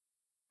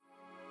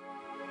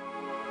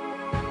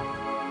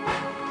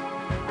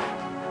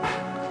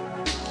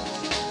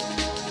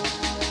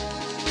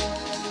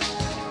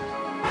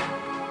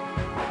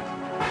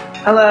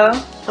Hello?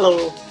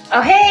 Hello.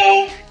 Oh,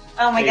 hey!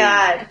 Oh my Hey.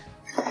 god.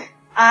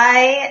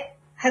 I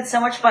had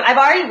so much fun. I've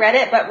already read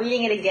it, but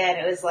reading it again,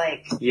 it was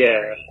like...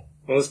 Yeah.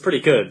 Well, it's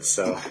pretty good,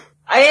 so.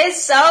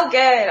 It's so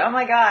good! Oh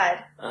my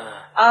god.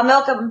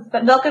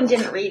 Malcolm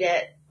didn't read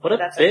it. What a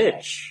That's bitch.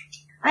 Okay.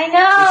 I You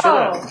know!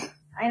 should've.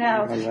 I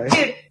know. Right.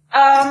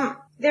 Dude,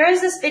 there is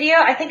this video,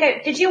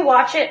 did you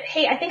watch it?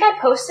 Hey, I think I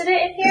posted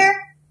it in here,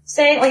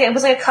 saying, like, it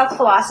was like a cup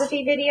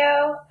philosophy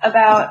video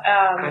about,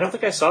 I don't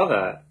think I saw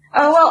that.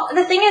 Oh, well,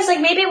 the thing is,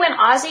 like, maybe when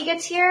Ozzy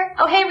gets here...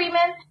 Oh, hey,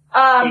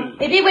 Reeman.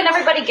 Maybe when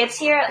everybody gets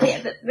here, at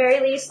the very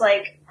least,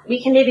 like,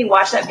 we can maybe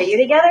watch that video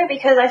together,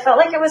 because I felt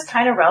like it was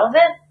kind of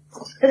relevant.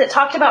 Because it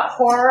talked about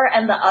horror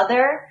and the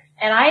other,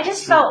 and I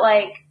just felt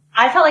like...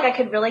 I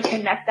could really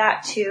connect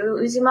that to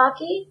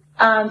Uzumaki,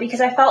 because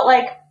I felt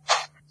like...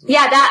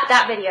 Yeah,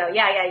 that video.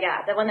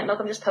 Yeah. The one that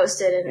Malcolm just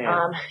posted in,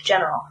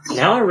 general.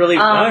 Now I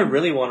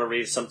really want to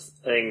read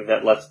something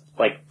that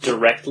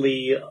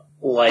directly,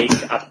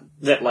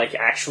 that,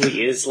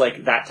 actually is,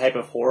 that type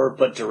of horror,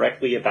 but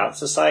directly about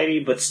society,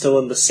 but still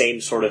in the same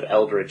sort of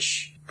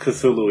eldritch,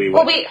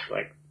 Cthulhu-y way.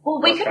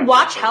 We could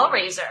watch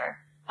Hellraiser.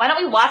 Why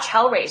don't we watch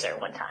Hellraiser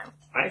one time?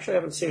 I actually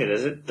haven't seen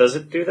it. Does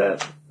it do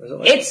that?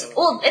 It's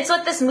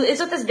what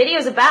this video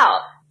is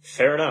about.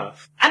 Fair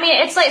enough. I mean,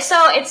 it's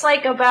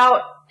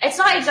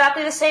not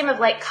exactly the same of,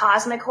 like,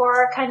 cosmic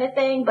horror kind of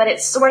thing, but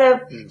it's sort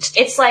of,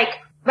 it's like,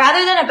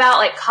 rather than about,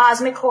 like,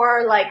 cosmic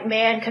horror, like,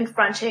 man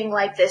confronting,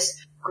 like,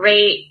 this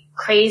great,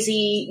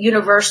 crazy,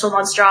 universal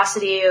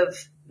monstrosity of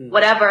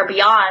whatever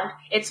beyond,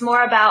 it's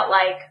more about,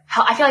 like,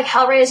 I feel like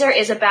Hellraiser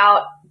is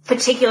about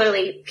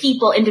particularly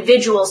people,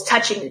 individuals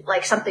touching,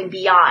 like, something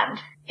beyond.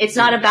 It's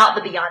not about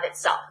the beyond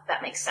itself, if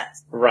that makes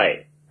sense.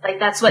 Right. Like,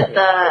 that's what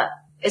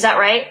is that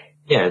right?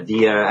 Yeah,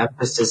 the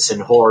emphasis in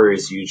horror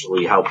is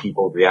usually how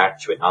people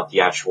react to it, not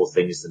the actual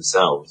things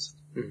themselves.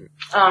 Mm-hmm.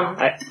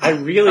 I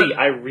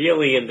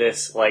really in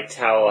this liked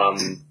how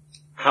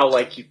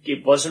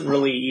it wasn't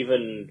really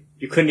even,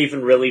 you couldn't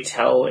even really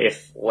tell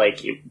if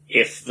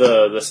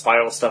the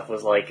spiral stuff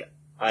was like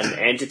an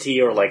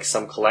entity or like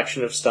some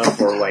collection of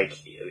stuff, or like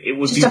it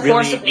would just be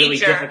really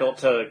difficult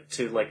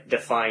to like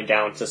define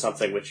down to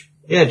something which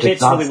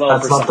fits really well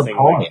that's for not something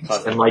the point.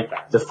 like And like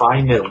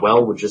defining it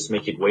well would just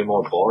make it way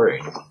more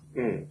boring.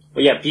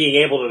 But yeah,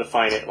 being able to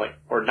define it,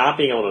 or not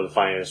being able to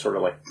define it is sort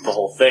of like the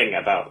whole thing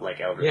about like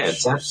eldritch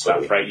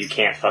stuff, right? You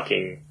can't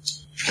fucking...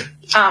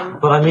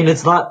 But I mean,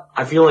 it's not,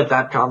 I feel like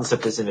that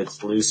concept isn't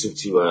exclusive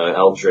to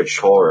eldritch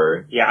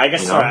horror. Yeah, I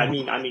guess, sorry, I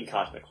mean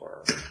cosmic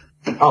horror.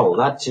 Oh,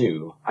 that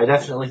too. I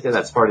definitely think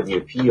that's part of the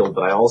appeal,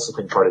 but I also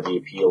think part of the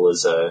appeal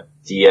is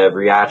the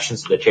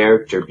reactions of the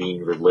character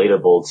being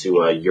relatable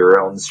to your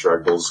own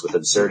struggles with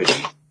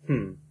absurdity.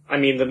 I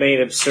mean, the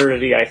main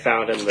absurdity I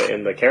found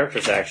in the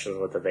characters' actions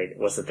was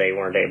that they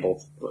weren't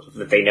able,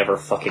 that they never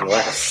fucking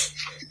left.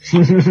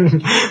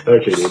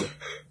 Okay, dude.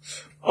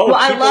 Oh,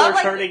 well, people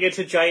are turning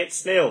into giant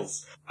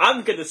snails.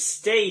 I'm gonna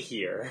stay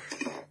here.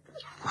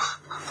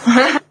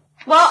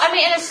 Well, I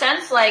mean, in a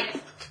sense, like,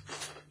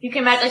 you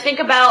can imagine, think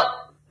about,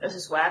 this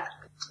is whack,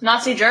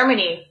 Nazi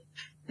Germany,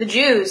 the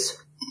Jews,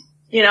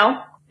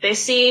 they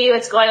see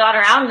what's going on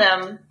around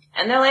them,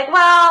 and they're like,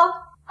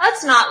 well,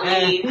 let's not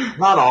leave.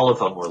 Not all of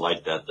them were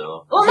like that,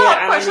 though. Well, no,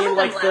 yeah, of course, I mean,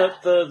 like,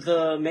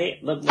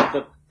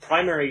 the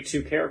primary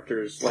two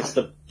characters, like,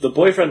 the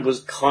boyfriend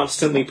was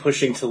constantly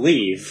pushing to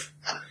leave.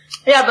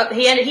 Yeah, but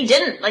he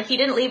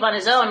didn't leave on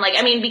his own, like,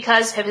 I mean,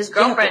 because of his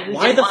girlfriend who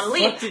didn't want to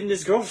leave. Why the fuck didn't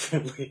his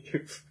girlfriend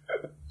leave?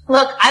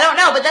 Look, I don't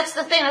know, but that's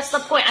the thing, that's the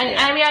point.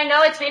 I mean, I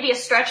know it's maybe a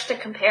stretch to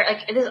compare,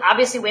 like, it is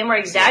obviously way more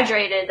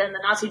exaggerated than the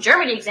Nazi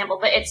Germany example,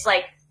 but it's,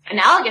 like,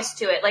 analogous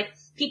to it. Like,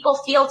 people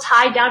feel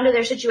tied down to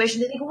their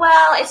situation. They think,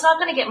 well, it's not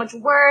gonna get much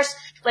worse.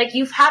 Like,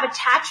 you have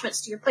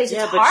attachments to your place.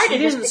 Yeah, it's but hard she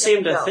to just didn't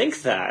seem to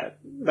think that.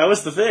 That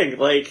was the thing,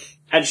 like,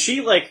 and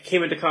she, like,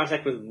 came into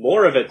contact with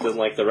more of it than,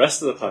 like, the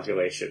rest of the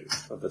population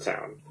of the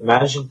town.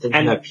 Imagine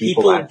thinking that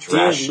people act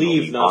did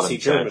leave Nazi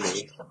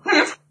Germany.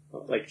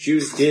 Like,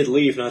 Jews did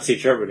leave Nazi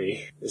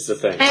Germany, is the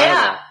thing.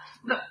 Yeah.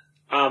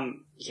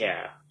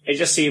 Yeah. It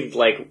just seemed,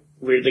 like,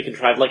 weirdly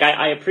contrived. Like,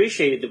 I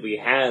appreciated that we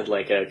had,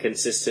 like, a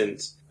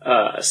consistent,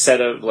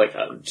 set of, like,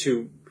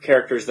 two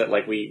characters that,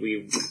 like,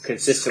 we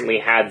consistently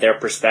had their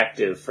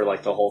perspective for,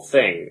 like, the whole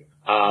thing.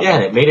 Yeah,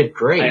 it made it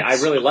great. I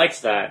really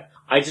liked that.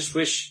 I just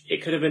wish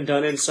it could have been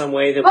done in some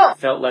way that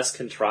felt less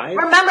contrived.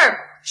 Remember,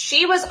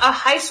 she was a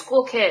high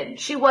school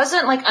kid. She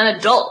wasn't, like, an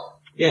adult.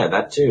 Yeah,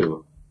 that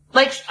too.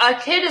 Like, a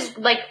kid is,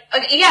 like,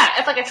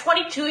 it's like a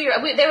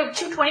 22-year-old, they were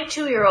two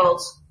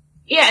 22-year-olds.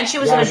 Yeah, and she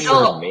was an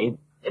adult. I mean,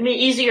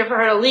 easier for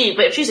her to leave,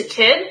 but if she's a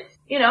kid,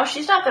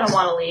 she's not gonna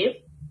want to leave.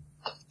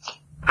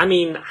 I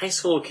mean, high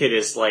school kid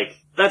is, like,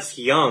 that's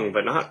young,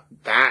 but not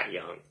that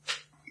young.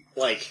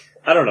 Like,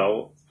 I don't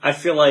know. I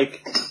feel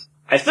like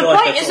the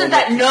point isn't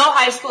that no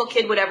high school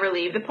kid would ever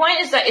leave. The point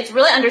is that it's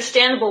really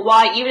understandable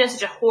why, even in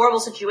such a horrible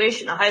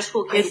situation, a high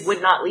school kid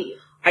would not leave.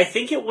 I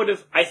think it would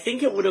have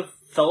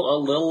felt a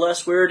little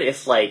less weird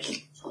if, like,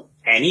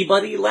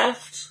 anybody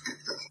left.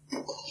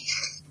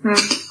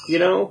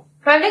 But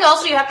I think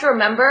also you have to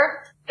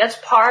remember that's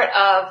part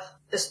of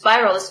the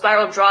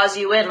spiral draws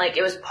you in. Like,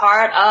 it was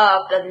part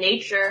of the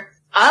nature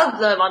of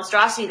the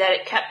monstrosity that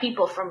it kept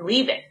people from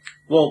leaving.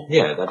 Well,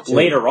 yeah, that's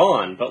later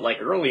on, but like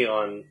early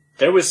on,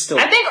 there was still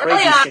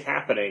crazy shit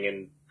happening,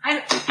 and I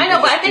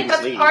know, but I think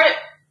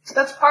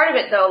that's part of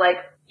it though. Like,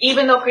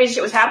 even though crazy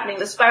shit was happening,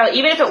 the spiral,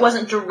 even if it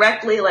wasn't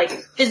directly like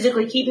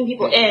physically keeping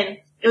people in,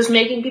 it was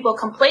making people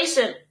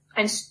complacent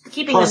and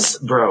keeping Plus,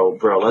 them.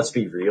 bro, let's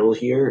be real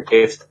here.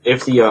 If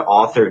the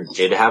author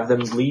did have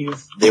them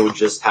leave, they would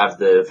just have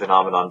the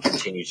phenomenon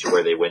continue to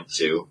where they went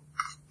to.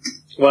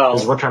 Well,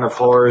 because what kind of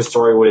horror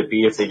story would it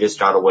be if they just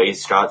got away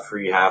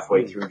scot-free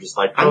halfway through, just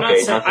like, I'm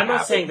okay, I'm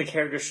not saying the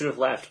character should have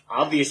left.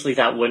 Obviously,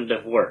 that wouldn't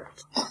have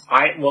worked.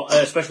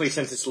 Especially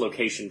since it's a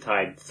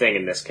location-tied thing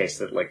in this case,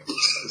 that like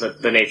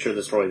the nature of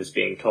the story that's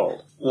being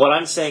told. What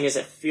I'm saying is,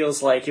 it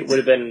feels like it would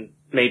have been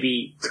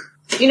maybe.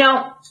 You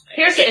know,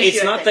 here's the issue.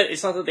 It's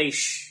not that they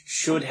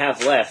should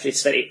have left.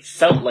 It's that it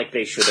felt like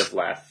they should have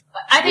left.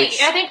 I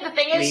think the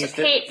thing is,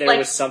 Kate, there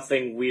was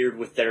something weird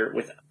with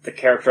the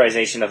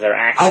characterization of their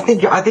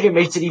actions. I think it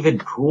makes it even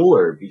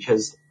cooler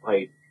because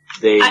like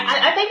they.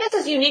 I think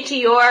this is unique to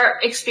your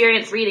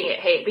experience reading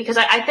it, Kate, because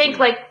I think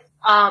like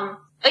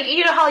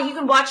you know how you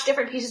can watch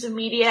different pieces of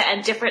media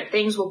and different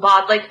things will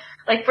bother.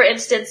 Like for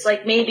instance,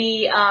 like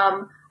maybe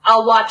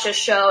I'll watch a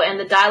show and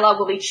the dialogue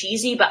will be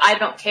cheesy, but I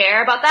don't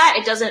care about that.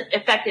 It doesn't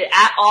affect it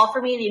at all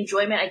for me. The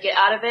enjoyment I get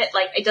out of it,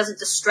 like, it doesn't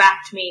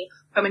distract me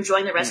from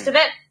enjoying the rest of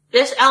it.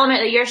 This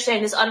element that you're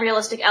saying, this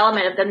unrealistic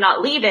element of them not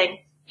leaving,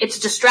 it's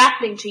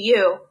distracting to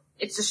you.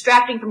 It's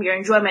distracting from your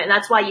enjoyment, and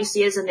that's why you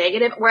see it as a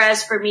negative.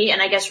 Whereas for me,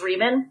 and I guess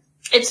Riemann,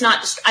 it's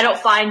not, I don't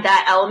find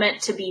that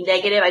element to be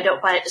negative. I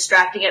don't find it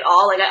distracting at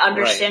all. Like, I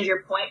understand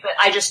your point, but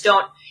I just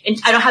don't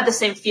have the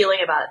same feeling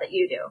about it that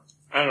you do.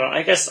 I don't know,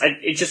 I guess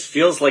it just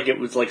feels like it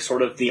was like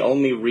sort of the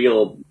only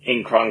real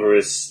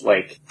incongruous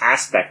like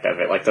aspect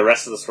of it. Like the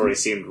rest of the story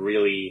seemed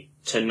really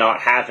to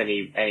not have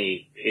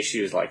any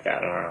issues like that.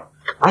 I don't know.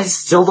 I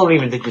still don't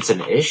even think it's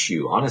an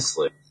issue,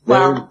 honestly.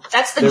 Well,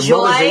 that's the their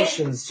joy. Their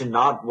motivations to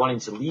not wanting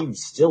to leave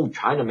still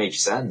kind of make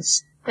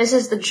sense. This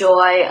is the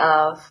joy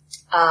of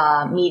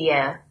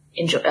media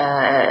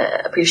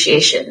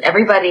appreciation.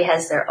 Everybody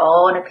has their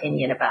own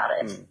opinion about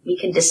it. We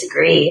can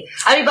disagree.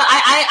 I mean, but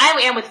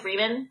I am with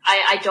Freeman.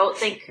 I don't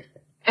think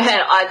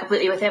I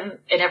completely with him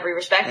in every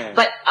respect.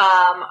 But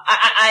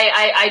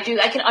I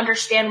can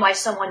understand why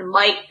someone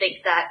might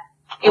think that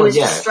it was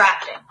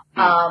distracting.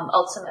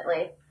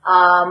 Ultimately.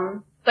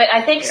 But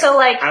I think so.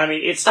 Like, I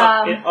mean, it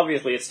stopped.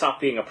 Obviously, it stopped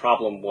being a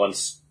problem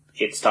once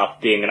it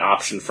stopped being an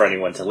option for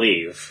anyone to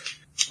leave.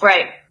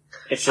 Right.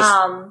 It's just,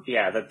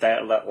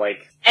 that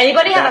like...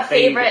 Anybody have a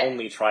favorite... They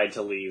only tried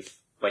to leave,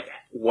 like,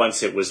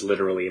 once it was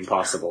literally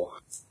impossible.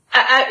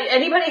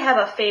 Anybody have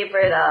a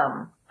favorite,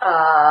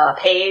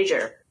 page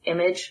or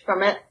image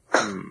from it?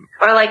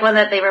 Or, like, one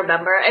that they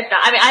remember? If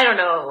not, I mean, I don't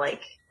know,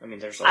 like... I mean,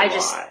 there's a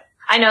lot.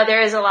 I know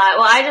there is a lot.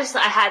 Well, I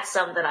had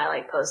some that I,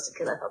 like, posted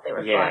because I thought they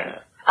were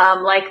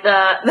fun. Like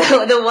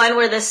the one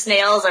where the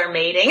snails are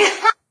mating.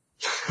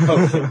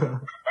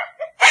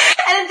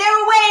 And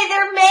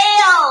they're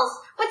males!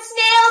 But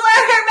snails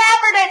are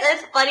hermaphrodites!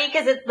 It's funny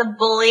because it's the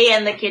bully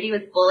and the kitty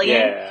with bullying.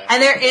 Yeah.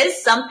 And there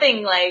is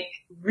something, like,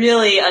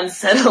 really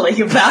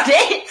unsettling about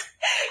it.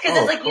 Because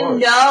it's like, you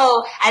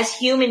know, as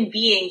human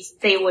beings,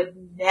 they would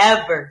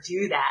never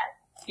do that.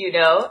 You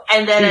know?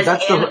 And then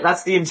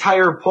that's the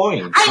entire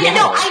point. I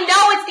know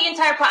it's the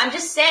entire point. I'm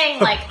just saying,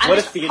 like, I'm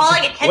just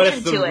calling attention to it. What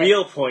if the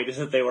real point is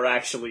that they were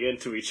actually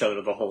into each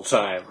other the whole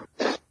time?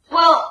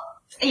 Well...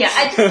 Yeah,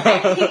 I think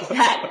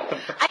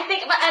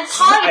but I'm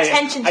calling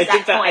attention to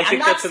that point.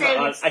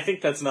 I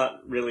think that's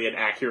not really an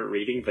accurate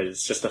reading, but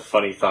it's just a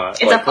funny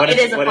thought. What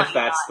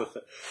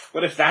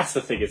if that's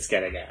the thing it's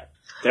getting at?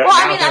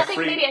 I think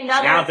maybe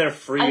another... Now they're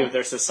free of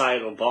their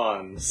societal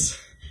bonds.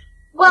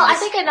 Well, I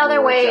think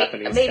another way,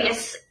 maybe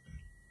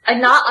a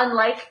not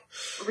unlike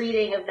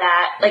reading of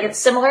that, like it's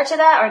similar to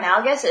that or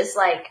analogous, is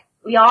like,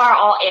 we are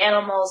all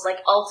animals, like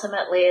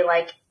ultimately,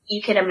 like,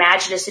 you can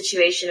imagine a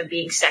situation of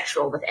being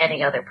sexual with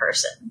any other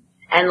person.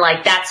 And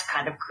like, that's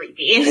kind of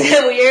creepy and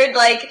weird.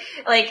 They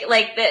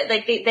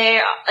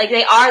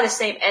are the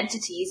same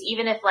entities,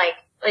 even if like,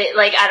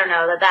 I don't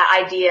know,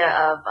 that idea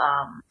of,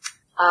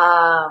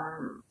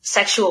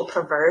 sexual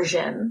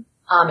perversion,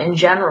 in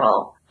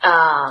general,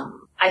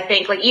 I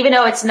think like, even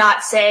though it's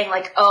not saying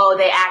like, oh,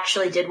 they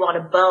actually did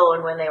want to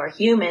bone when they were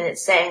human,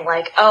 it's saying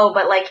like, oh,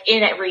 but like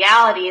in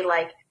reality,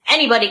 like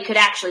anybody could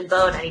actually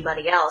bone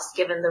anybody else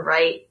given the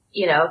right,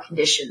 you know,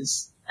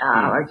 conditions,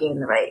 or given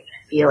the right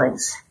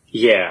feelings.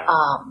 Yeah.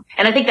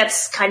 And I think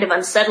that's kind of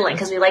unsettling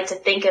because we like to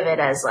think of it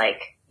as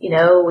like, you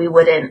know, I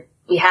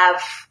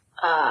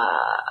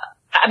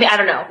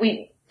don't know,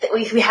 we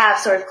have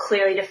sort of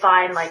clearly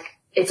defined like,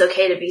 it's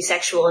okay to be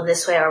sexual in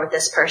this way or with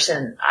this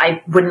person.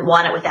 I wouldn't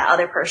want it with that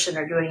other person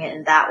or doing it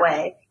in that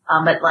way.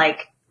 But like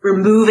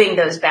removing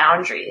those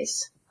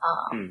boundaries.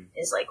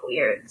 Is like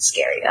weird and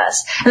scary to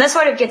us. And that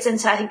sort of gets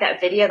into, I think, that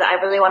video that I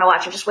really want to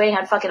watch. I'm just waiting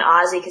on fucking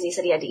Ozzy because he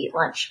said he had to eat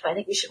lunch, but I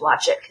think we should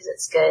watch it because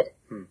it's good.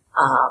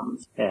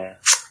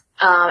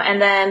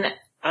 And then,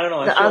 I don't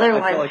know. The other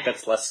one. I feel like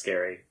that's less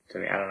scary to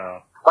me. I don't know.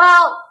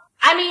 Well,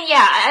 I mean,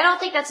 yeah, I don't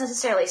think that's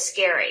necessarily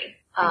scary.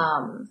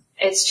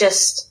 It's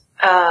just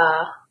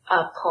a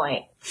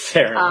point.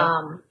 Fair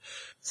enough.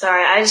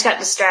 Sorry, I just got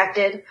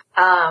distracted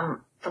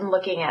from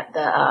looking at the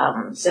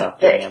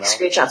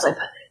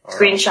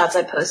screenshots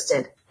I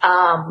posted.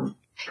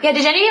 Yeah,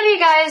 did any of you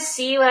guys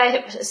see what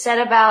I said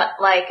about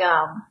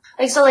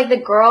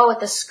the girl with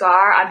the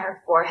scar on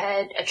her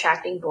forehead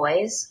attracting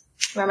boys?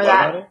 Remember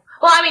that?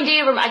 Well, I mean, do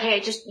you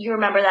you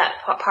remember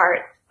that part?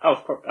 Oh,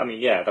 of course. I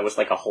mean, yeah, that was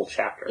like a whole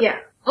chapter. Yeah.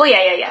 Well,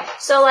 yeah.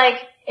 So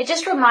it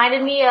just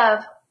reminded me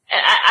of,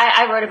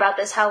 I wrote about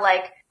this, how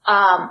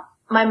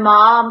my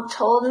mom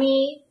told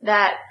me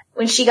that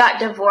when she got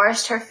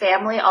divorced, her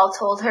family all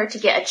told her to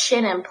get a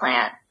chin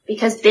implant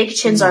because big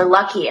chins are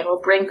lucky and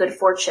will bring good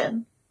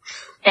fortune.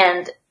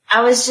 And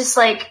I was just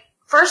like,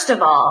 first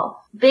of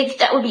all,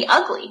 that would be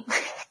ugly.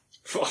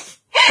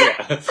 Yeah.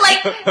 A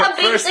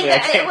big Firstly, I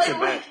can't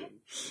imagine.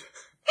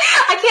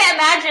 I can't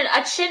imagine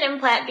a chin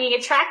implant being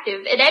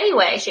attractive in any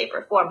way, shape,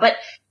 or form. But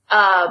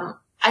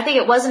I think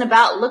it wasn't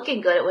about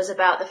looking good. It was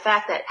about the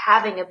fact that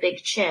having a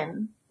big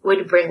chin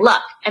would bring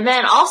luck. And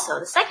then also,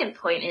 the second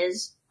point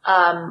is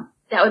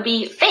that would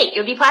be fake. It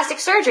would be plastic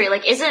surgery.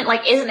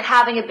 Isn't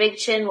having a big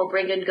chin will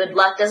bring in good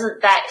luck?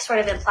 Doesn't that sort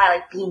of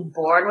imply being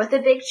born with a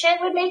big chin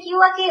would make you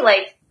lucky?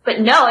 But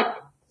no,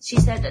 she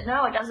said that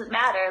no, it doesn't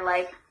matter.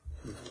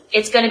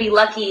 It's going to be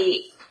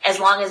lucky as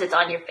long as it's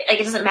on your face.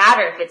 It doesn't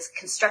matter if it's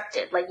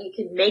constructed. You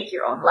can make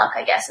your own luck,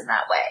 I guess, in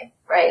that way,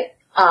 right?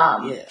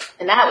 Yeah.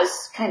 And that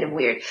was kind of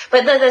weird.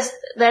 But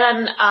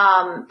then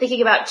I'm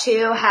thinking about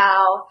too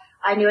how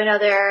I knew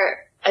another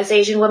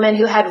Asian woman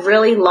who had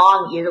really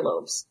long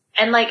earlobes.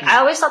 And I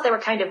always thought they were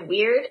kind of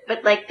weird,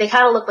 but they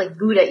kind of look like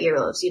Buddha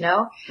earlobes, you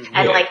know?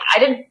 And I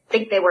didn't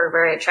think they were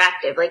very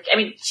attractive.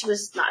 She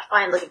was not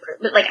fine looking,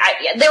 but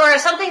they were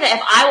something that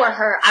if I were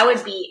her, I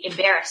would be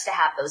embarrassed to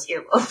have those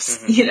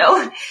earlobes, you know?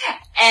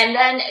 And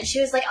then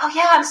she was like, oh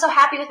yeah, I'm so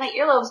happy with my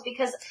earlobes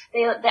because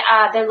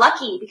they're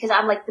lucky because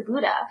I'm like the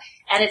Buddha.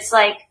 And it's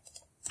I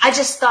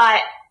just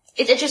thought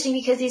it's interesting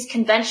because these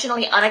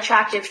conventionally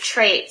unattractive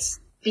traits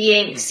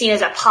being seen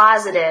as a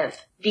positive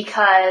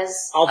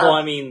because... Although,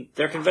 I mean,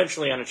 they're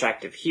conventionally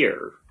unattractive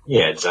here.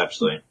 Yeah,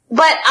 exactly.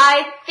 But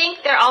I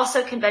think they're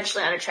also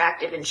conventionally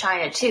unattractive in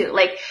China, too.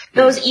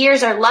 Those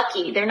ears are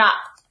lucky. They're not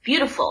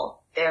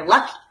beautiful. They're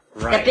lucky.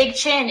 Right. The big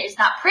chin is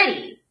not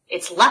pretty.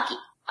 It's lucky.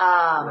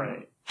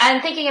 Right.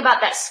 I'm thinking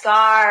about that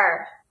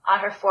scar on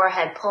her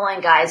forehead pulling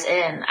guys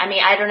in. I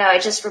mean, I don't know.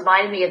 It just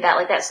reminded me of that.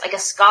 That's like a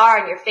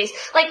scar on your face.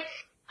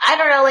 I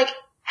don't know,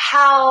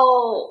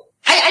 how...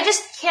 I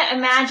just can't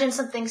imagine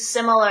something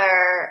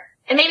similar...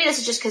 And maybe this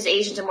is just because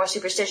Asians are more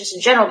superstitious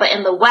in general, but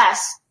in the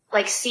West,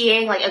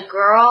 seeing a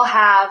girl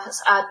have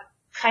a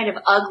kind of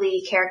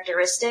ugly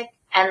characteristic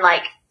and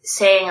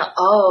saying,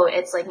 oh,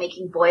 it's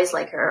making boys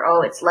like her,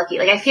 oh, it's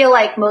lucky. I feel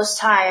most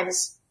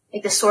times,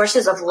 the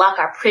sources of luck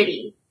are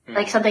pretty.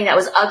 Something that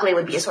was ugly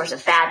would be a source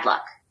of bad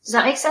luck. Does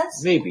that make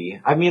sense? Maybe.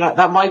 I mean,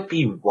 that might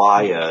be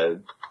why,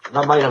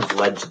 that might have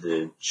led to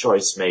the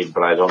choice made,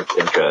 but I don't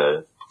think,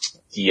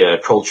 the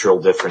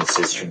cultural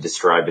differences should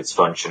describe its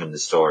function in the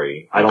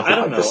story. I don't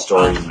think the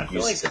story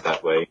uses it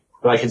that way,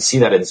 but I can see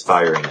that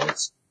inspiring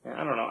it.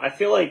 I don't know. I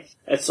feel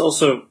it's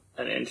also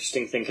an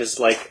interesting thing because,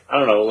 I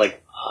don't know,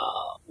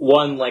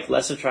 one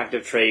less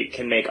attractive trait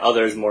can make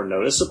others more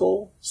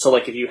noticeable. So,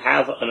 if you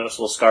have a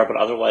noticeable scar but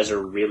otherwise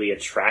are really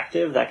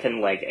attractive, that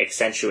can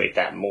accentuate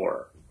that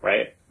more,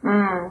 right?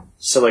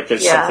 So,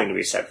 there's something to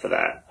be said for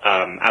that,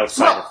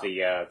 outside of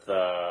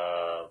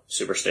the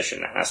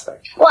superstition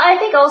aspect. Well, I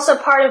think also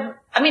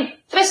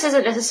this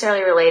isn't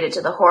necessarily related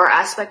to the horror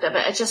aspect of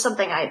it. It's just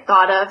something I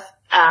thought of.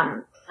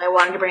 I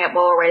wanted to bring up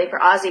while we're waiting for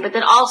Ozzy. But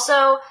then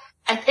also,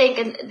 I think,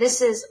 and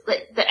this is,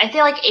 I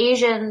feel like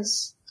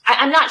Asians,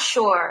 I'm not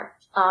sure,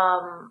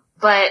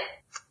 but,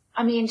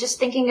 just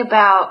thinking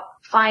about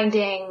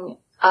finding,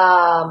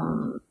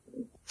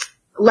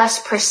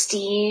 less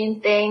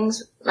pristine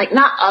things,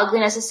 not ugly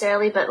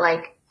necessarily, but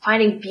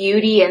finding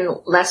beauty in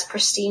less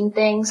pristine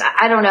things.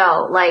 I don't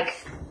know,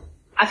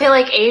 I feel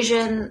like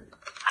Asian,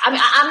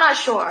 I'm not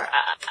sure.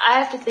 I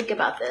have to think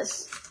about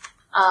this.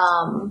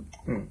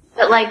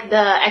 But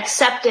the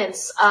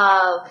acceptance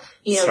of,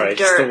 Sorry, dirt.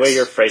 just the way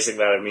you're phrasing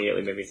that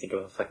immediately made me think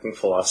of a fucking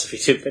philosophy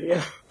tube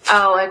video.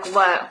 Oh,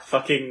 what?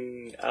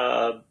 Fucking,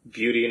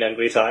 beauty in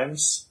ugly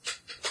times.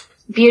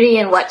 Beauty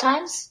in what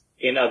times?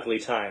 In ugly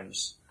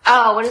times.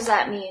 Oh, what does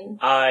that mean?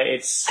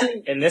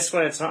 In this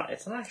one, it's not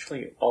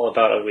actually all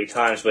about ugly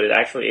times, but it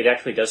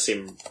actually does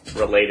seem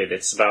related.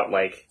 It's about,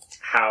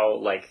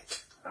 how,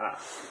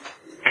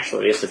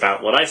 actually it's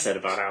about what I said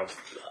about how,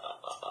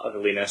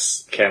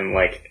 ugliness can,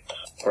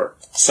 or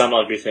some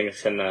ugly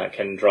things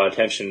can draw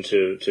attention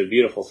to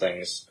beautiful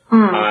things.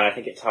 And I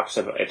think it talks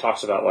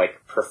about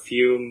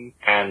perfume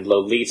and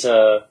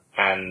Lolita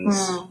and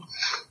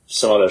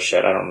some other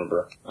shit. I don't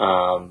remember.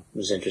 It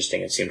was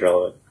interesting. It seemed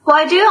relevant. Well,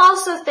 I do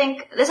also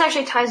think this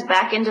actually ties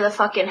back into the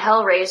fucking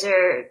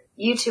Hellraiser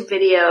YouTube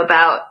video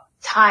about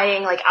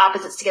tying like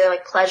opposites together,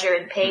 like pleasure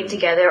and pain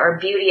together, or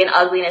beauty and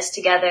ugliness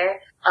together.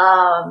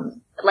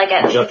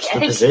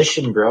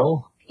 Juxtaposition,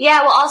 bro.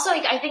 Yeah, well, also,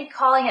 like, I think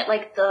calling it,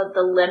 like, the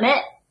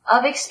limit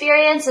of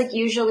experience, like,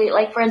 usually,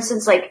 like, for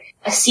instance, like,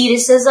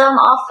 asceticism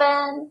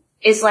often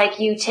is, like,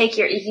 you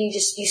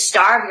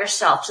starve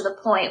yourself to the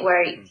point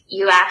where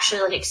you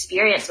actually, like,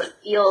 experience what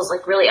feels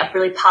like a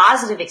really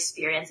positive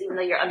experience, even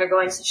though you're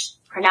undergoing such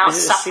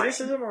pronounced suffering. Is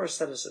it asceticism or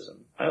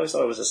asceticism? I always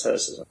thought it was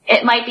asceticism.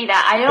 It might be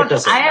that. It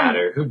doesn't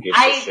matter. Who gives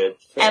a shit?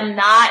 I am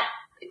not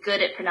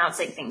good at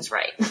pronouncing things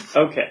right.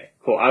 Okay,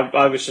 cool.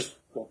 I was just,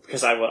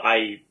 because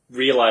I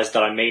realized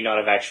that I may not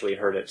have actually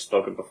heard it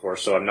spoken before,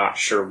 so I'm not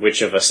sure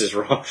which of us is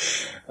wrong.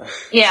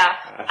 Yeah.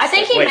 I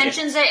think he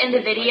mentions it in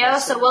the video,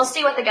 so we'll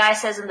see what the guy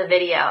says in the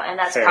video, and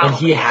that's probably... And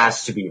he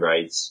has to be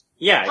right.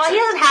 Yeah. Well, he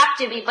doesn't have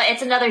to be, but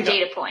it's another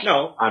data point.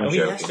 No, he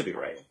has to be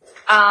right.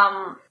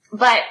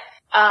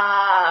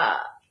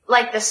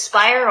 Like the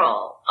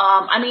spiral,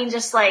 I mean,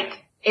 just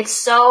like, it's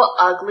so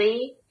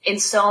ugly in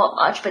so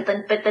much, but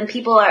then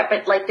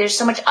there's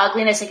so much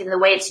ugliness like in the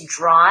way it's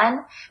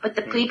drawn, but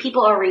the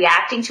people are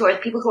reacting to it, the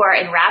people who are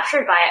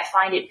enraptured by it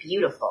find it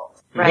beautiful,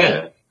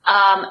 right?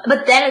 Yeah.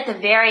 But then at the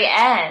very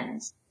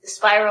end, the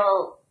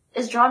spiral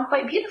is drawn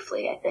quite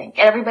beautifully, I think.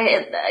 And everybody,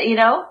 you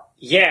know?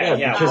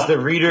 Yeah. Because the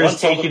reader's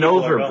taking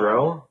over,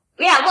 bro.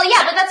 Yeah, well,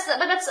 yeah, but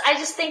that's, I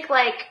just think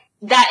like,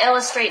 that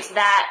illustrates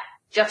that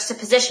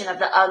juxtaposition of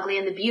the ugly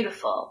and the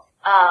beautiful.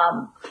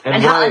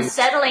 And how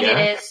unsettling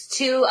it is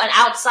to an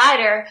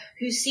outsider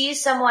who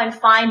sees someone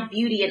find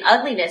beauty in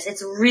ugliness.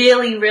 It's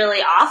really,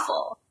 really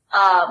awful.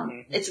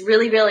 It's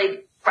really, really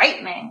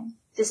frightening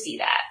to see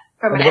that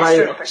from an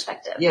external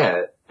perspective.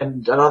 Yeah,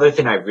 and another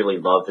thing I really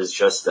love is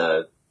just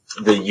the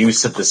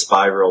use of the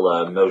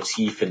spiral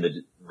motif in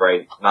the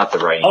not the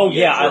writing. Oh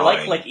yeah, I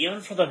like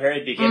even from the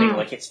very beginning,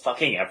 like it's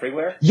fucking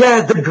everywhere.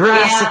 Yeah, the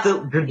grass at the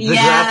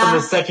grass on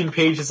the second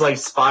page is like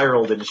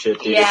spiraled and shit,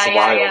 dude. It's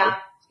wild.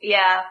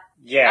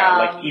 Yeah.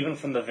 Like even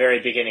from the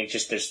very beginning,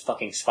 just there's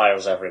fucking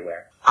spirals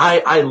everywhere.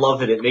 I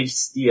love it. It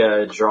makes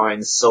the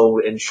drawings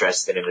so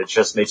interesting, and it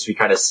just makes me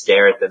kind of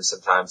stare at them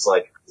sometimes.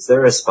 Like, is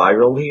there a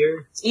spiral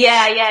here?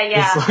 Yeah.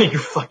 It's like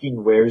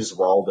fucking Where's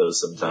Waldo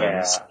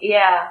sometimes.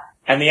 Yeah.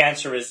 And the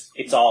answer is,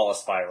 it's all a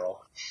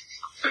spiral.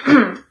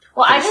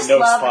 Well, I just no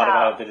lab spot how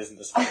about it that isn't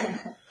a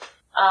spiral.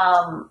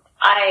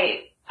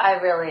 I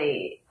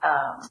really,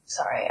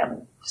 sorry,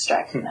 I'm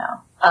distracted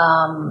now.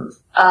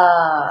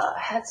 I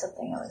had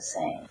something I was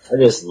saying.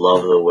 I just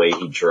love the way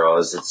he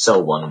draws. It's so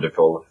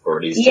wonderful for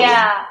what he's doing.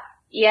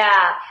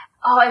 Yeah.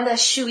 Oh, and the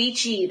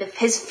Shuichi,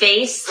 his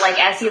face, like,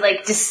 as he,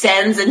 like,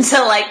 descends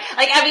into, like,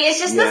 I mean, it's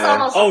just this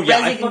almost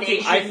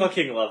resignation. I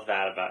fucking love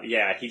that about,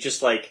 he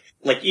just,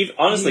 even,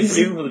 honestly,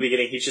 even from the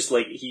beginning, he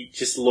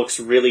just looks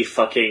really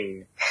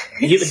fucking,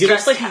 he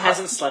looks like he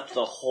hasn't slept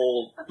the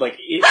whole, at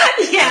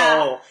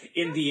all,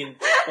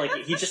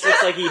 he just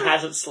looks like he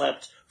hasn't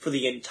slept for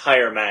the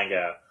entire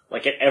manga.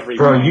 Like at every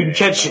Bro, you'd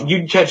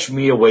catch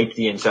me awake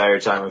the entire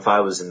time if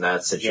I was in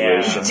that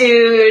situation. Yeah.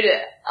 Dude,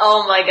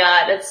 oh my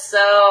god, it's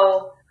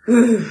so... but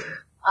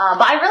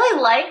I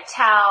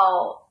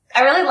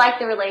really liked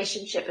the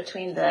relationship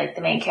between the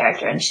main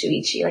character and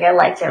Shuichi. Like, I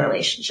liked their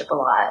relationship a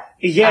lot.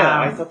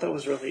 Yeah, I thought that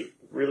was really,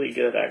 really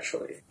good,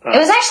 actually. It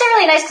was actually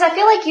really nice, because I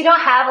feel like you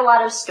don't have a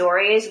lot of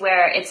stories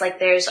where it's like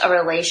there's a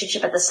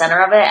relationship at the center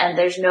of it, and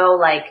there's no,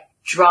 like,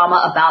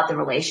 drama about the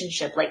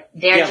relationship. Like,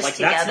 they're just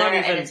together,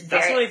 and it's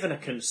very... That's not even a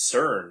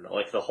concern,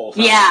 like, the whole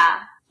time. Yeah.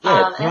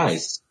 It's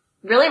nice.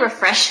 Really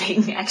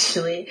refreshing,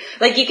 actually.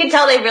 Like, you can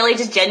tell they really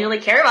just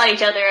genuinely care about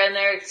each other, and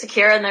they're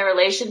secure in their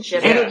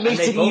relationship. And it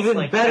makes it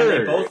even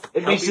better.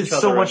 It makes it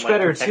so much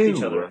better, too.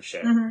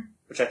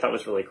 Which I thought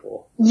was really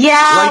cool.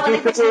 Yeah.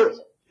 Like,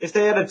 if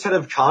they had a ton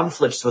of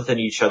conflicts within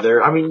each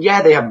other, I mean,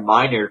 yeah, they have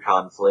minor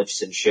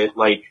conflicts and shit.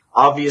 Like,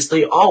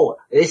 obviously,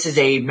 this is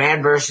a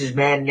man versus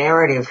man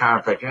narrative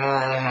conflict.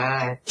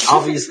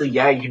 Obviously,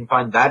 yeah, you can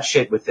find that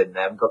shit within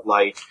them, but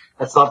like,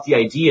 that's not the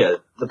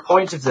idea. The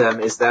point of them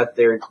is that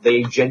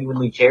they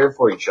genuinely care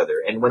for each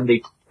other, and when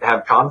they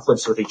have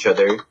conflicts with each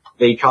other,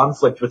 they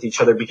conflict with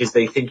each other because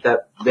they think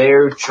that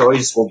their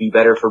choice will be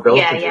better for both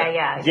of them.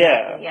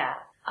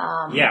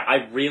 Yeah.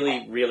 I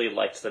really, really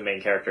liked the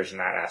main characters in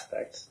that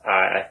aspect.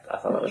 I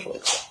thought that was really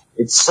cool.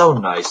 It's so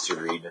nice to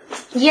read.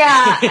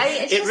 Yeah,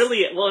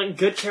 and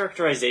good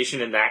characterization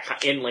in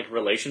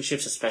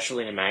relationships,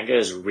 especially in a manga,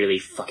 is really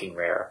fucking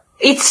rare.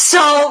 It's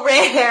so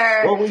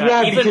rare. Well,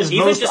 yeah, because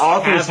most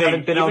authors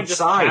haven't been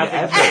outside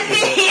ever.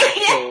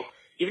 So,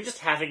 even just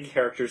having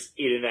characters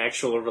in an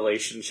actual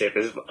relationship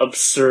is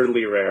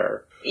absurdly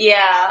rare.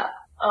 Yeah.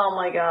 Oh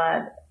my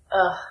god.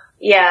 Ugh.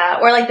 Yeah,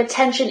 or like the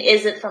tension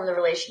isn't from the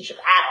relationship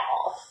at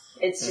all.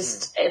 It's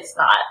just, it's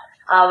not.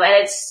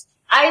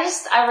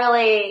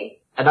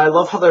 And I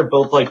love how they're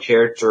both like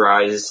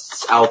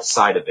characterized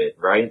outside of it,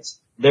 right?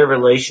 Their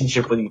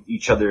relationship with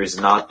each other is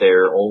not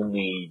their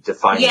only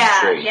defining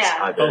trait.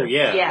 Either. Oh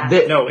yeah.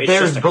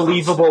 They're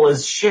believable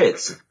as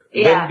shit.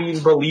 Them being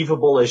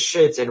believable as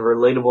shit and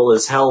relatable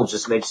as hell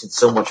just makes it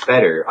so much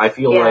better. I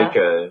feel like,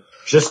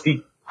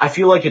 I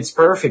feel like it's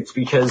perfect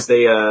because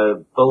they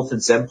both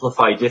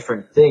exemplify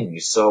different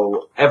things,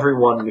 so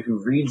everyone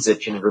who reads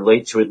it can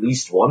relate to at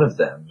least one of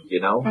them, you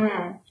know?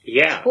 Mm.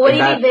 Yeah. Well, what do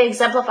you mean they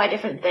exemplify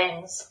different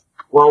things?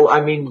 Well,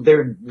 I mean,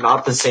 they're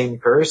not the same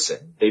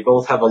person. They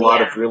both have a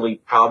lot of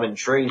really common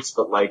traits,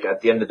 but like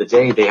at the end of the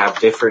day, they have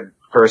different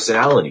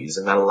personalities,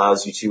 and that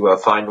allows you to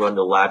find one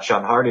to latch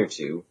on harder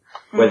to.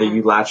 Whether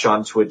you latch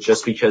onto it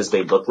just because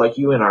they look like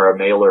you and are a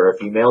male or a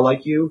female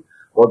like you,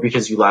 or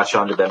because you latch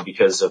onto them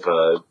because of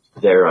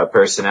their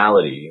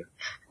personality.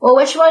 Well,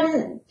 which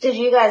one did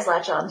you guys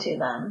latch onto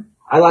then?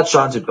 I latched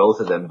onto both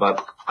of them,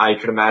 but I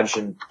could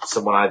imagine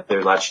someone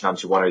either latching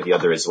onto one or the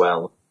other as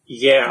well.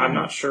 Yeah, I'm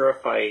not sure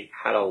if I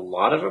had a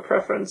lot of a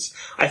preference.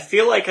 I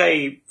feel like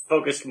I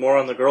focused more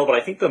on the girl, but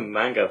I think the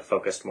manga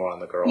focused more on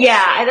the girl.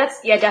 Yeah,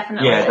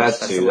 definitely. Yeah,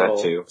 that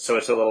too. So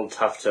it's a little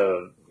tough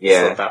to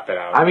sort that bit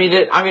out. I mean,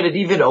 it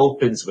even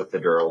opens with the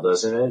girl,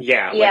 doesn't it?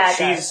 Yeah,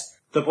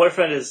 the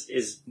boyfriend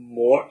is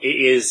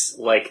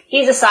like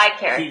he's a side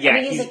character.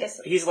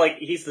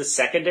 He's the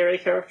secondary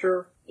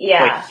character.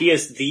 Yeah, like he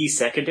is the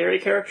secondary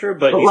character,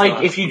 but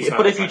if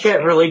you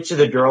can't relate to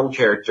the girl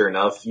character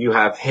enough, you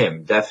have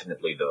him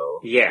definitely though.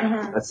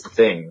 Yeah, that's the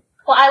thing.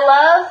 Well, I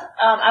love.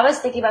 I was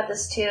thinking about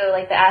this too,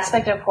 like the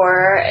aspect of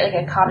horror, like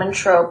a common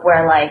trope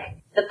where like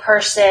the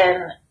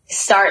person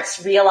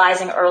starts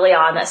realizing early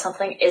on that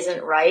something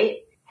isn't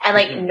right, and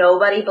like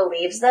nobody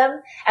believes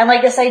them, and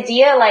like this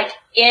idea, like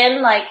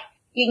in like.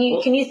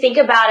 Can you think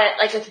about it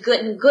like a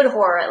good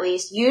horror at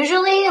least?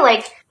 Usually,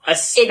 like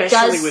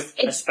especially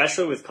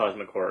with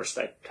cosmic horror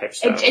type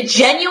stuff. It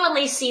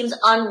genuinely seems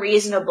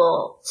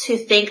unreasonable to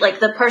think like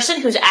the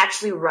person who's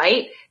actually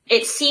right.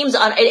 It seems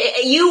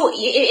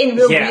in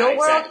the real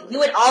world, you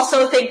would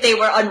also think they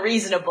were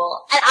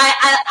unreasonable. And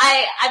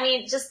I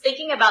mean, just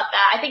thinking about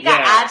that, I think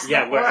that adds to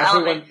the horror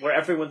element. Where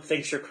everyone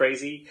thinks you're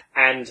crazy,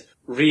 and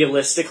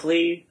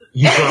realistically.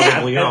 You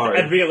probably are.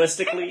 And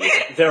realistically,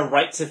 they're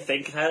right to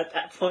think that at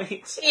that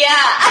point.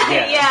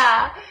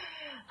 Yeah.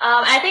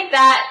 I think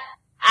that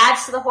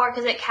adds to the horror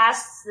because it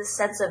casts this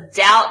sense of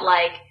doubt,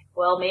 like,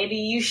 well, maybe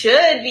you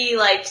should be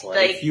like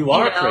if you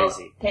are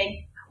crazy.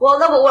 Well,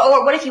 no, but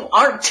what if you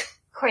aren't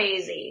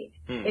crazy?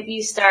 If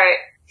you start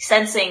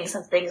sensing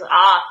some things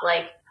off,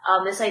 like,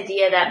 this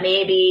idea that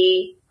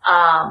maybe,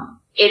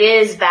 it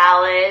is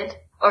valid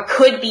or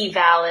could be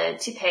valid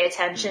to pay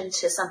attention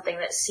to something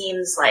that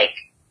seems like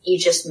you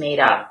just made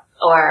up,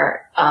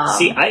 or,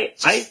 See, I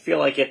feel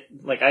like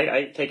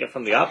I take it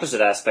from the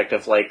opposite aspect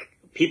of, like,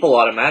 people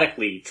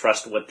automatically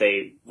trust what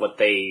they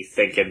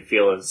think and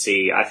feel and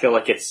see. I feel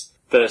like it's,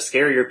 the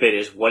scarier bit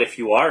is, what if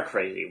you are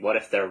crazy? What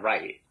if they're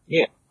right?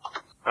 Yeah.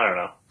 I don't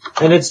know.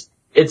 And it's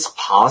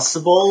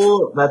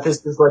possible that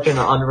this is like an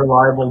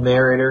unreliable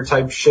narrator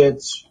type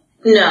shit.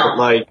 No. But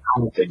like, I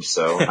don't think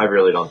so. I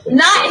really don't think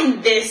so. Not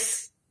in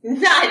this.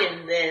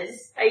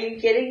 Are you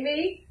kidding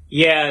me?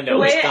 Yeah,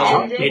 no, it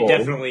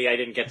definitely, I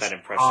didn't get that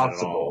impression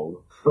at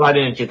all. But I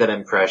didn't get that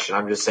impression.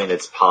 I'm just saying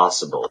it's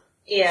possible.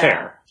 Yeah.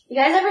 Fair. You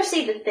guys ever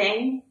see The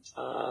Thing?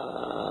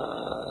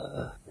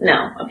 No.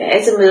 Okay,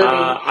 it's a movie.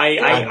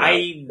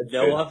 I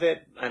know of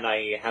it, and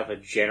I have a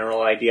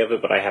general idea of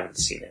it, but I haven't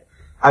seen it.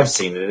 I've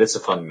seen it. It's a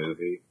fun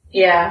movie.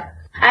 Yeah.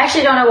 I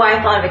actually don't know why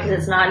I thought of it, because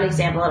it's not an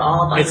example at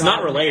all. It's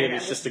not related,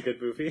 it's just a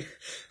good movie.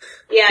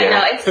 Yeah, no,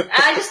 I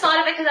just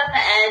thought of it because at the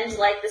end,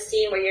 like the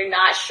scene where you're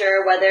not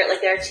sure whether,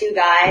 like there are two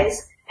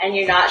guys, and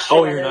you're not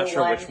sure you're not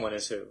sure which one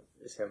is who,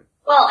 is him.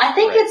 Well, I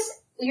think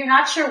you're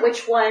not sure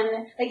which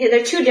one, like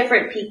they're two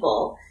different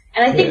people,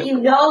 and I think you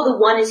know the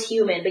one is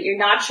human, but you're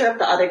not sure if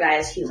the other guy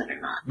is human or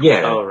not.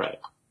 Yeah. Oh, right.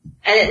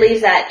 And it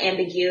leaves that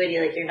ambiguity,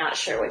 like you're not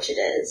sure which it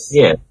is.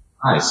 Yeah.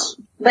 Nice.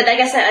 But like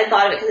I said, I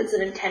thought of it because it's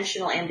an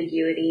intentional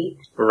ambiguity.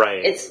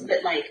 Right.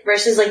 But like,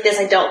 versus like this,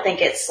 I don't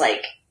think it's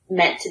like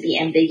meant to be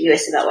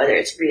ambiguous about whether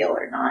it's real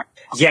or not.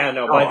 Yeah,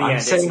 no, by the end,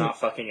 it's not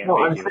fucking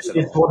ambiguous at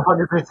all. It's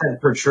 100%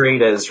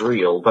 portrayed as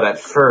real, but at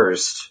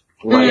first,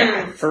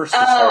 first it's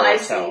hard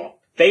as hell.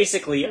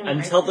 Basically,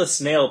 until the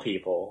snail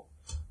people.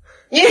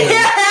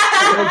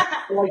 Yeah!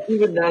 like,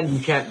 even then, you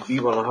can't be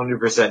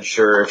 100%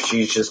 sure if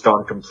she's just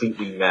gone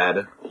completely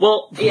mad.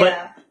 Well,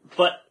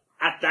 but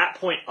at that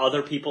point,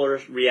 other people are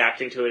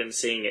reacting to it and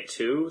seeing it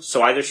too.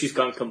 So either she's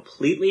gone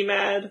completely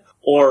mad,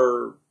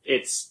 or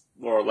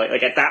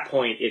like at that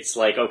point, it's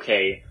like,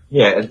 okay,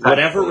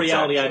 whatever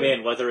reality I'm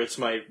in, whether it's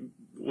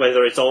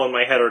all in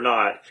my head or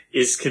not,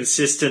 is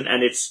consistent,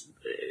 and it's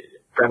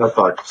kind of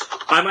fucked.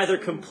 I'm either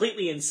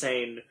completely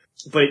insane,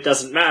 but it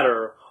doesn't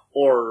matter,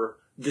 or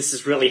this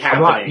is really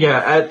happening.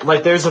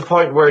 There's a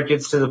point where it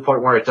gets to the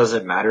point where it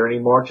doesn't matter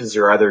anymore, because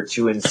you're either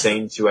too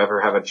insane to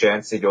ever have a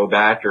chance to go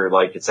back, or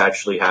like it's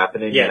actually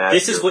happening. Yeah,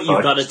 this is what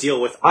you've got to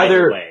deal with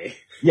either way.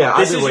 Yeah,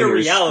 this is your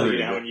reality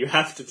now, and you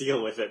have to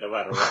deal with it no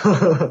matter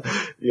what.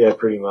 Yeah,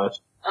 pretty much.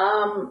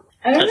 I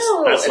don't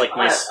know.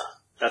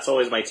 That's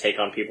always my take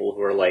on people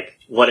who are like,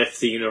 what if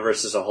the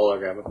universe is a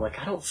hologram? I'm like,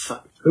 I don't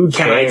Who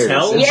cares? Can I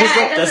tell?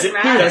 Yeah, does it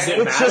matter?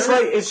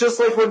 It's just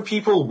like when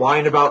people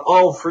whine about,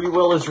 free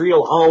will is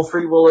real,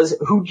 free will is,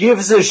 who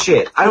gives a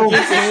shit? I don't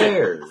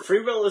care.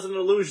 Free will is an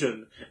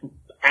illusion.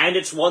 and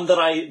it's one that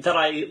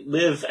I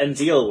live and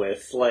deal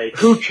with. Like,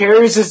 who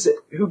cares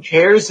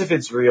if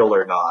it's real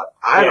or not?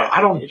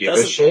 I don't give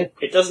a shit.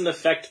 It doesn't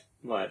affect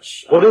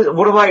much. What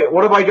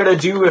am I gonna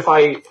do if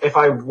I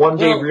one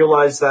day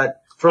realize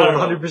that for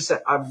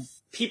 100%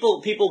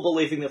 People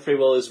believing that free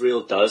will is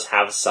real does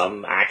have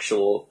some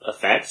actual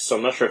effect, so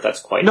I'm not sure if that's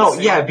quite the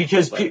same. Yeah,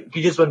 because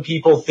when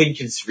people think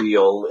it's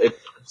real,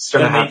 it's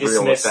gonna have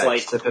real effects.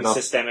 Like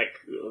systemic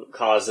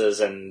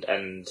causes and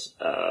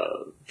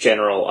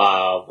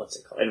general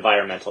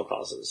environmental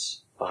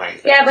causes behind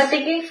things. Yeah, but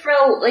thinking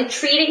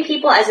treating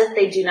people as if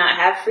they do not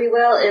have free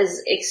will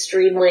is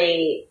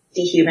extremely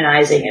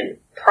dehumanizing and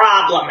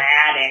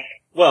problematic.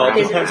 Well,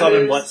 it depends on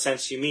in what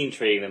sense you mean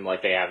treating them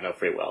like they have no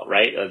free will,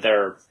 right?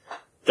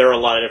 There are a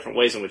lot of different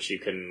ways in which you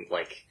can,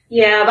 like...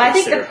 Yeah, but I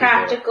think the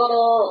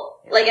practical,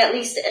 at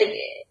least,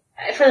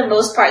 for the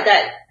most part,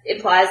 that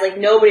implies,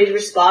 nobody's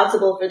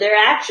responsible for their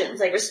actions.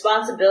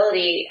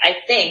 Responsibility, I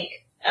think,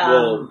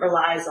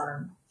 relies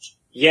on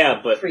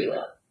free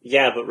will.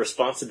 Yeah, but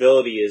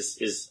responsibility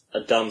is a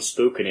dumb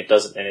spook and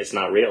it's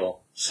not real.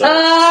 So...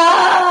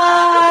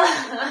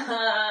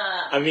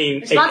 I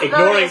mean,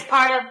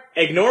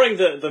 ignoring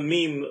the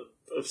meme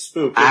of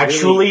spook.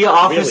 Actually,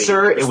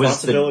 officer, it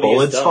was the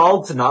bullet's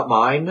fault, not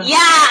mine.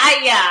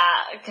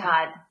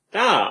 God.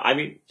 Nah, I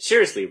mean,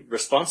 seriously,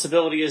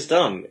 responsibility is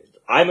dumb.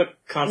 I'm a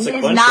consequentialist,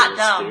 it is not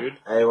dumb. dude.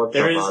 Hey, what's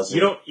up, you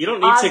don't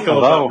need to go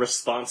about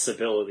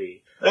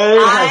responsibility.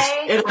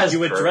 It has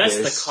you address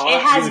purpose. the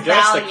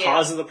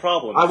cause of the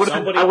problem. I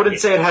wouldn't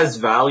say it has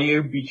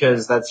value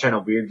because that's kind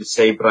of weird to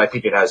say, but I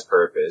think it has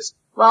purpose.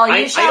 Well,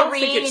 you shall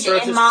read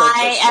in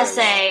my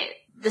essay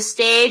the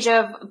stage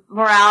of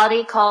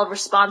morality called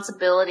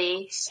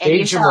responsibility.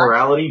 Stage of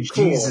morality?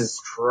 Cool. Jesus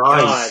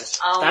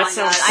Christ. God. Oh that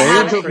sounds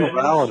stage of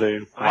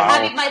morality. Wow.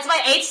 It's my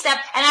 8th step,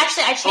 and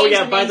actually I changed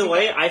the name. By the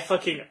way, I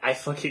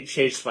fucking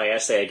changed my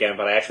essay again,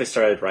 but I actually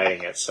started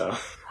writing it, so.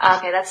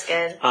 Okay, that's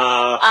good.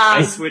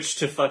 I switched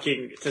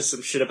to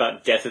some shit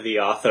about death of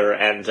the author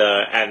and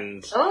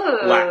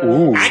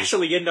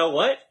actually, you know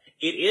what?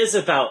 It is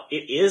about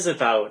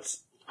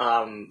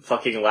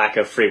fucking lack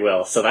of free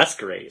will, so that's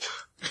great.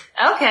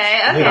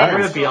 Okay. Dude, I'm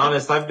gonna be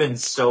honest, I've been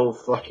so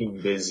fucking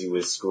busy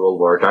with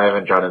schoolwork. I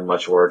haven't gotten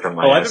much work on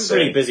my essay. I've been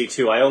pretty busy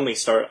too. I only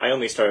started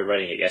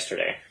writing it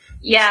yesterday.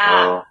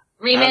 Yeah.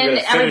 Riemann,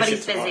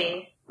 everybody's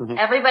busy. Mm-hmm.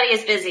 Everybody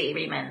is busy,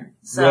 Riemann.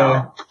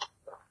 So,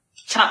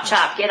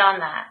 chop, get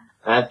on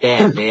that.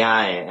 Damn,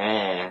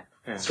 yeah.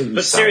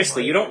 But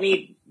seriously, you don't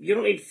need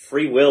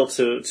free will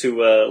to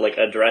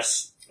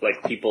address,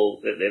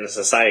 people in a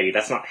society.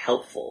 That's not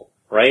helpful.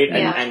 Right?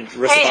 Yeah. And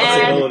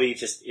responsibility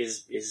just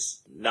is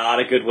not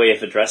a good way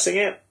of addressing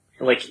it.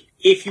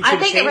 If you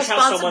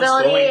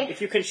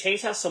can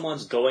change how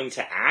someone's going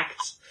to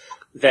act,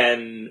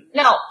 then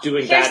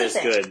doing that is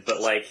good.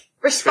 But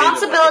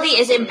responsibility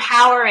is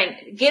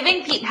empowering.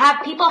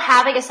 People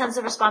having a sense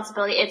of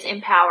responsibility, it's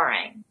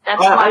empowering.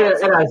 That's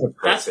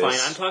That's fine.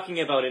 I'm talking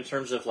about in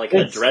terms of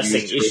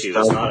addressing issues,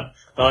 not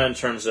in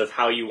terms of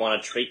how you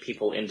want to treat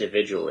people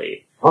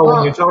individually.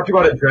 When you talk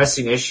about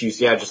addressing issues,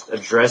 just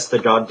address the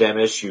goddamn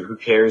issue. Who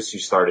cares who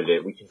started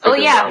it? We can figure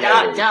it out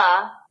later.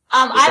 Duh.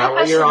 Is that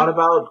what you're on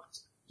about?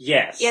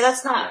 Yes. Yeah,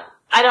 that's not.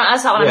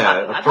 That's not what I'm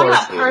talking about. I'm talking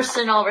about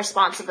personal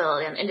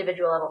responsibility on an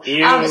individual level.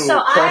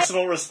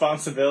 Personal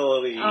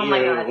responsibility. Oh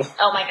my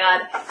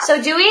god. So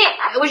would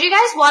you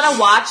guys want to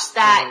watch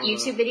that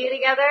YouTube video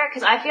together?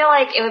 Cause I feel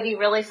like it would be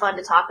really fun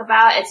to talk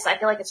about. I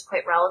feel like it's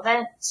quite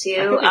relevant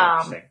to,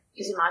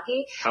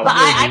 Uzumaki.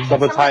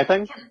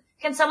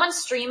 Can someone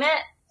stream it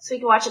so we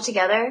can watch it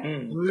together?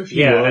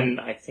 Yeah,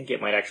 and I think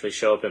it might actually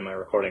show up in my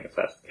recording if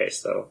that's the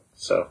case, though.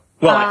 So,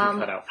 I can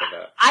cut out for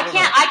that. I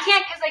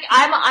can't because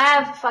I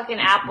have fucking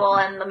Apple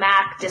and the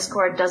Mac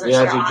Discord doesn't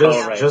share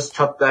audio. Just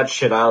cut that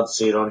shit out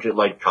so you don't get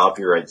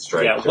copyright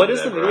strike. Yeah, what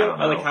is the video?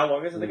 How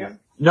long is it again?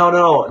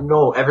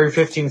 No. Every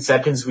 15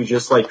 seconds we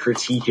just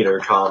critique it or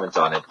comment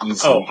on it.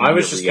 I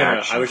was just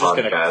gonna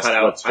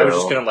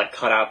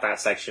cut out that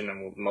section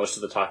and most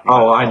of the talking.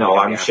 I know.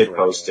 I'm shit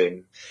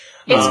posting.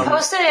 It's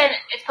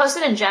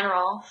posted in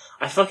general.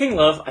 I fucking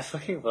love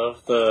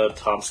the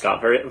Tom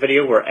Scott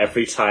video where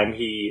every time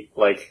he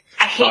I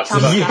hate Tom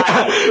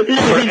Scott.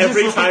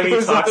 Every time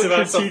he talks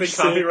about something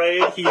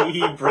copyrighted,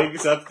 he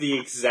brings up the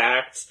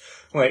exact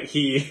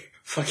he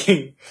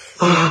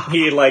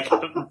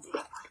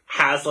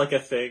has a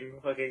thing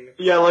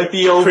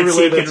the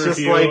overlay that's just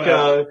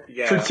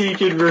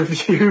critique and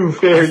review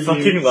fair use. I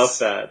fucking love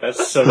that.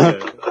 That's so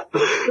good.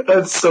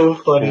 That's so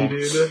funny,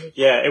 dude.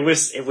 Yeah, it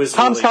was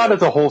Tom really Scott good.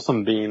 is a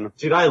wholesome bean.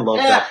 Dude, I love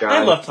that guy.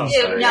 I love Tom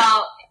Scott. Dude,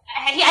 no.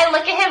 I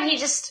look at him, he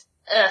just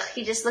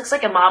looks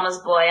like a mama's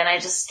boy and I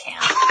just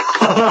can't.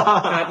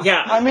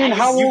 Yeah. I mean,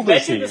 how old is he? You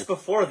mentioned this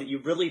before that you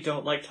really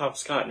don't like Tom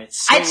Scott and it's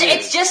so weird.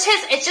 It's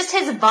just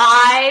his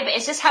vibe,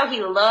 it's just how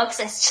he looks,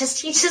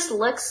 he just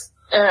looks,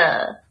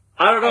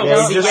 I don't know.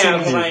 Yeah,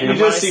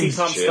 when I see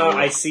Tom Scott,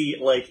 I see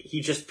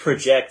he just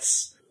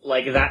projects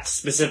like that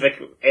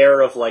specific air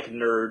of like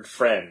nerd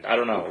friend. I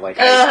don't know. Like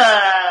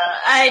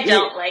I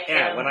don't like him.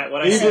 Yeah, when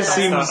I see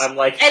stuff, I'm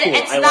like, cool, and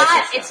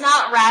it's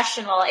not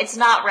rational. It's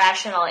not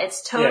rational.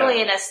 It's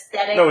totally an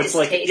aesthetic. No, it's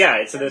distaste.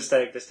 it's an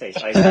aesthetic distaste.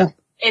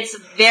 It's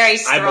very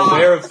strong. I'm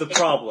aware of the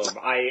problem.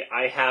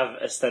 I have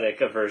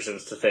aesthetic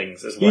aversions to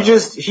things as well.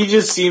 He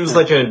just seems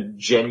like a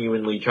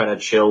genuinely kind of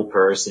chill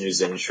person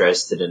who's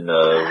interested in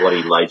what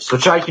he likes,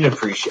 which I can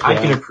appreciate. I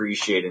can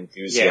appreciate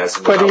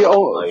enthusiasm. But he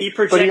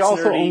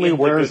also only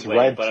wears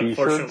red but t-shirts.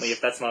 Unfortunately,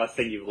 if that's not a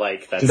thing you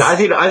like, that's... Dude,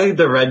 I think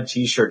the red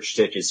t-shirt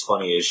shtick is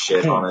funny as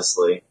shit,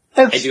 honestly.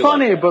 It's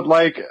funny, but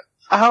like,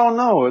 I don't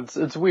know,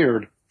 it's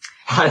weird.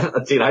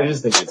 Dude, I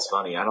just think it's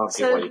funny. I don't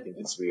get why you think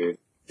it's weird.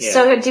 Yeah.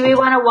 So, do we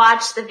want to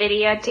watch the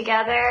video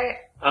together?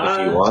 If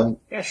you want.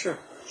 Yeah, sure.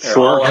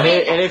 Sure. And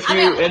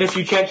if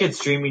you can't get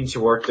streaming to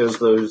work,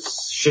 those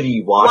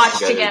shitty watch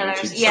together.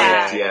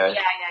 Yeah.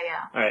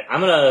 Alright, I'm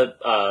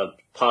gonna,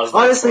 pause.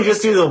 Honestly,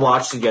 just do the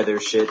watch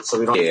together shit, so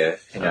we don't. Yeah,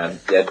 hang on.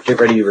 Yeah, get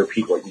ready to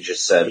repeat what you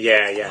just said.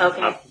 Yeah.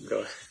 Okay.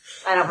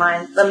 I don't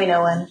mind. Let me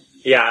know when.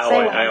 Yeah,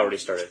 I already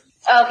started.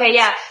 Okay,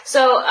 yeah.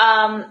 So,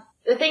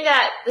 the thing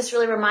that this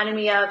really reminded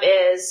me of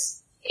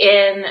is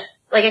in,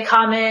 like a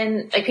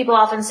common, like people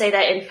often say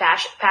that in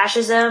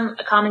fascism,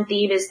 a common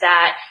theme is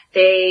that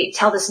they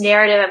tell this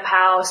narrative of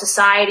how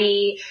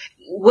society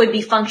would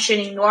be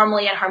functioning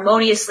normally and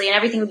harmoniously and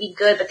everything would be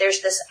good, but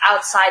there's this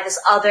outside, this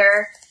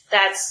other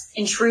that's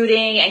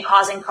intruding and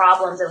causing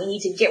problems, and we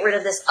need to get rid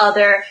of this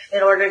other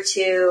in order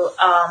to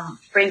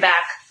bring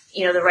back,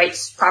 the right,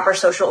 proper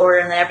social order,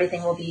 and then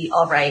everything will be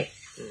all right.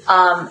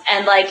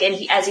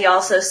 As he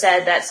also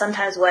said, that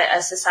sometimes what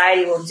a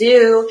society will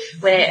do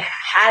when it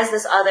has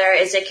this other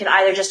is it can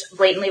either just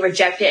blatantly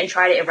reject it and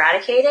try to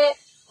eradicate it,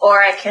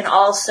 or it can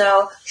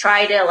also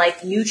try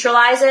to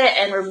neutralize it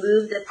and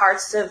remove the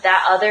parts of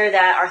that other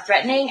that are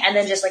threatening, and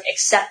then just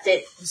accept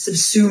it,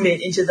 subsume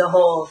it into the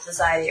whole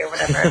society or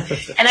whatever.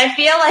 And I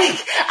feel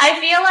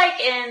like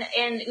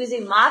in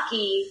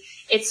Uzumaki,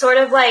 it's sort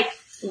of like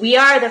we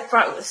are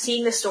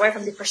seeing the story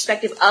from the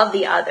perspective of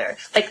the other.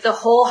 Like, the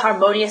whole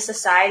harmonious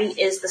society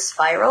is the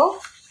spiral,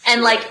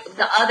 and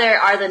the other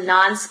are the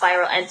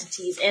non-spiral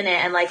entities in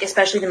it, and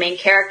especially the main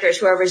characters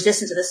who are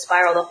resistant to the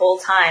spiral the whole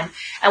time.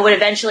 And what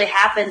eventually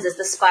happens is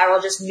the spiral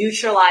just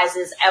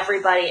neutralizes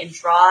everybody and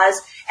draws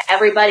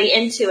everybody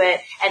into it,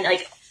 and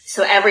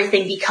so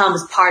everything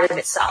becomes part of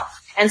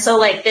itself. And so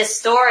this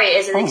story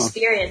is an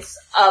experience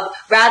of,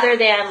 rather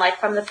than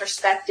from the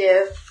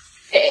perspective,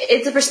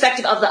 it's a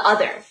perspective of the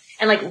other.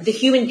 And the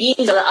human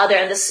beings are the other,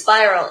 and the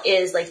spiral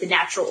is the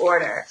natural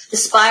order. The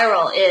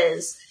spiral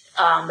is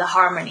the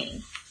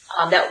harmony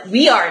that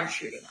we are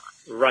intruding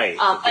on. Right.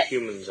 The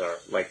humans are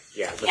the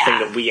thing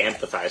that we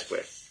empathize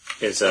with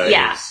is I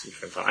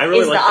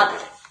really like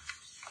that.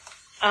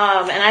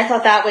 And I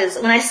thought that was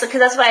because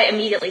that's what I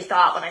immediately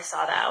thought when I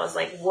saw that. I was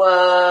like,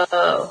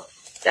 whoa,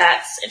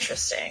 that's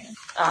interesting.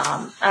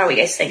 I don't know what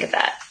you guys think of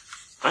that.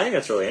 I think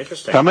that's really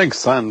interesting. That makes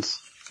sense.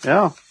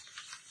 Yeah.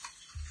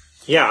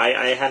 Yeah,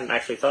 I hadn't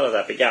actually thought of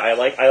that, but yeah, I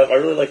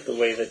really like the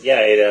way that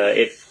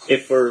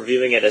if we're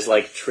viewing it as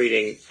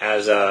treating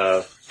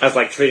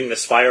treating the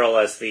spiral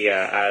as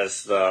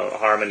the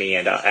harmony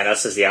and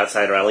us as the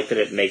outsider. I like that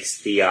it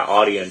makes the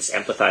audience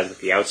empathize with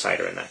the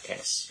outsider in that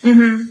case.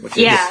 Mm-hmm.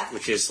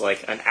 Which is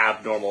an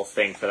abnormal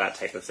thing for that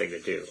type of thing to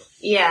do.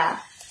 Yeah.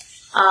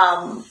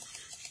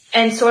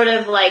 And sort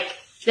of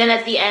then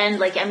at the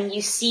end,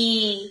 you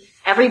see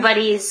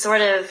everybody's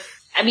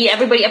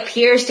everybody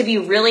appears to be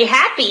really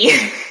happy.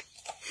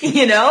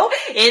 In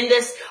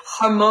this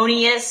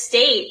harmonious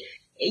state,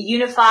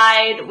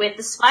 unified with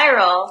the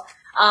spiral.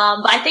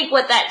 But I think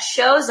what that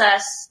shows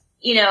us,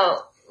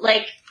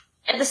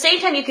 at the same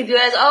time you could view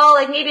it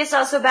as, maybe it's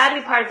not so bad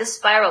to be part of the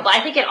spiral, but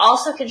I think it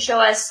also can show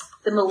us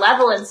the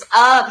malevolence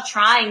of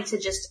trying to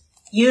just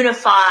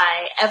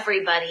unify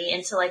everybody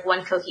into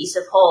one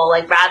cohesive whole,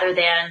 rather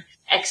than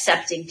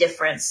accepting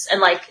difference.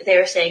 And the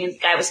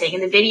guy was saying in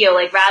the video,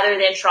 rather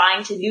than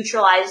trying to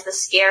neutralize the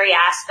scary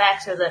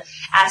aspects or the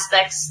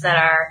aspects that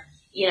are,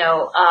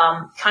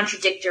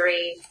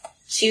 contradictory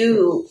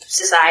to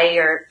society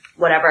or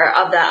whatever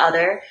of the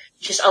other,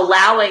 just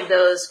allowing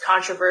those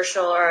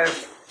controversial or,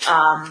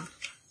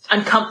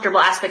 uncomfortable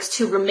aspects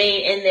to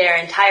remain in their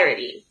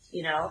entirety,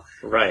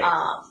 Right.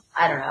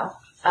 I don't know.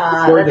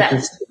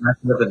 This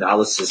method of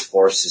analysis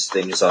forces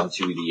things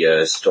onto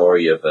the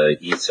story of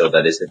Ito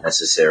that isn't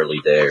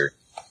necessarily there.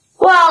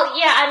 Well,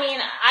 yeah,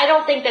 I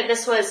don't think that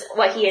this was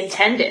what he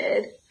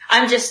intended.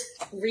 I'm just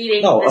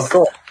reading this. Of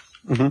course.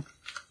 Mm-hmm.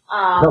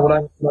 No, what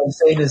I'm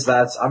saying is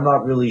that I'm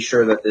not really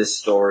sure that this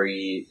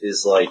story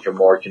is a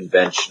more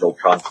conventional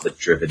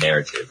conflict-driven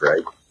narrative,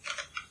 right?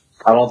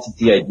 I don't think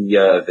the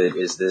idea of it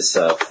is this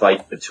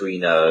fight between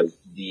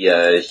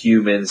the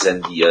humans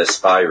and the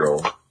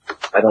spiral.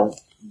 I don't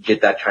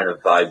get that kind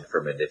of vibe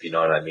from it, if you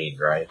know what I mean,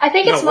 right? I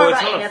think it's more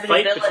about not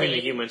inevitability. a fight between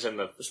the humans and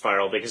the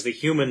spiral, because the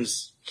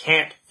humans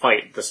can't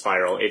fight the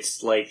spiral.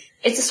 It's like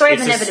it's a story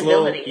of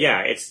inevitability.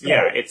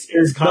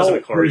 It's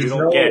cosmic horror. You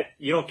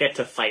don't get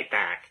to fight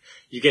back.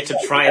 You get to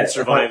try and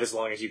survive as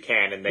long as you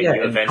can, and then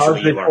you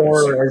eventually you are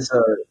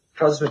consumed.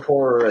 Cosmic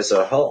horror as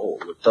a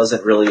whole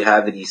doesn't really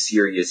have any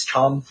serious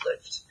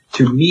conflict.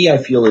 To me, I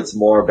feel it's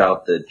more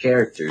about the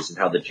characters and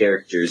how the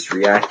characters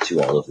react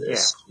to all of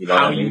this. Yeah. You know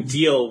how what I mean? you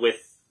deal with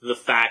the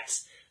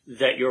fact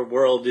that your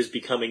world is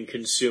becoming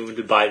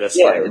consumed by the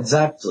spiral. Yeah,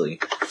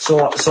 exactly.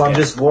 So I'm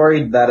just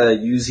worried that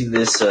using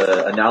this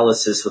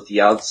analysis with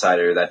the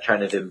outsider that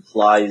kind of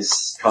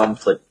implies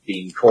conflict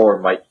being core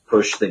might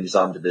push things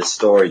onto this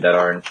story that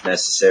aren't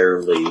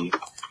necessarily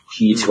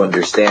key to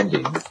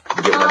understanding.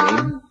 You get what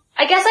I mean?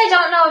 I guess I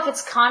don't know if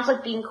it's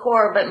conflict being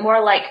core, but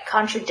more like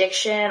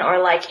contradiction or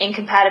like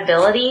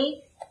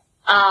incompatibility,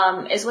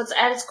 is what's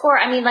at its core.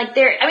 I mean, like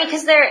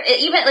cause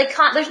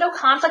there's no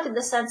conflict in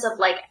the sense of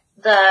like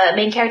the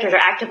main characters are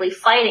actively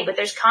fighting, but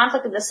there's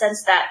conflict in the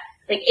sense that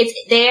like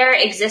it's their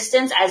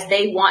existence as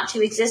they want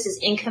to exist is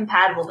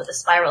incompatible with the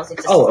spiral's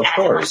existence of as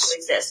course. it wants to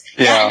exist.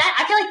 Yeah. And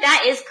I feel like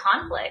that is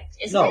conflict,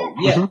 isn't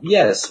it?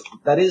 Yes,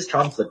 that is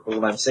conflict, but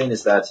what I'm saying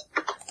is that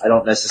I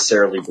don't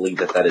necessarily believe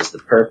that is the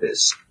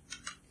purpose.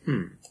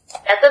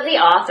 That's of the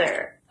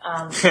author.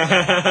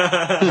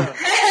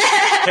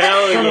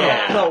 Hell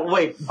yeah. No,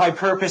 wait. By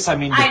purpose, I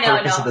mean the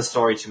purpose of the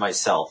story to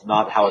myself,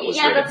 not how it was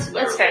written.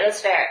 Yeah, that's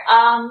fair.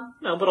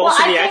 No, but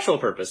also the actual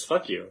purpose.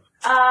 Fuck you.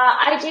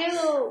 I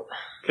do.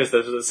 Because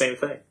those are the same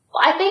thing.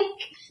 Well, I think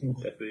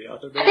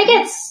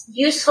it's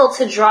useful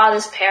to draw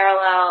this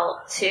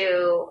parallel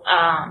to,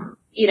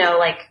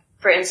 like,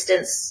 for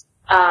instance,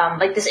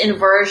 like this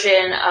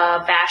inversion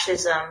of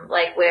fascism,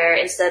 like where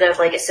instead of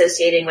like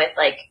associating with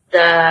like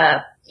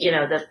the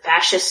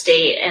fascist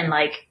state and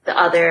like the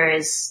other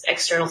is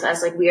external to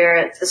us, like we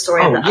are the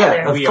story of the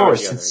other. Of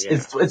course.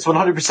 It's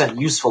 100%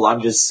 useful.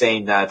 I'm just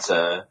saying that,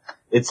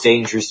 it's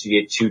dangerous to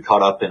get too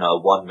caught up in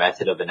one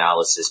method of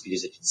analysis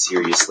because it can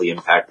seriously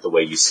impact the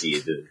way you see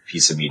the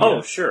piece of media.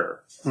 Oh,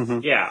 sure.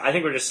 Mm-hmm. Yeah, I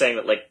think we're just saying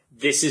that, like,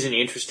 this is an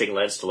interesting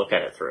lens to look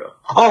at it through.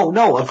 Oh,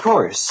 no, of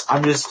course.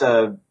 I'm just,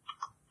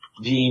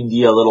 being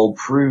the little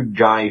prude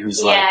guy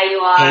who's like, you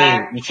are.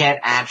 Hey, you can't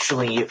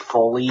actually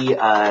fully,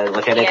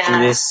 look at it through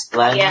this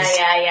lens.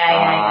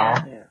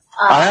 Yeah.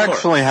 I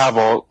actually have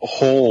a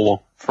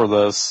hole for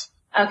this.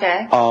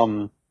 Okay.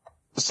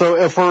 So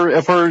if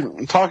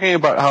we're talking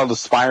about how the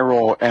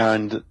spiral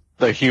and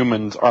the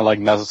humans are like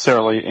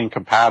necessarily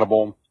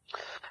incompatible,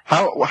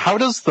 how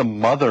does the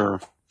mother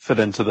fit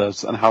into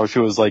this and how she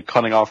was like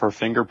cutting off her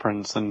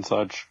fingerprints and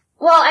such?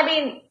 Well, I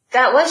mean,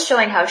 that was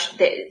showing how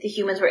the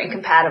humans were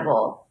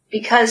incompatible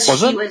because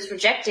she was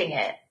rejecting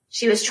it.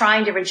 She was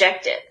trying to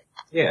reject it.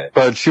 Yeah.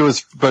 But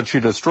she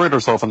destroyed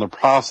herself in the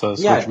process,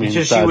 which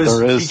means that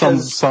there is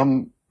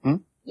some.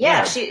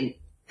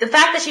 The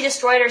fact that she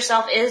destroyed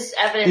herself is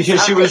evidence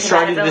because of she was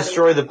trying to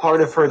destroy the part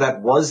of her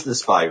that was the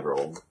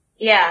spiral.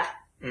 Yeah.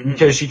 Mm-hmm.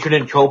 Because she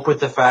couldn't cope with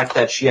the fact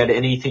that she had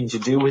anything to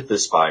do with the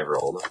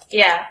spiral.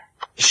 Yeah.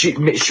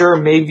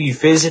 Maybe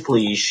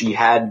physically she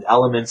had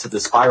elements of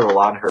the spiral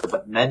on her,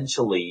 but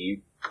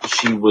mentally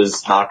she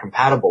was not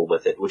compatible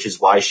with it, which is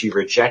why she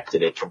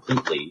rejected it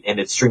completely, and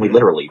extremely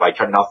literally, by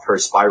cutting off her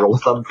spiral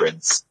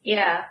thumbprints.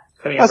 Yeah.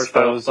 Cutting off her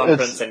spiral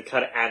thumbprints and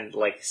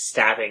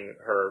stabbing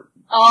her.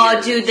 Oh,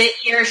 ears. dude, the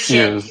ear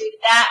shit, dude.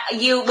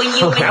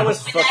 That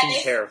was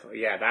fucking terrible.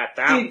 Yeah, that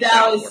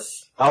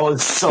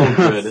was so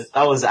good.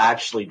 That was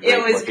actually great.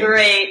 It was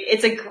great.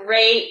 It's a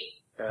great.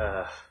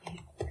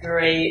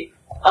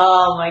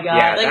 Oh my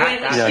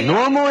god.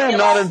 Normally I'm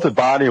not into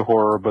body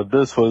horror, but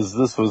this was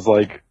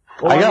like,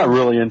 I got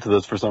really into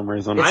this for some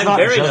reason. I'm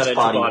very not into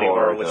body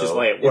horror, which is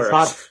why it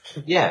works.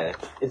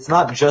 It's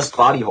not just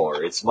body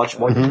horror. It's much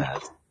more than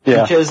that.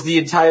 Yeah. Because the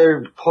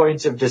entire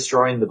point of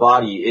destroying the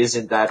body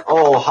isn't that,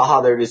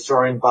 they're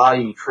destroying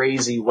body,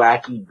 crazy,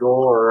 wacky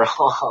gore,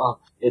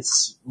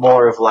 It's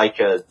more of like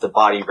the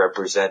body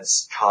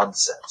represents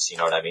concepts, you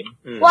know what I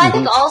mean? Well, I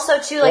think also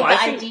too, like,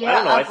 I think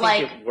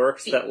it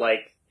works that,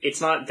 like, it's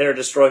not they're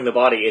destroying the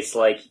body, it's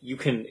like, you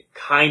can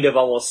kind of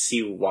almost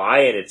see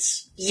why, and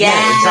it's...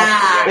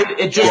 exactly.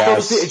 It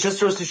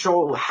just goes to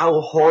show how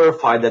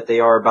horrified that they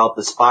are about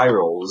the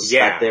spirals.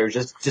 Yeah. That they're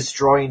just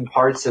destroying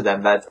parts of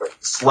them that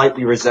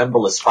slightly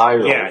resemble a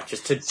spiral. Yeah,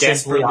 just to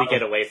desperately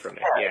get away from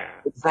it, yeah.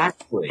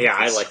 Exactly. Yeah,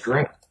 I like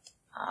great.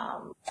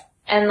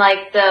 And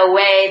like the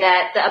way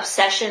that the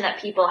obsession that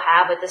people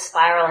have with the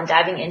spiral and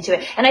diving into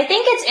it. And I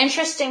think it's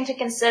interesting to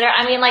consider,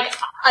 I mean, like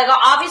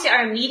obviously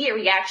our immediate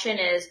reaction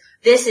is,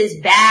 this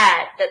is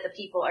bad that the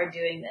people are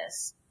doing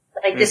this.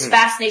 Like this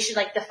fascination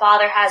like the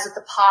father has with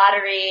the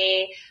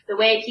pottery, the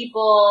way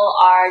people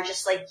are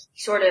just like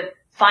sort of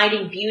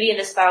finding beauty in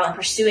the spiral and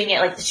pursuing it,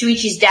 like the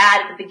Shuichi's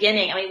dad at the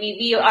beginning. I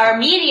mean, our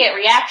immediate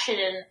reaction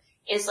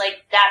is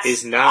like,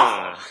 that's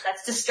awful.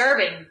 That's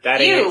disturbing.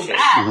 Bad.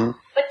 Mm-hmm.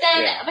 But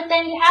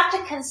then you have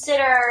to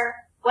consider,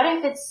 what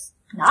if it's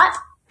not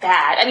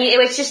bad? I mean,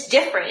 it's just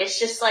different. It's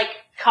just like,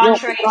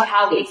 contrary to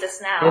how we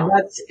exist now. And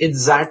that's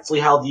exactly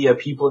how the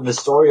people in the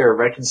story are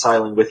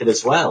reconciling with it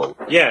as well.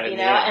 Yeah, you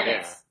know,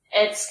 and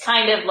it's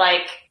kind of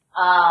like,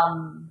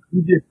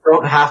 you just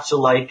don't have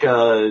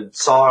to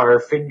saw our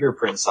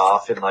fingerprints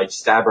off and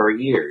stab our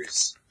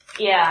ears.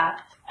 Yeah,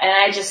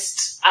 and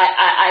that's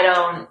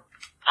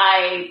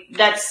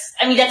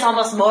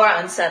almost more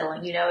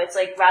unsettling, you know, it's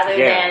like rather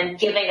than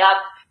giving up,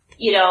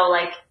 you know,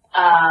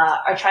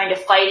 or trying to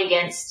fight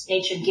against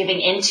nature, giving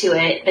into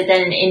it, but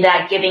then in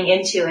that giving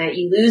into it,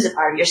 you lose a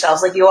part of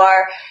yourselves. Like you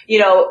are, you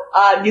know,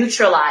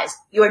 neutralized.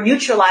 You are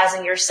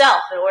neutralizing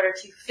yourself in order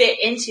to fit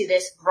into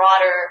this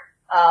broader,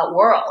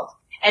 world.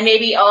 And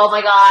maybe, oh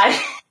my god.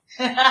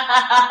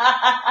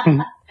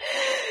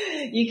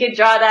 You could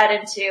draw that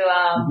into,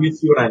 You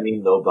see what I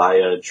mean, though, by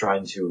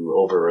trying to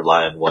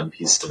over-rely on one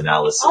piece of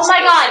analysis. Oh my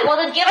god, well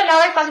then give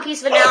another fucking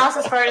piece of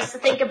analysis for us to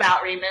think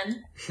about,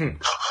 Riemann.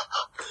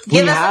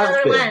 Give us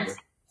another lens.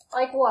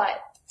 Like what?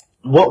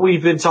 What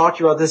we've been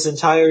talking about this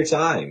entire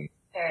time.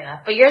 Fair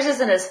enough. But yours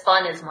isn't as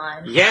fun as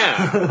mine. Yeah.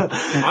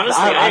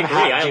 Honestly, I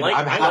agree.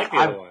 I like the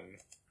other one.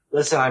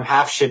 Listen, I'm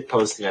half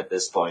shitposting at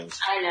this point.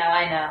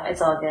 I know.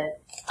 It's all good.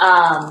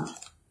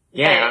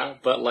 Yeah,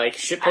 but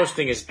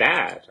shitposting is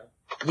bad.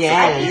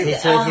 Yeah,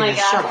 oh my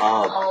god. Shut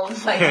up. Oh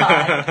my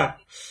god.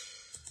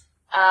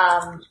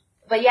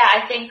 But yeah,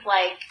 I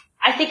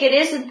think it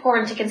is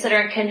important to consider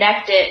and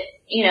connect it,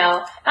 you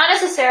know, not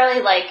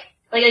necessarily like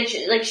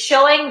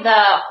showing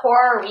the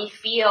horror we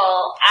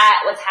feel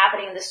at what's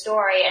happening in the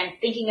story and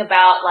thinking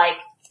about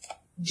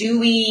do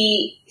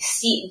we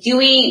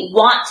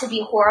want to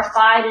be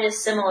horrified in a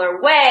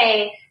similar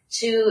way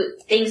to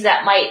things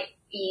that might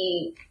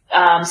be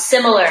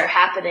similar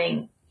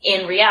happening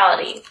in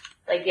reality?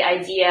 Like the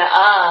idea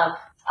of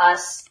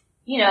us,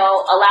 you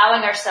know,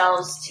 allowing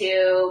ourselves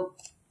to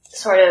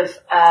sort of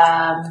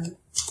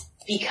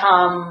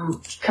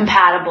become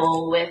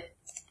compatible with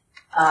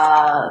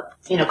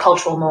you know,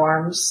 cultural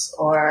norms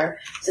or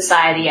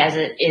society as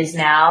it is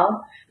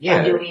now.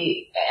 Yeah. Or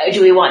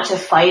do we want to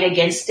fight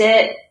against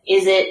it?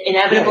 Is it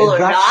inevitable or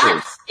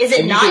not? Is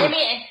it not? I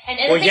mean,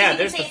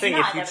 there's the thing.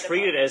 If you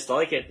treat it as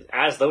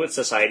as though it's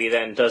society,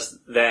 then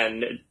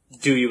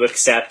do you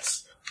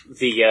accept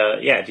do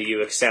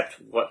you accept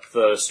what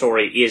the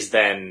story is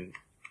then,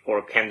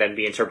 or can then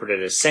be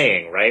interpreted as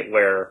saying, right?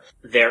 Where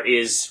there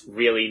is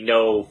really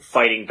no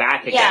fighting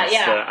back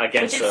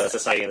against the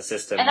society and the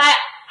system. And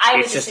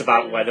it's just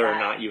about whether or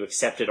not you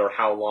accept it or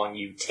how long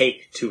you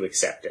take to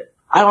accept it.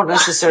 I don't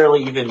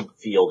necessarily even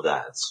feel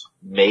that.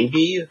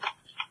 Maybe.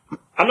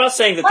 I'm not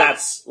saying that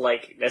that's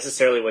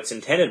necessarily what's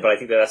intended, but I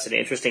think that's an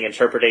interesting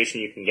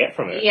interpretation you can get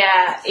from it.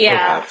 Yeah.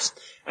 Perhaps.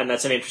 And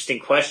that's an interesting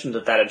question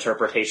that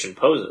interpretation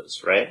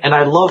poses, right? And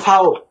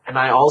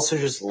I also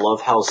just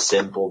love how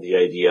simple the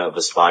idea of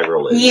a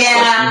spiral is.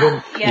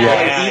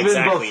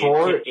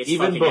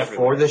 Even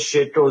before the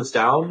shit goes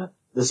down,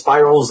 the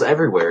spiral's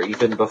everywhere,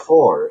 even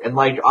before. And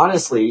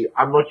honestly,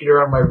 I'm looking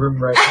around my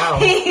room right now,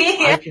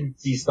 I can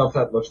see stuff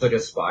that looks like a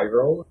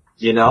spiral,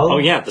 you know? Oh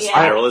yeah, the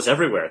spiral is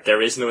everywhere.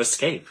 There is no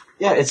escape.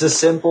 Yeah, it's a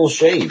simple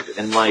shape,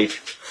 and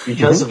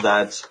because of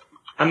that,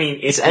 I mean,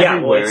 it's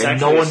everywhere,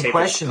 and no one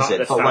questions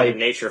it. But in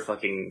nature,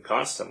 fucking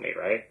constantly,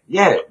 right?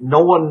 Yeah,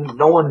 no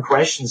one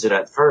questions it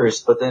at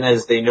first, but then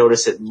as they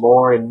notice it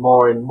more and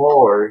more and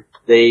more,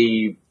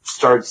 they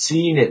start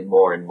seeing it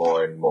more and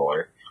more and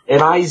more. And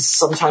I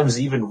sometimes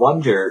even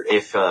wonder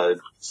if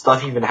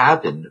stuff even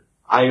happened.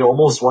 I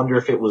almost wonder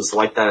if it was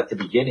like that at the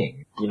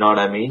beginning. You know what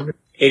I mean?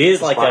 It is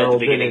like that at the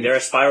beginning. There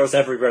are spirals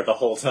everywhere the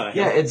whole time.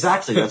 Yeah,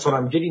 exactly. That's what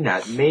I'm getting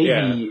at.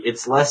 Maybe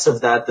it's less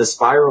of that the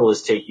spiral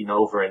is taking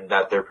over and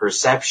that their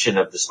perception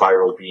of the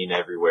spiral being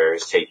everywhere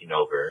is taking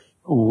over.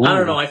 Ooh. I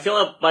don't know. I feel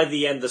like by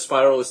the end the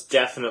spiral is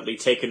definitely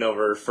taken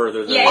over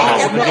further than it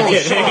has in the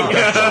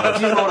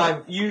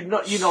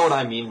beginning. You know what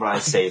I mean when I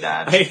say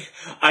that.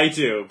 I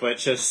do, but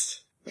just...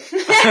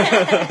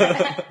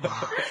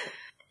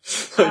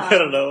 I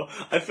don't know.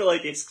 I feel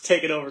like it's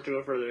taken over to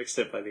a further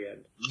extent by the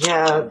end.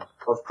 Yeah,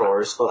 of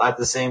course. But at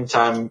the same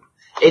time,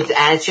 it's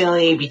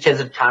actually because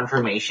of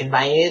confirmation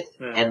by it,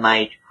 and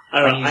when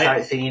you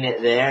start seeing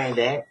it there and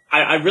there.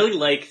 I really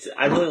liked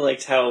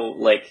how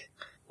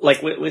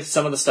with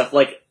some of the stuff,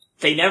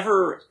 they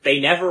never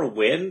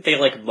win. They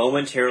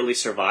momentarily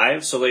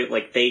survive. So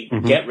they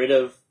get rid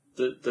of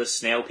the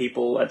snail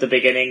people at the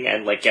beginning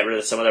and get rid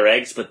of some of their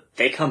eggs, but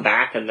they come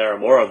back and there are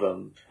more of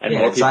them, and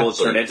more people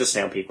turn into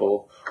snail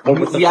people. Or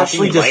with the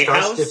fucking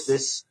lighthouse,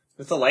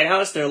 with the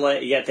lighthouse, they're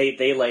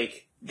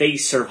they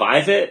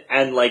survive it,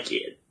 and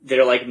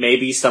they're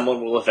maybe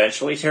someone will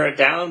eventually tear it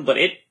down, but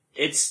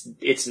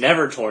it's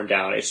never torn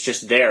down. It's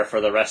just there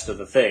for the rest of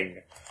the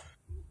thing.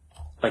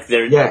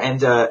 We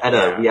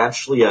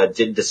actually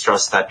did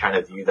discuss that kind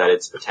of view that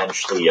it's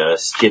potentially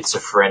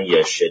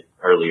schizophrenia shit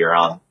earlier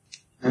on.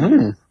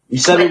 Mm. You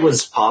said it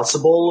was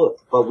possible,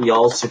 but we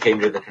also came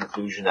to the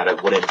conclusion that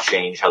it wouldn't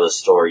change how the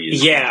story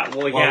is viewed.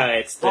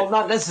 Well,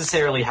 not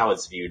necessarily how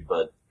it's viewed,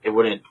 but it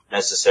wouldn't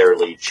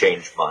necessarily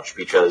change much,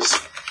 because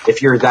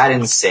if you're that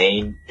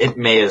insane, it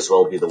may as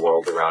well be the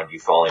world around you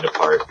falling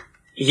apart.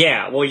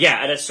 Yeah,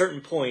 at a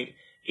certain point,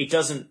 it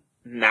doesn't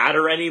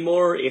matter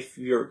anymore if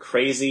you're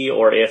crazy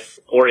or if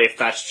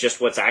that's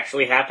just what's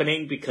actually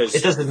happening, because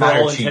it doesn't for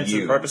matter all to intents you,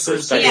 and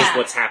purposes, that is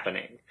what's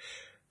happening.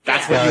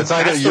 That's what it's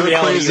either you're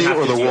crazy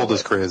or the world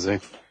is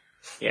crazy.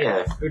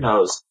 Yeah, who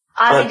knows?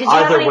 Ozzy, But did you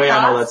have either any way,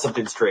 I know that thoughts?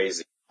 something's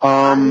crazy. Because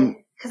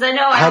I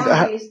know I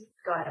remember you...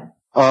 Go ahead.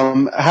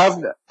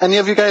 Have any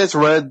of you guys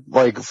read,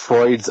 like,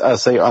 Freud's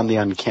essay on the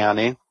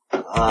uncanny?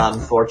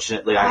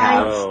 Unfortunately, I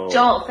have. I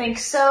don't think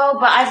so,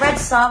 but I've read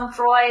some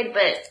Freud,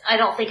 but I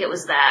don't think it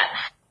was that.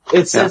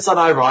 It's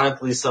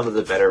unironically some of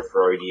the better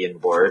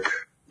Freudian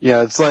work.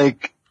 Yeah, it's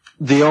like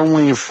the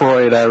only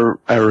Freud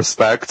I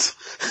respect.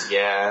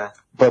 Yeah.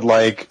 But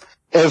like,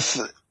 if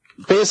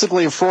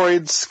basically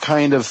Freud's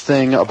kind of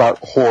thing about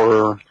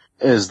horror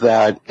is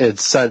that it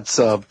sets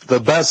up, the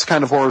best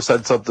kind of horror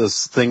sets up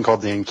this thing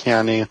called the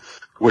uncanny,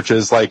 which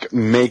is like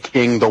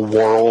making the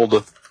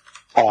world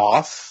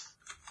off,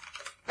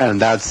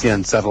 and that's the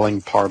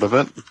unsettling part of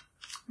it.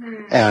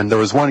 And there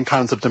was one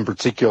concept in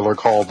particular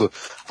called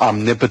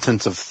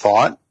omnipotence of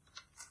thought.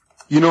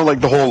 You know, like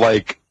the whole,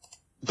 like,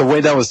 the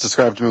way that was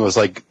described to me was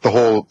like the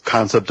whole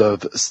concept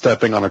of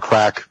stepping on a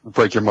crack,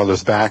 break your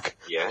mother's back.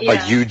 Yeah.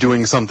 Like you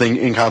doing something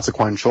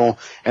inconsequential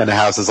and it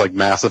has this like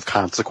massive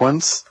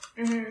consequence.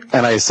 Mm-hmm.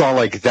 And I saw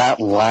like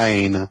that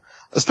line,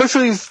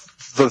 especially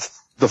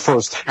the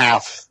first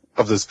half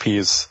of this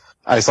piece,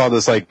 I saw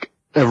this like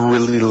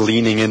really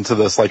leaning into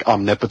this like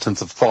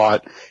omnipotence of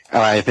thought,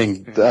 and I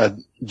think that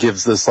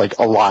gives this like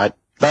a lot.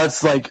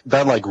 That's like,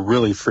 that like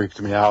really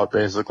freaked me out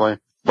basically.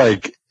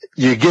 Like,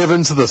 you give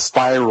into the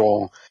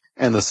spiral,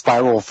 and the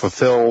spiral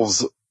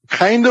fulfills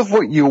kind of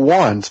what you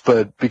want,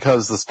 but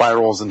because the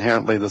spiral is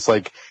inherently this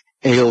like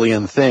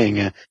alien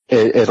thing,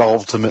 it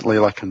ultimately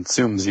like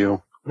consumes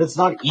you. But it's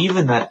not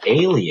even that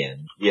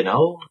alien, you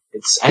know?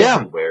 It's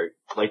everywhere,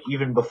 like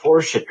even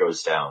before shit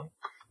goes down.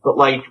 But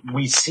like,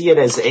 we see it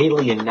as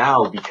alien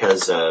now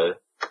because,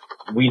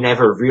 we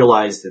never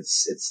realized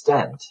its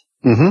extent.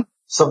 Mm-hmm.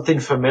 Something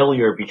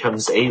familiar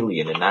becomes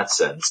alien in that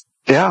sense.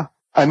 Yeah.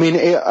 I mean,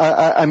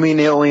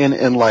 alien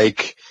in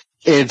like,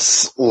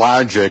 its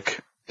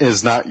logic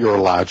is not your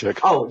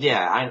logic. Oh,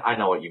 yeah, I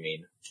know what you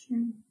mean.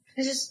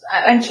 It's just,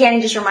 uncanny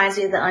just reminds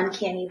me of the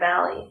Uncanny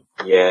Valley.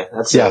 Yeah,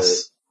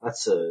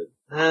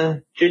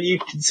 can you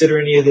consider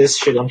any of this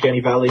shit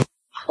Uncanny Valley?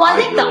 Well,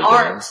 I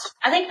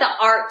think the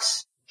art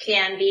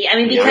can be. I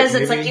mean, because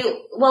it's like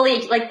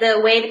like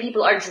the way that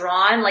people are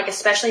drawn, like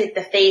especially like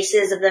the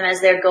faces of them as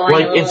they're going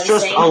like, a little it's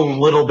just insane. a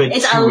little bit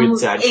too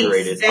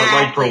exaggerated, but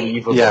like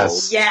believable.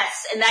 Yes.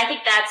 Yes, and I think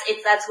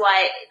that's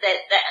why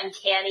that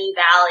Uncanny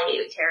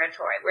Valley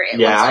territory where it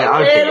looks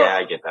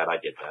I get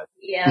that.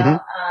 Yeah,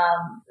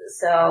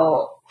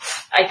 so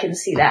I can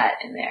see that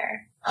in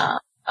there.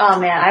 Oh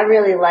man,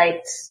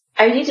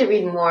 I need to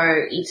read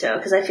more Ito,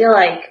 because I feel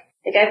like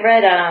I've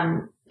read,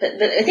 I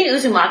think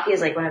Uzumaki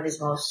is like one of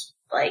his most,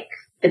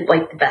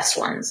 the best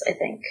ones, I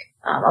think.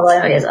 Although I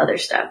know he has other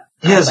stuff.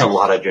 He has a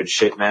lot of good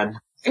shit, man.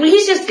 I mean,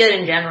 he's just good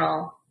in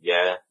general.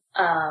 Yeah.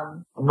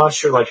 I'm not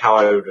sure like how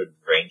I would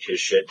rank his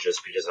shit,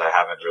 just because I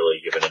haven't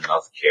really given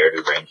enough care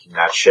to ranking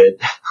that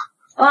shit.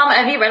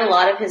 Have you read a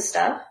lot of his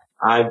stuff?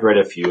 I've read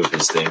a few of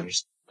his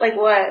things. Like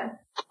what?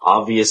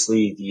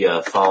 Obviously,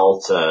 the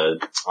Fault,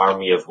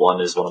 Army of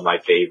One is one of my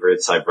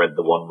favorites. I've read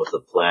the one with the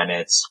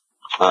planets.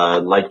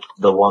 Like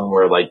the one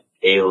where like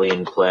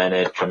alien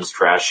planet comes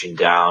crashing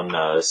down,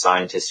 a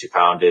scientist who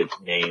found it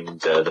named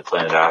the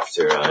planet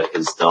after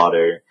his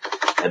daughter,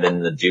 and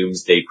then the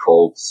Doomsday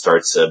Cult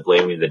starts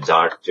blaming the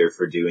doctor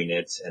for doing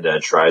it, and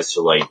tries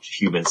to like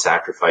human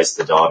sacrifice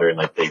the daughter, and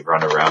like they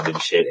run around and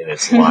shit, and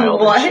it's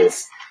wild and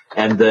shit.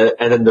 And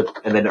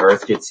then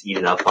Earth gets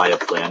eaten up by a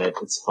planet.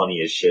 It's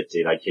funny as shit,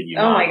 dude. I kid you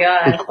not. Oh my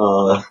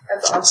god.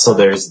 That's awesome. So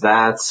there's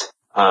that.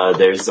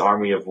 There's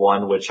Army of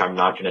One, which I'm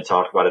not going to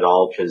talk about at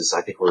all, because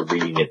I think we're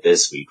reading it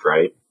this week,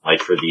 right?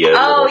 Like for the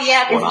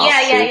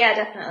yeah,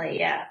 definitely,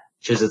 yeah.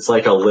 Because it's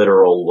like a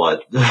literal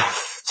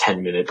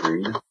 10-minute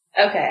read.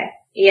 Okay,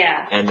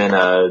 yeah. And then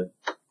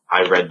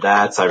I read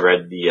that. I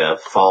read the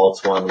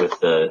Fault one with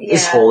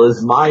this hole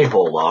is my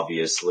hole,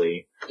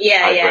 obviously.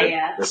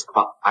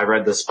 I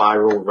read the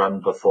Spiral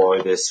run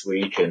before this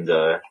week, and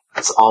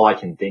that's all I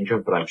can think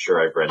of. But I'm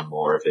sure I've read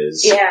more of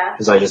his. Yeah.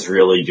 Because I just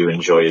really do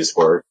enjoy his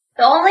work.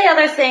 The only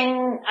other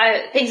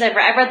things I've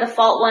read the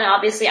Fault one,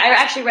 obviously. I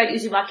actually read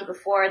Uzumaki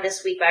before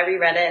this week, but I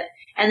reread it.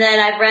 And then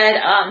I've read,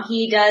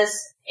 he does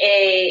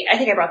I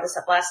think I brought this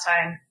up last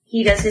time.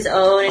 He does his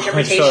own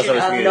interpretation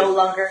of No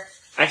Longer.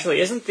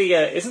 Actually, isn't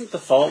the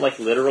Fault like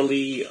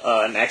literally,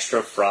 an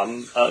extra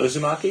from,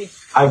 Uzumaki?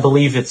 I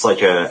believe it's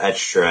like a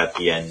extra at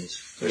the end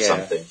or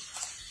something.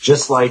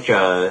 Just like,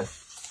 and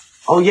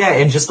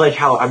just like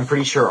how I'm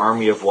pretty sure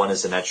Army of One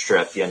is an extra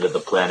at the end of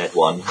the Planet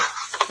one.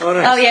 Oh,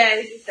 nice. Oh yeah, I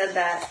think you said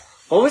that.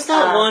 What was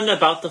that one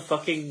about the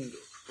fucking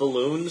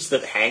balloons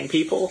that hang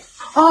people?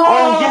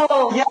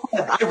 Oh yeah,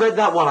 I read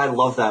that one. I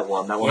love that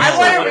one. That one. I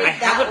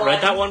haven't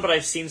read that one, but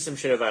I've seen some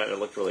shit about it. It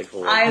looked really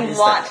cool. I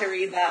want to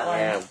read that one.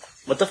 Yeah.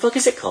 What the fuck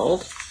is it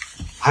called?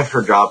 I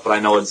forgot, but I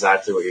know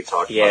exactly what you're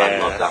talking about. I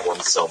love that one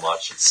so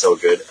much. It's so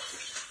good.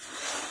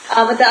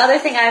 But the other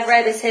thing I've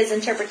read is his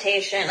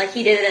interpretation. Like,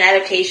 he did an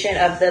adaptation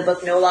of the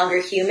book No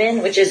Longer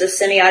Human, which is a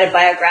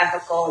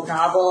semi-autobiographical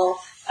novel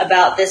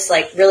about this,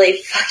 like,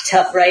 really fucked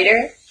up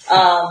writer.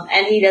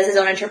 And he does his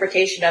own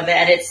interpretation of it,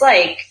 and it's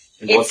like...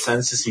 In what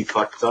sense is he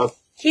fucked up?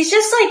 He's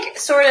just, like,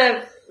 sort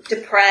of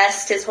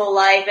depressed his whole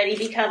life, and he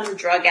becomes a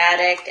drug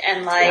addict,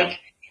 and, like... Yeah.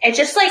 It's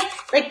just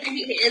clear,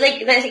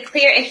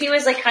 he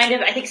was like kind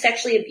of, I think,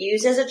 sexually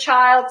abused as a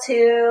child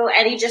too,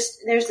 and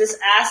there's this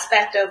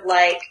aspect of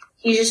like,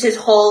 his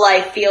whole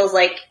life feels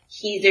like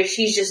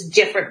he's just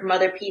different from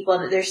other people,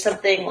 and there's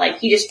something like,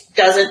 he just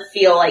doesn't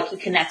feel like he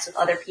connects with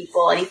other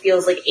people, and he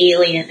feels like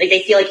alien, like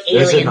they feel like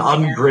aliens. There's an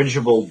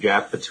unbridgeable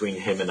gap between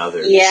him and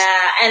others.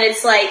 Yeah, and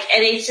it's like,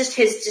 and it's just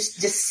his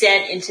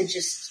descent into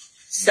just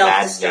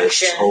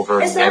self-destruction.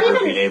 Over never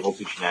being able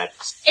to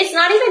connect. It's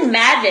not even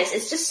madness,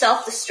 it's just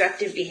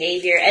self-destructive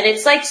behavior, and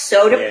it's like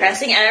so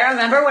depressing, and I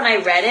remember when I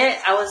read it,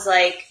 I was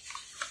like,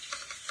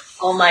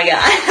 oh my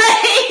god.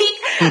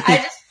 I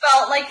just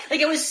felt like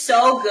it was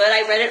so good,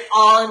 I read it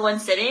all in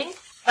one sitting,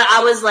 but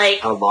I was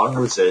like... How long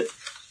was it?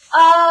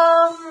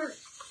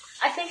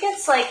 I think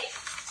it's like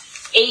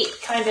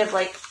 8 kind of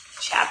like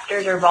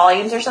chapters or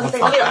volumes or something.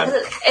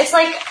 It's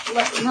like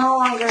No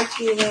Longer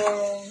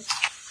Human...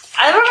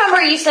 I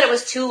remember you said it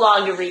was too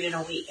long to read in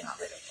a week, and I was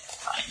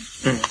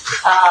like, okay,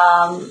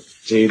 fine.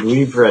 Dude,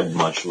 we've read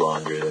much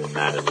longer than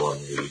that in 1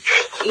 week.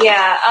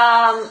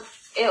 Yeah,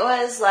 it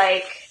was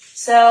like,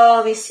 so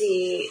let me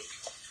see,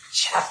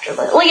 chapter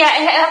list. Well,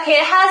 yeah, okay,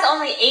 it has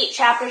only 8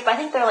 chapters, but I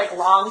think they're like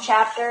long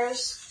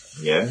chapters.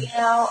 Yeah. You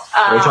know?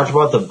 Are you talking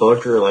about the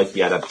book or like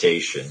the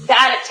adaptation? The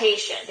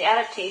adaptation.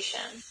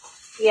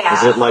 Yeah.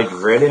 Is it like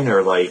written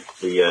or like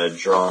the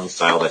drawn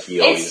style that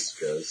he always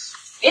goes?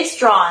 It's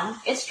drawn.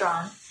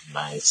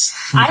 Nice.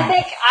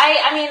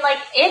 I mean, like,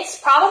 it's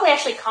probably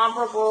actually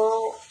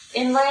comparable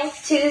in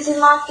length to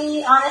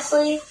Uzumaki,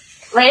 honestly.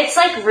 Like, it's,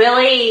 like,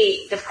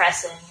 really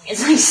depressing.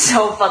 It's, like,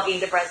 so fucking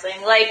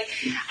depressing. Like,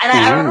 and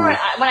I remember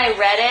when I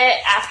read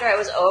it, after it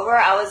was over,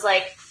 I was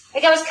like,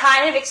 I was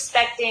kind of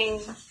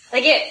expecting,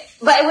 but it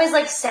was,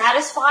 like,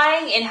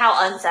 satisfying in how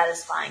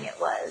unsatisfying it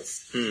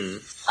was.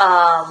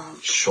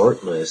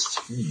 Short list.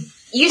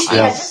 You should,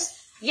 just,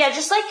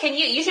 like, can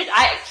you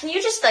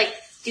just, like,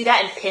 do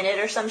that and pin it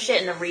or some shit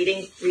in the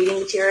reading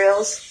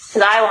materials?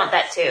 Because I want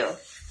that too.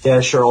 Yeah,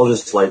 sure, I'll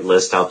just, like,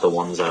 list out the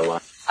ones I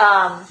like.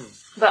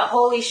 But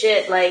holy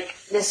shit, like,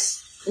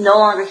 this No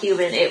Longer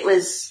Human, it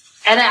was,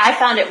 and I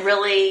found it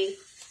really,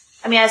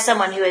 I mean, as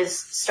someone who has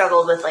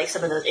struggled with, like,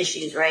 some of those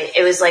issues, right,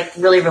 it was, like,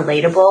 really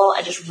relatable.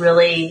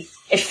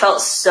 It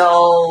felt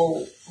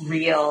so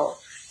real.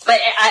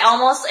 But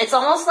it's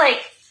almost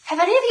like,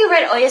 have any of you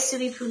read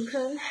Oyasumi Pun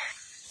Pun?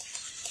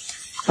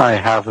 I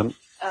haven't.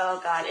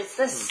 Oh god, it's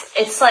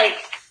like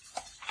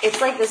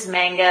this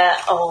manga,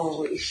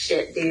 holy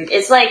shit, dude.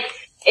 It's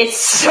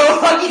so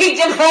fucking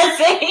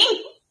depressing.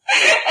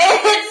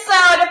 It's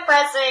so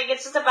depressing.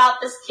 It's just about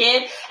this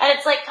kid, and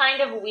it's like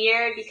kind of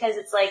weird because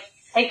it's like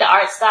the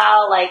art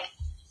style, like,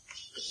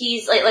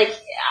 he's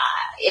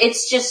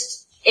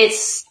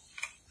it's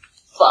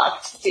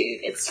fucked,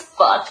 dude. It's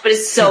fucked, but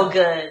it's so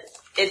good.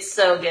 It's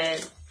so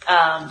good.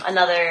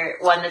 Another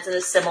one that's in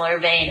a similar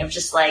vein of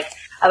just like,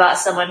 about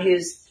someone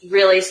who's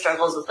really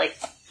struggles with like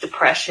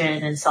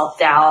depression and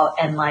self-doubt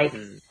and like,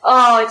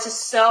 it's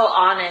just so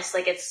honest.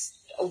 Like, it's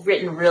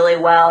written really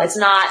well. It's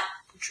not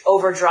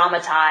over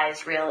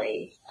dramatized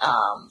really,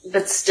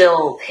 but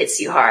still hits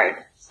you hard.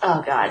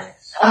 Oh god.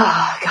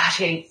 Oh gosh,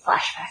 getting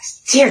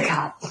flashbacks. Dear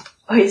God.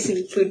 Oh, you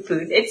see food.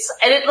 And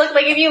it looks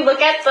like, if you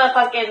look at the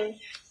fucking,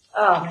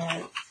 oh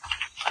man.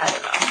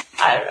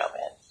 I don't know,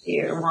 man. If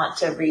you want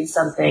to read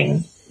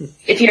something,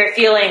 if you're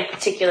feeling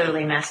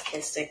particularly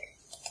masochistic.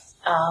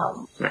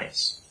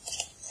 Nice.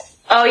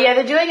 Oh yeah,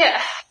 they're doing it.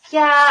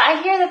 Yeah,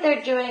 I hear that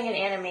they're doing an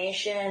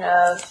animation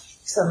of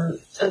some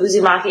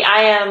Uzumaki.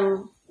 I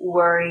am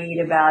worried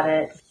about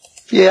it.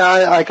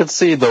 Yeah, I could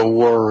see the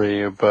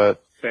worry,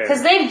 but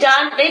because they've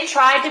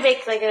tried to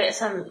make like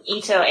some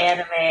Ito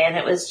anime, and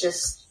it was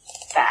just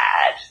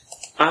bad.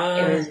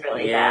 It was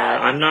really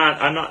bad. I'm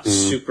not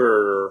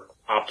super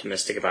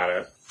optimistic about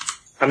it.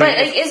 I mean, but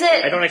is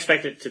it? I don't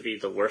expect it to be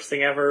the worst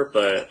thing ever,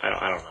 but I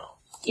don't know.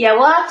 Yeah,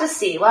 we'll have to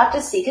see.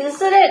 Because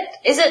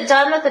is it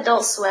done with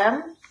Adult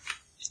Swim?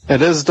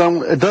 It is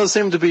done. It does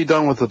seem to be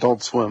done with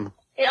Adult Swim.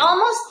 It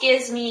almost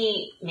gives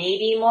me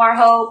maybe more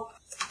hope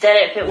that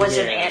if it was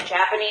an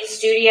Japanese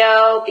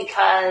studio,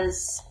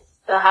 because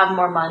they'll have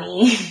more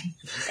money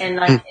and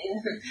like,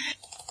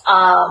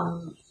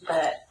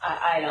 but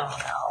I don't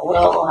know.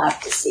 We'll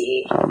have to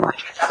see.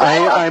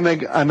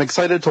 I'm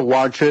excited to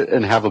watch it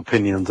and have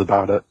opinions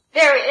about it.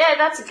 Yeah,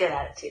 that's a good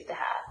attitude to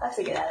have.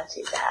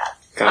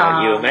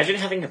 God, you imagine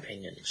having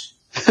opinions.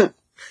 So,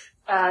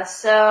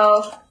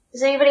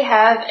 does anybody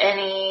have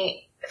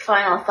any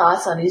final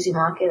thoughts on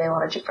Uzumaki they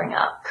wanted to bring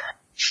up?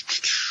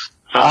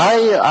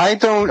 I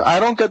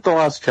don't get the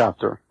last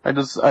chapter. I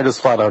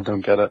just flat out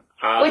don't get it.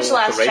 Which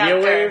last chapter? The radio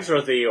chapter? waves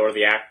or the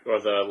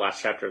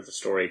last chapter of the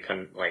story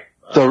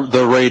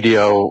the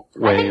radio waves.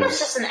 I think that's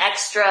just an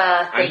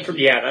extra thing.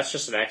 Yeah, that's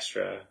just an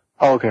extra.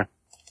 Oh, okay.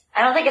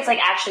 I don't think it's like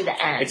actually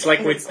the end. It's like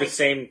with the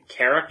same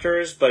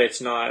characters, but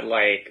it's not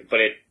like,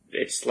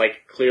 it's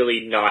like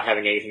clearly not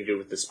having anything to do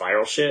with the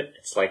spiral shit.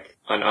 It's like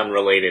an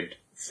unrelated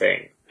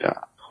thing. Yeah.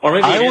 Or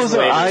maybe it is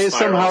related to I the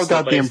spiral somehow stuff,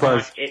 got but the it's not-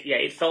 impression.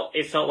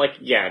 it felt like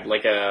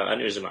an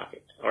Uzumaki.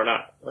 Or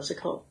not, what's it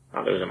called?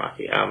 Not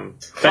Uzumaki.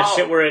 That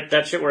shit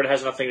where it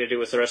has nothing to do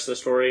with the rest of the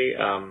story.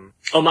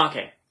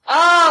 Omake.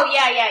 Oh,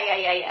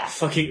 yeah.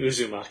 Fucking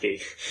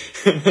Uzumaki.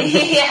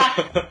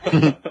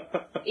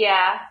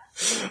 Yeah.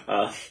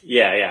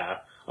 Yeah.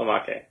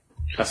 Omake.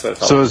 That's what it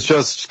felt So like. it's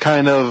just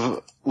kind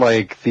of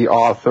like the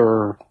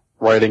author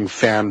writing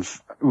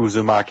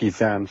Uzumaki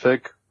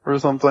fanfic or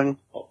something?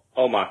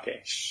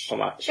 Omake.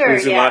 Sure,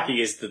 Uzumaki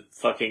is the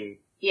fucking...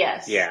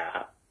 Yes.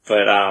 Yeah.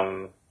 But,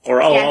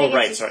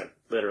 sorry.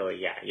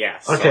 Literally, yeah.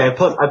 Okay, I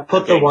put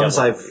the ones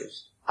double I've...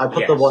 reviews. I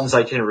put the ones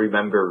I can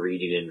remember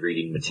reading in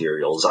reading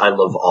materials. I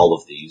love all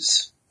of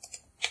these.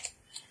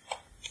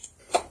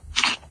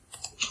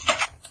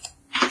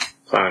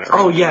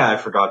 Oh yeah, I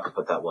forgot to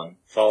put that one.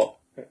 Fault.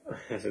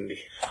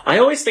 I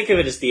always think of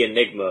it as the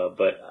Enigma,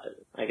 but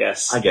I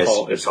guess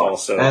Fault is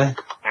also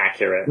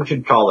accurate. We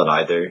could call it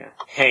either. Yeah.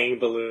 Hang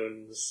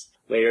balloons,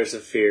 Layers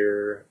of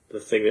Fear, The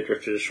Thing That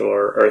Drifted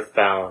Ashore,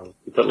 Earthbound.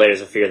 You put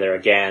Layers of Fear there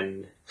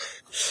again.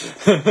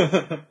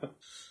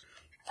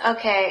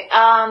 Okay,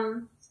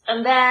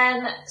 and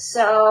then,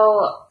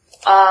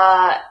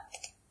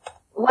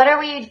 what are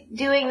we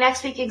doing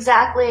next week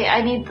exactly?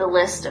 I need the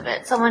list of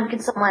it. Can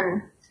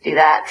someone do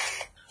that?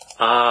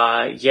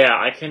 Yeah,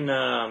 I can,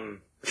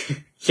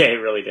 yeah,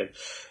 it really did.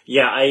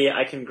 Yeah,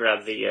 I can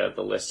grab the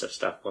list of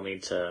stuff. We'll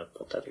need to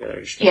put that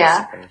together. Just Yeah.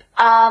 a second.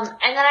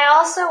 And then I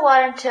also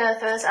wanted to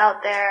throw this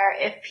out there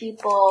if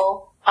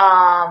people,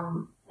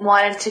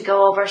 wanted to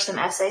go over some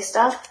essay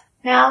stuff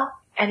now.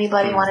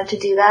 Anybody wanted to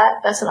do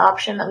that? That's an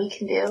option that we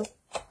can do.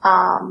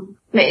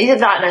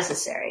 It's not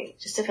necessary.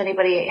 Just if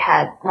anybody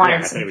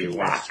wanted some maybe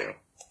feedback. wants to.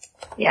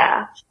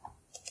 Yeah.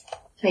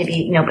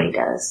 Maybe nobody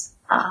does.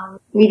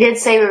 We did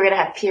say we were going to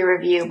have peer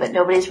review, but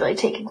nobody's really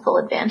taking full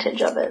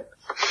advantage of it.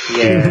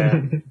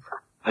 Yeah.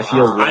 I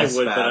feel I less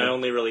would, bad. but I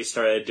only really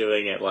started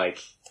doing it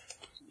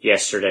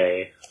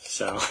yesterday,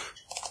 so.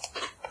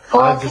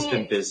 Well, I've just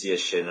been busy as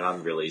shit, and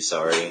I'm really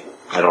sorry.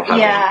 I don't have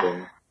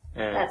anything.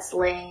 That's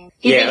lame.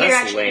 Do you think you're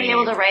actually going to be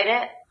able to write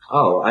it?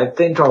 Oh, I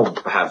think I'll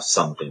have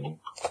something.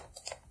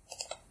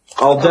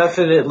 I'll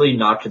definitely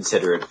not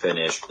consider it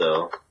finished,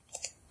 though.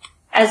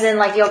 As in,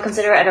 you'll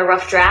consider it a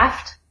rough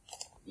draft?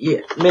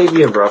 Yeah,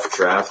 maybe a rough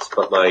draft,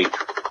 but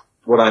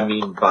what I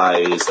mean by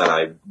is that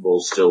I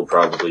will still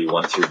probably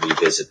want to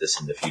revisit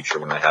this in the future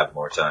when I have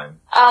more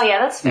time. Oh yeah,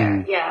 that's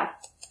fair. Yeah.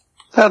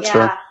 That's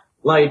fair.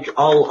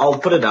 I'll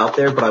put it out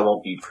there, but I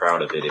won't be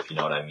proud of it, if you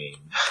know what I mean.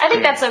 I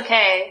think that's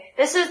okay.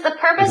 The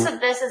purpose of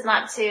this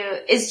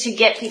is to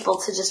get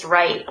people to just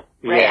write,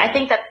 right? Yeah. I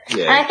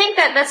think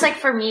that's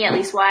for me at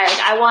least why,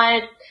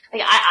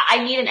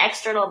 I need an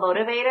external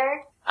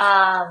motivator.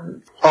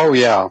 Oh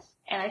yeah.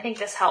 And I think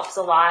this helps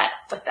a lot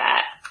with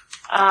that.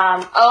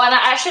 And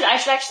I should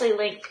actually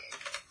link,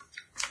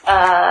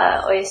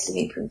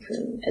 Oyasumi Pun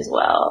Pun as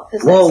well.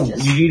 Well,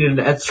 you need an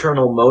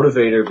external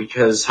motivator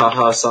because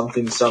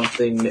something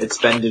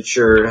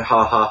expenditure,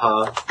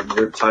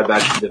 tie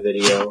back to the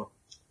video.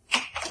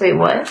 Wait,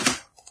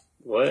 what?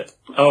 What?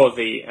 Oh,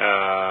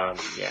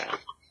 yeah.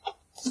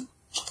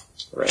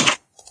 Right.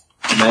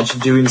 Imagine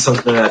doing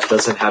something that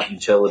doesn't have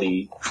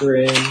utility.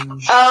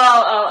 Cringe.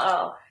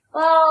 Oh.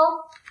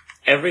 Well.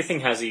 Everything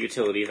has a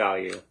utility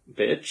value,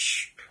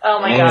 bitch. Oh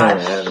my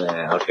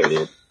gosh. Okay,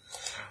 dude.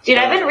 Dude,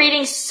 I've been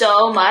reading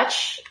so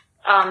much,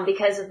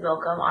 because of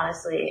Milcom,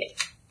 honestly.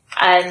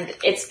 And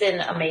it's been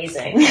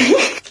amazing.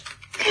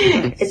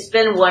 It's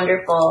been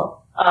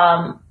wonderful.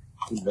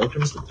 Dude,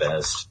 Milcom's the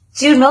best.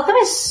 Dude, Milcom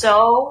is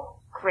so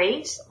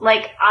great.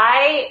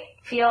 I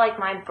feel like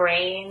my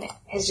brain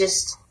has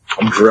just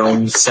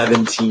grown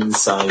 17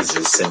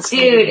 sizes since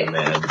Dude.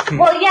 man.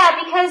 Well,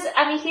 yeah, because,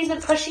 he's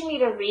been pushing me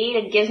to read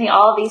and gives me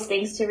all these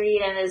things to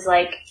read and is,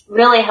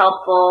 really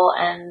helpful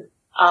and,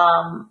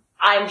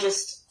 I'm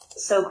just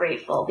so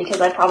grateful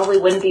because I probably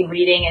wouldn't be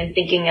reading and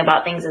thinking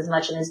about things as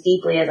much and as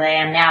deeply as I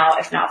am now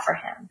if not for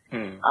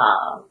him.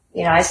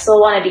 I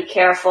still want to be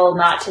careful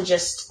not to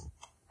just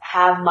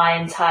have my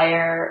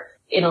entire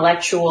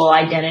intellectual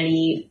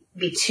identity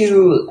be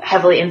too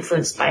heavily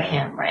influenced by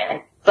him,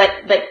 right? But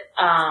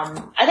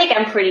I think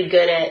I'm pretty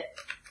good at,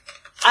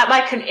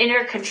 my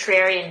inner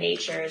contrarian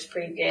nature is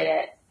pretty good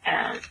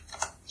at,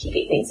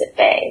 keeping things at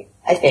bay,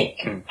 I think.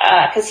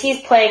 Cause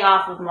he's playing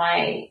off of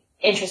my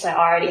interests I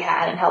already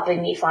had and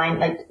helping me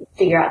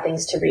figure out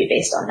things to read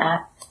based on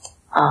that.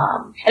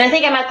 And I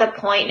think I'm at the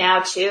point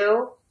now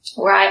too,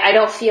 where I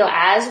don't feel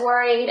as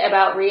worried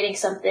about reading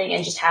something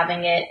and just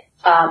having it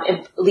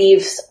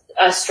leaves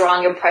a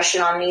strong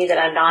impression on me that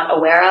I'm not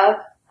aware of.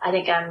 I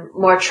think I'm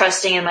more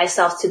trusting in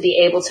myself to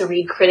be able to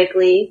read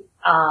critically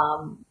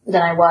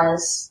than I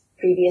was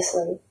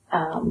previously,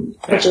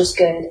 which is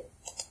good.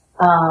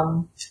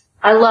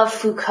 I love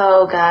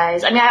Foucault,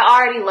 guys. I mean, I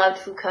already loved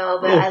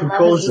Foucault, but I love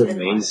Foucault's him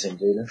even amazing,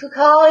 dude.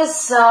 Foucault is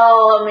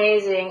so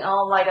amazing.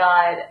 Oh my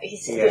god. He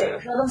sent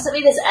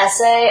me this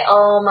essay.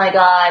 Oh my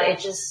god.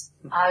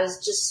 I was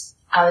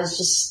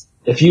just.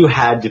 If you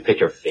had to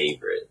pick a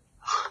favorite.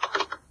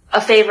 A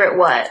favorite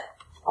what?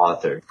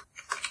 Author.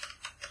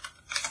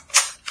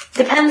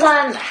 Depends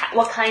on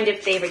what kind of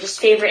favorite. Just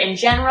favorite in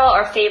general,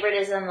 or favorite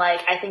is in like,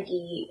 I think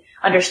he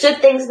understood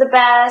things the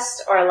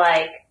best, or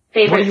like,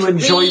 favorite What do you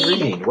enjoy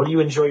reading? What do you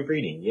enjoy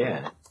reading?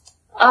 Yeah.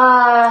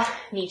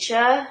 Nietzsche.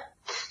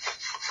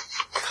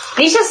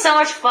 Nietzsche's so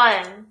much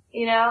fun,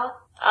 you know?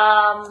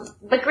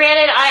 But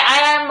granted,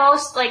 I am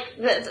most like,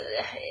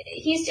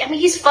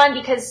 he's fun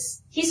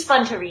because he's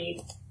fun to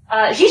read.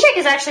 Zizek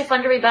is actually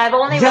fun to read, but I've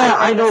only read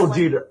I know,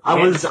 dude. I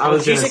was gonna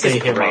say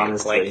him, great.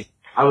 honestly. Like,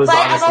 I was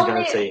honestly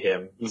gonna say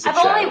him.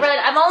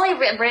 I'm only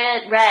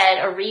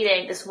read or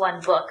reading this one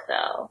book,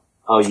 though.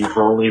 Oh, you've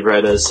only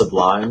read a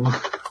Sublime?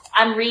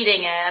 I'm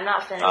reading it. I'm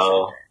not finished.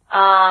 Oh.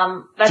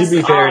 To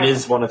be fair, it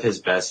is one of his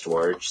best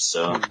works,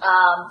 so. But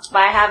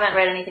I haven't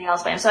read anything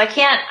else by him, so I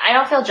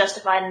don't feel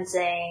justified in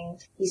saying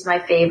he's my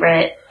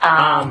favorite.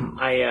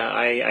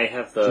 I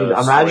have the. Dude,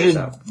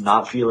 imagine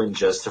not feeling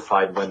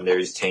justified when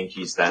there's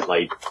tankies that,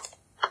 like,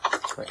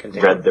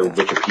 read the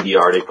Wikipedia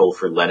article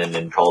for Lenin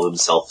and call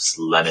themselves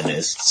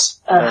Leninists.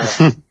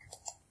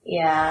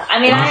 Yeah, I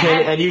mean,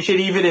 and you should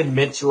even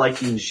admit to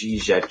liking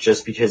Zizek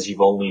just because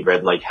you've only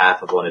read like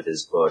half of one of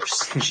his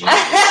books.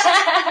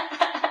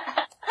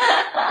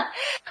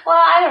 Well,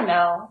 I don't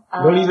know.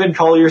 You don't even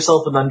call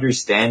yourself an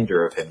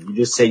understander of him. You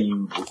just say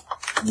you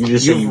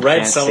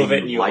read some of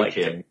it and you like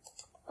him.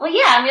 Well,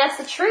 yeah, I mean that's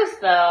the truth,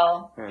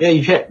 though. Yeah,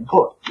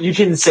 you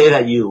can say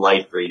that you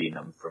like reading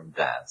them from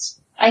that.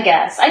 I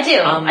guess I do.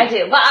 I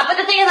do. But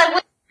the thing is,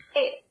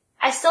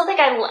 I still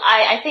think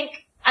I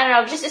think. I don't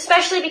know, just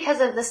especially because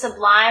of the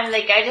Sublime,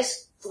 like I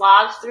just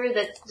slogged through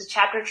the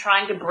chapter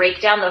trying to break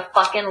down the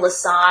fucking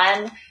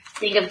Lasan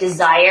thing of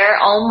desire.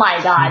 Oh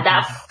my god,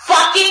 that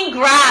fucking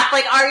graph!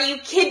 Like, are you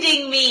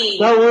kidding me?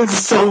 That was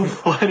so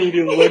funny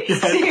to look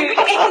at. Dude,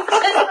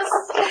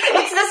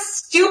 it's the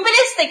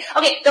stupidest thing.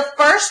 Okay, the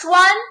first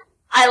one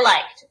I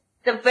liked.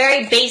 The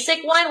very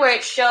basic one where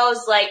it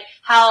shows like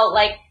how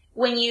like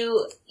when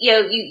you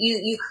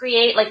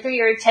create like through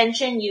your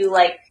attention you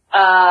like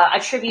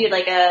attribute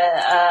like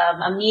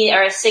a mean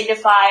or a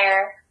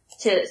signifier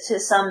to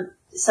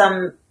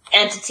some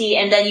entity,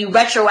 and then you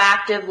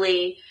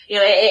retroactively, you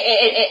know,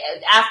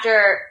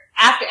 after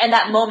and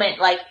that moment,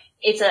 like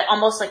it's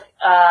almost like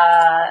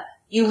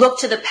you look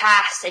to the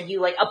past and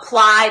you like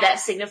apply that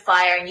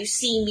signifier and you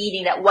see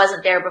meaning that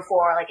wasn't there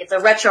before. Like it's a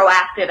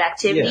retroactive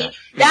activity.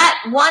 Yeah.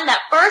 That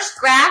first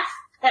graph,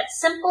 that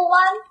simple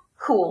one,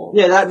 cool.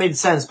 Yeah, that made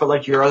sense. But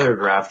like your other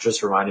graph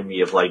just reminded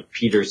me of like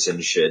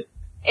Peterson shit.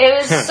 It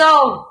was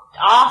so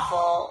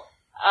awful.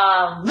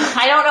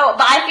 I don't know,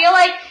 but I feel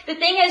like the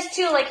thing is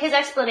too, like his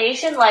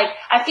explanation, like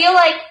I feel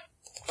like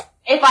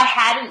if I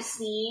hadn't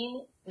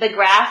seen the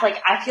graph,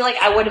 like I feel like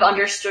I would have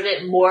understood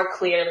it more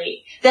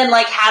clearly than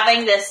like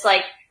having this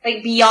like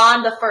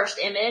beyond the first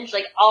image,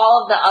 like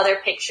all of the other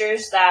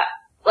pictures that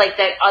like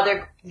that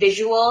other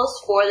visuals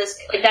for this,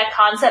 like that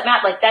concept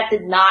map, like that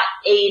did not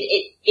aid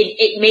it.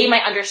 It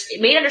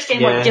made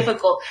understanding more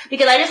difficult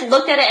because I just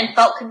looked at it and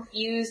felt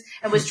confused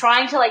and was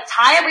trying to like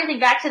tie everything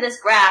back to this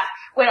graph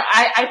when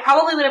I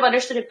probably would have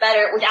understood it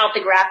better without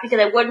the graph because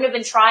I wouldn't have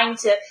been trying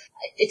to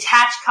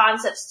attach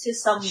concepts to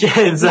some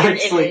weird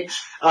image.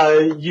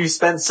 You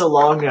spent so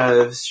long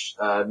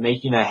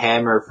making a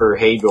hammer for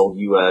Hegel,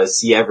 you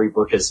see every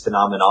book as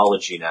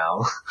phenomenology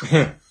now.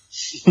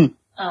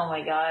 Oh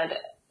my god.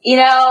 You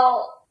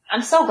know,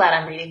 I'm so glad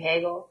I'm reading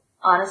Hegel,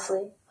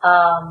 honestly.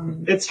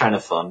 It's kind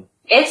of fun.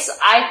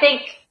 I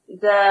think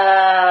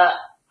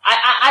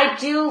I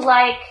do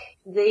like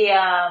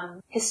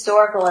the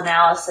historical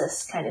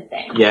analysis kind of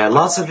thing. Yeah,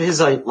 lots of his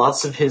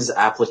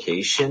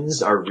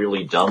applications are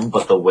really dumb,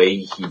 but the way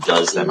he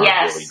does them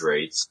are really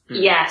great.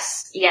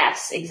 Yes,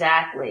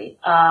 exactly.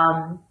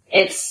 I'm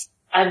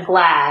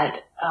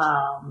glad,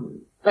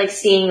 like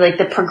seeing like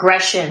the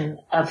progression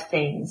of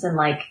things and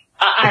like,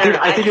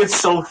 I think it's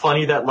so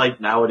funny that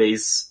like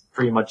nowadays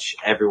pretty much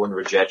everyone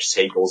rejects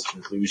Hegel's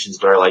conclusions,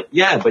 but are like,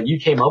 yeah, but you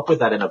came up with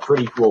that in a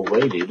pretty cool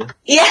way, dude.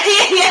 Yeah.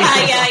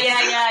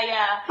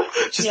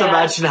 Just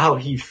imagine how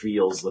he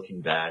feels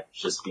looking back,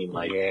 just being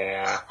like,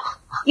 yeah.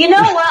 You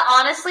know what?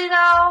 Honestly,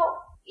 though,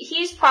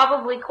 he's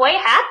probably quite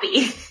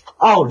happy.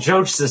 Oh,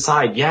 jokes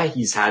aside, yeah,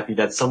 he's happy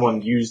that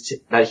someone used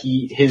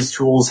his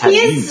tools had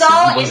used. He's so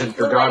he wasn't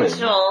influential.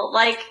 Forgotten.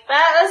 Like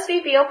that makes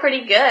me feel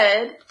pretty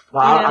good.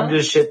 I'm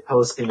just shit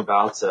posting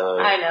about.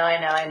 I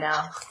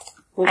know.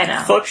 Well, I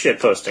know. Fuck shit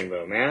posting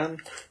though, man.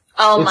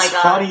 Oh my god.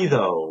 It's funny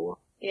though.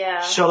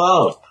 Yeah. Shut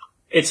up.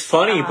 It's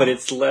funny, but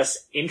it's less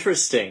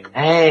interesting.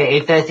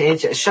 Hey,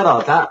 shut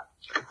up. That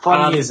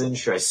funny is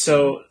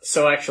interesting.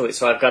 So I've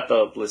got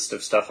the list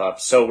of stuff up.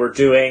 So we're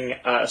doing,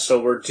 what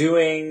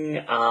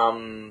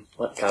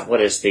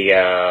is the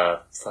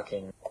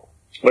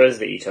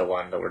Ito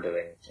one that we're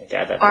doing?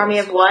 Army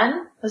of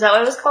One? Was that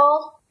what it was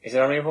called? Is it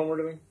Army of One we're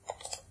doing?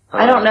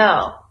 I don't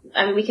know.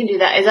 I mean, we can do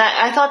that.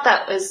 I thought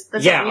that was...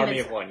 Army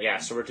of One, yeah.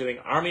 So we're doing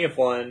Army of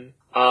One,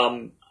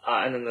 and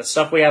then the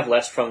stuff we have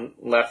left from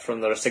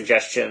the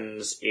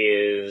suggestions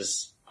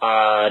is,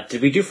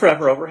 did we do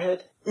Forever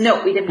Overhead?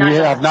 No, we did not.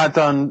 Yeah, I've not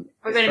done...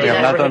 We're gonna do that.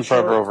 I've not done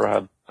Forever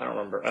Overhead. I don't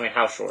remember. I mean,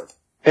 how short?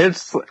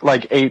 It's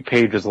like 8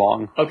 pages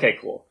long. Okay,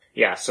 cool.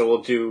 Yeah, so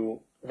we'll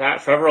do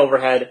that, Forever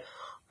Overhead.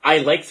 I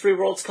like Three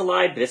Worlds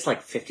Collide, but it's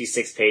like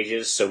 56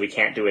 pages, so we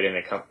can't do it in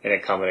a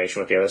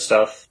combination with the other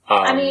stuff.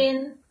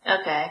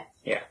 Okay.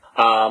 Yeah.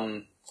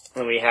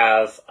 Then we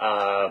have,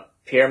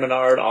 Pierre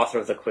Menard, author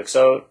of the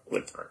Quixote,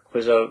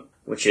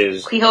 which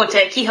is...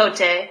 Quixote.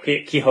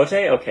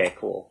 Quixote? Okay,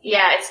 cool.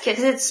 Yeah,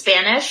 because it's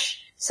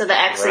Spanish, so the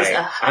X is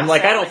a... I'm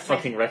like, I don't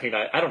fucking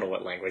recognize... I don't know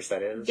what language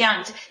that is.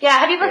 Yeah,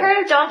 have you ever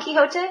heard of Don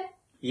Quixote?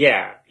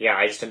 Yeah,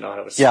 I just didn't know how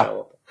it was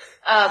spelled.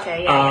 Oh,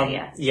 okay,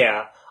 yeah.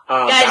 Yeah.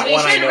 Guys, we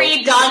should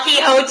read Don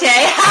Quixote.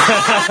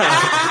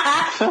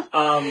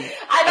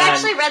 I've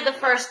actually read the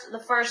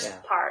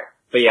first part.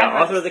 But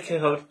yeah, author of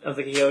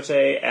the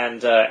Quixote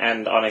and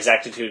On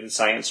Exactitude and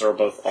Science are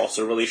both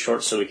also really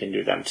short, so we can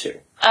do them too.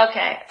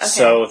 Okay.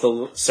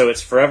 So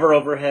it's Forever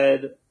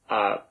Overhead,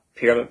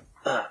 Pierre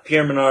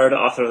Menard,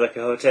 author of the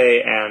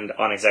Quixote, and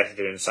On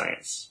Exactitude and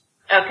Science.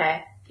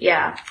 Okay.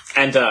 Yeah.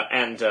 And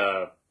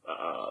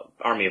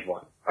Army of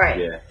One. Right.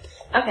 Yeah.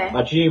 Okay.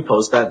 Can you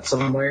post that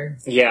somewhere?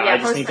 Yeah, I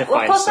just need to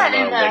find some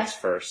links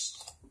first.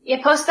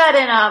 Yeah, post that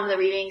in the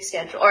reading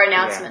schedule or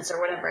announcements or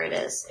whatever it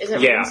is. Is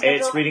it? Yeah,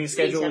 it's reading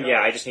schedule.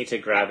 Yeah, I just need to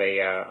grab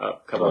a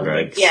couple of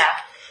links. Yeah.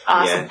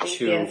 Awesome.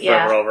 To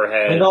Forever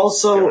Overhead. And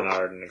also,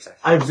 and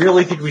I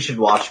really think we should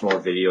watch more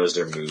videos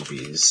or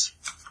movies.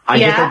 I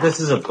get that this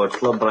is a book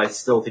club, but I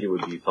still think it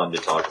would be fun to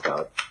talk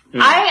about.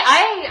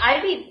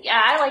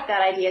 I like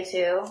that idea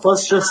too.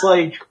 Plus, just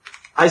like,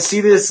 I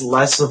see this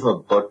less of a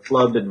book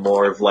club and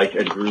more of like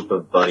a group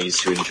of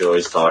buddies who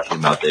enjoys talking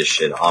about this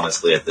shit,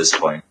 honestly, at this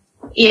point.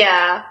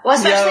 Yeah. Well,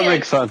 especially that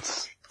makes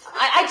sense.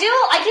 I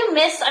do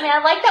miss, I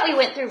like that we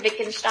went through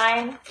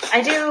Wittgenstein.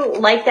 I do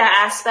like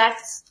that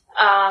aspect.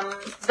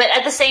 But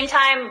at the same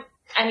time,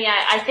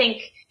 I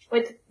think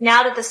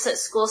now that the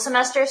school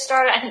semester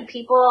started, I think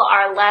people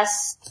are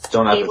less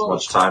don't have as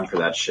much time for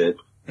that shit.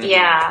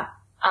 Yeah.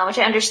 Which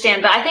I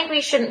understand, but I think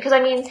we shouldn't, because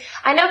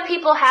I know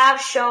people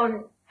have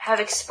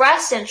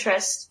expressed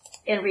interest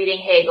in reading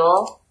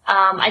Hegel.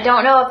 I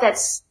don't know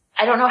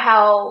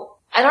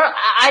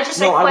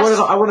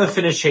I want to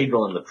finish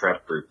Hegel in the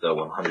prep group though,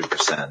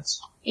 100%.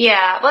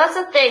 Yeah, well that's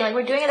the thing,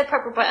 we're doing it in the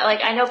prep group, but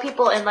I know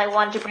people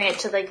wanted to bring it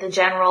to the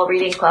general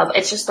reading club.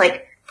 It's just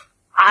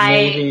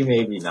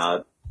maybe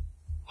not.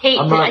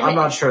 I'm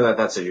not sure that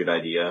that's a good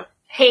idea.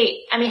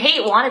 Hate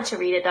wanted to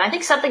read it though. I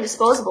think Something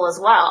Disposable as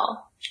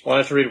well.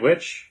 Wanted to read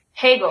which?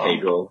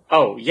 Hegel.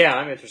 Oh, yeah,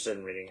 I'm interested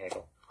in reading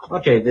Hegel.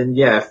 Okay, then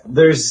yeah, if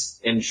there's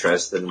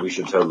interest, then we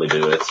should totally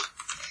do it.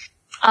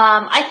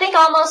 I think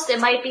almost it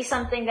might be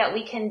something that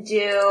we can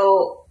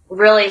do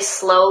really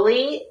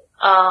slowly.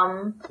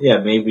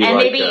 Maybe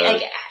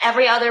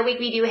every other week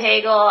we do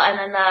Hegel, and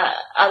then the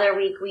other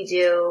week we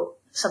do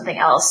something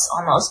else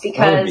almost, because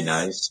that would be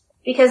nice.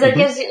 Because it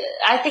gives you,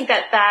 I think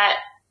that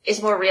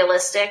is more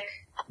realistic.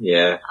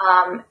 Yeah.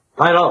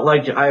 I don't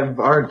I've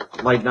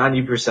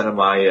 90% of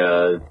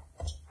my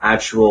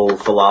actual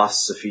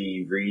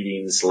philosophy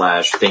reading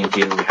 /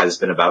 thinking has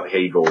been about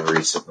Hegel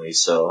recently,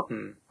 so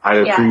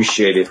I'd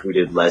appreciate if we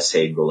did less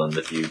Hegel in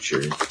the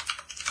future.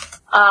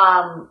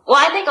 Well,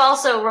 I think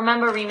also,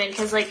 remember, Riemann,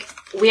 because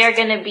we're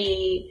gonna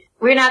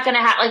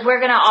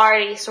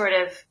already sort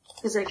of,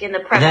 because in the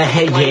prep. The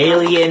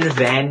Hegelian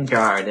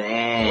vanguard,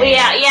 Well,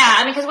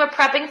 yeah, because we're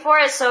prepping for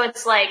it, so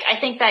it's I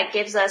think that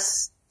gives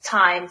us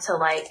time to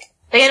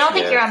I don't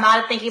think your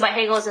amount of thinking about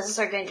Hegel is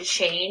necessarily going to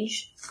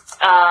change.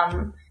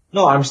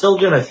 No, I'm still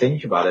gonna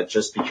think about it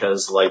just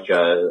because,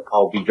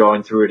 I'll be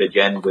going through it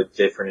again with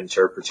different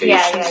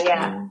interpretations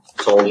being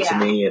told to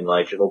me, and,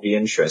 it'll be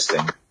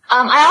interesting.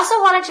 I also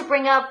wanted to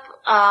bring up,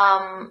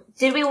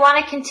 did we want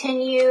to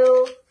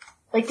continue,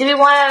 did we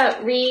want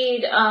to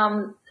read,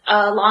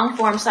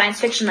 long-form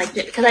science fiction,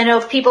 because I know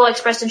people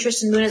expressed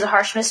interest in Moon as a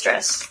Harsh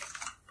Mistress.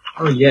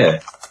 Oh, yeah.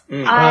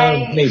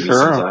 Maybe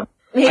sometime.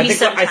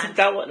 I think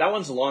that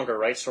one's longer,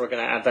 right? So we're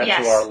gonna add that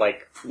to our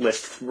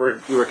list.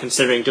 We were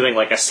considering doing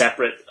a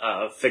separate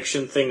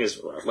fiction thing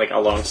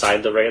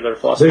alongside the regular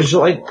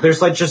philosophy.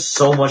 There's just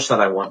so much that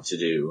I want to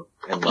do.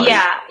 And we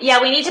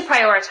need to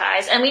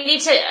prioritize, and we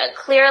need to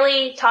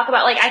clearly talk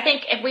about I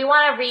think if we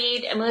want to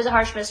read Moon as a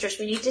Harsh Mistress,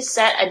 we need to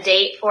set a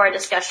date for a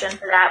discussion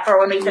for that for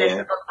when we finish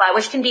the book by,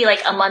 which can be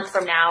a month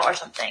from now or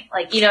something.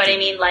 You know what I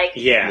mean?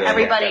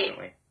 Everybody.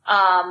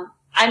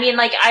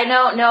 I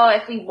don't know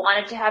if we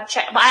wanted to have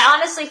but I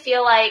honestly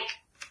feel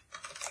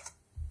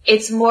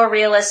it's more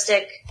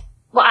realistic.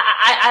 Well,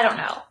 I don't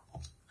know.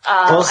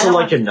 Also,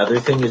 another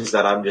thing is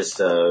that I'm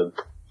just,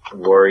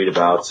 worried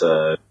about,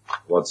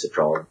 what's it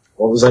called?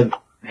 What was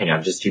hang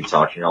on, just keep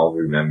talking, I'll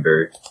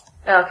remember.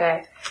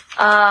 Okay.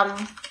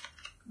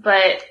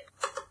 But,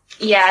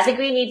 yeah, I think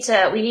we need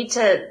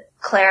to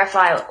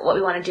clarify what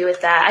we want to do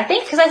with that. I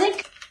think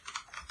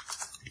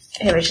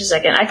Hey, wait just a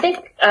second. I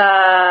think,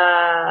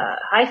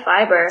 High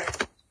Fiber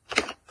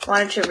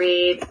wanted to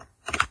read.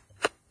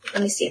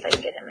 Let me see if I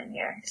can get him in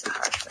here. He's a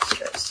harsh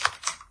mistress.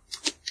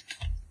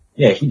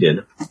 Yeah, he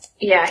did.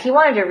 Yeah, he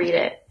wanted to read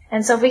it.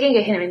 And so if we can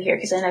get him in here,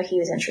 because I know he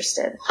was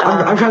interested.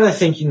 I'm kind of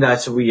thinking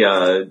that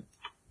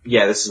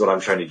this is what I'm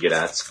trying to get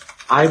at.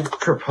 I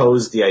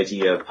proposed the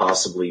idea of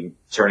possibly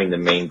turning the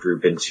main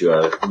group into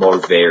a more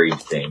varied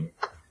thing.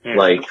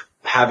 Like,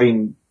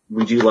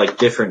 we do like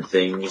different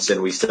things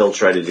and we still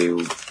try to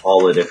do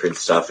all the different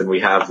stuff, and we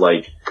have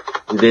like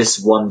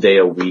this one day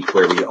a week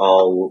where we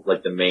all,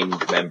 like the main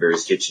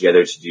members, get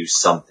together to do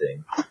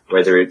something.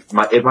 Whether it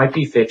might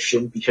be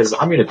fiction, because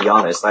I'm gonna be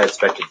honest, I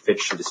expected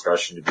fiction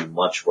discussion to be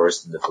much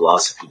worse than the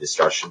philosophy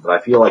discussion, but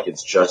I feel like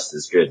it's just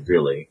as good,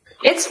 really.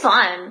 It's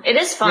fun. It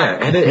is fun.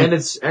 Yeah, and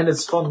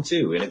it's fun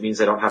too, and it means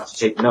I don't have to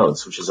take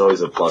notes, which is always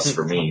a plus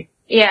for me.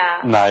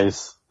 Yeah.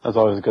 Nice. That's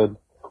always good.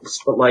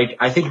 But like,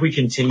 I think we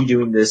continue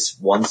doing this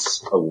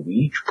once a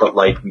week, but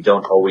like, we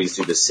don't always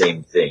do the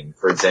same thing.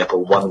 For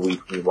example, one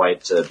week we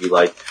might be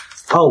like,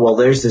 oh, well,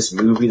 there's this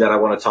movie that I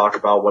want to talk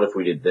about. What if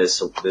we did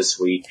this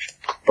week?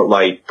 But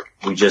like,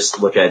 we just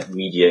look at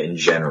media in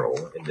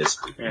general in this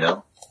group, you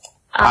know?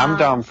 I'm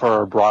down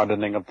for a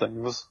broadening of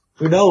things.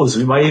 Who knows?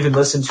 We might even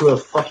listen to a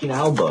fucking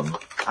album.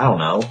 I don't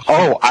know.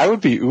 Oh, I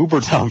would be uber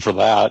down for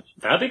that.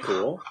 That'd be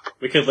cool.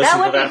 We could listen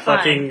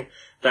to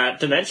that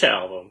Dementia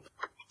album.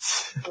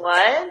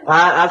 What?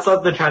 That's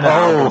not the kind of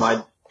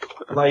album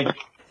like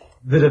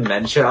the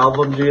Dementia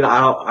album, dude. I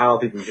don't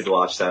think we should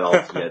watch that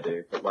all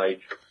together. But like,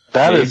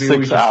 that is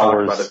 6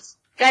 hours.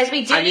 Guys,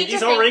 we do need to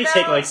these already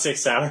take like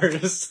 6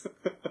 hours.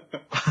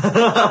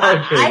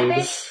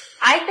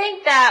 I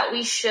think that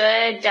we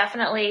should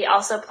definitely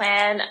also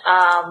plan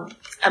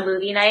a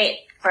movie night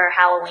for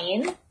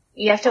Halloween.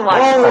 You have to watch.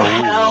 Oh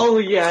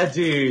hell yeah,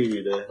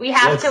 dude! We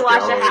have to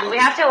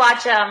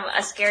watch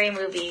a scary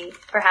movie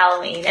for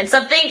Halloween, and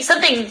something.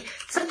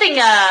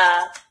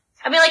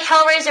 I mean, like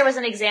Hellraiser was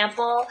an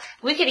example.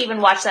 We could even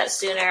watch that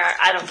sooner.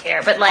 I don't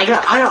care, but like,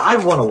 I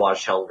want to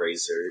watch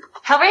Hellraiser.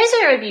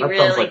 Hellraiser would be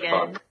really good.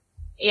 Fun.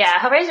 Yeah,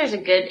 Hellraiser's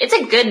it's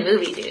a good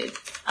movie, dude.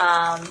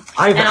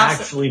 I've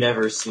actually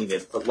never seen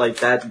it, but like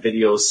that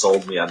video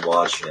sold me on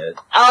watching it.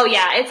 Oh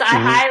yeah, I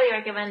highly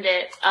recommend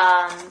it.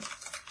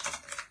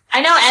 I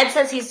know Ed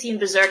says he's seen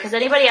Berserk. Is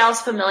anybody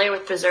else familiar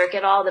with Berserk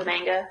at all, the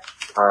manga?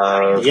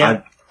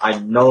 Yeah. I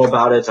know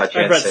about it. I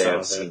can't say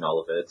I've seen all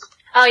of it.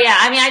 Oh yeah,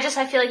 I mean, I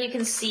feel like you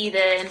can see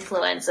the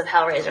influence of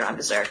Hellraiser on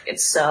Berserk.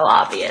 It's so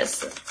obvious.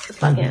 The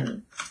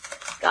fucking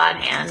god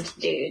hand,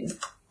 dude.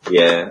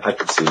 Yeah, I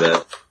can see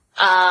that.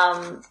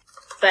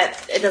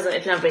 But it doesn't,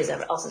 if nobody's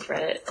else has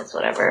read it, it's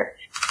whatever.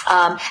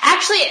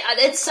 Actually,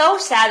 it's so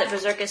sad that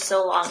Berserk is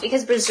so long,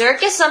 because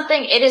Berserk is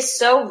something, it is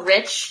so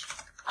rich,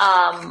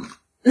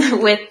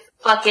 with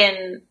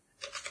fucking,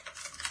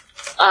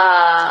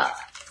 a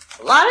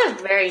lot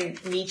of very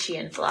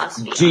Nietzschean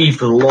philosophy.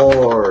 Deep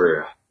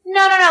lore.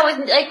 No.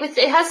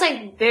 It has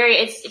like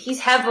he's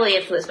heavily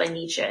influenced by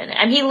Nietzsche,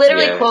 and he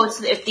literally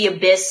quotes, if the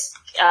abyss,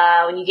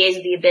 when you gaze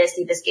at the abyss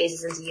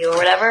gazes into you, or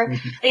whatever.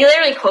 He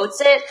literally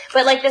quotes it,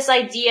 but like this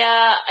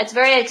idea, it's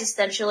very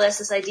existentialist,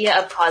 this idea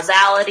of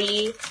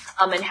causality,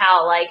 and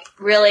how like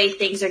really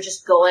things are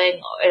just going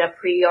in a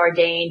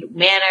preordained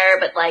manner,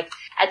 but like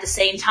at the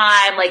same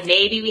time, like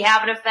maybe we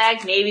have an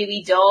effect, maybe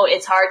we don't,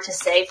 it's hard to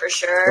say for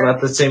sure. But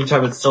at the same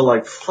time, it's still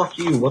like, fuck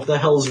you, what the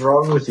hell's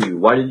wrong with you?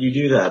 Why did you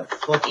do that?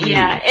 Fuck you.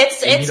 Yeah,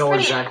 it's you know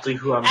exactly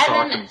who I'm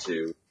talking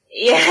to.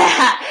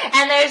 Yeah,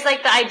 and there's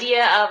like the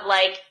idea of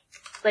like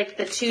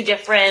the two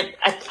different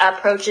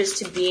approaches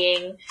to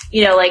being,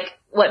 you know, like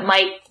what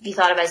might be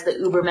thought of as the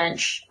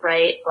Ubermensch,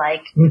 right?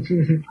 Like,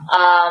 and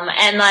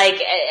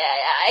like,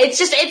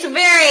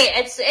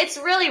 it's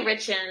really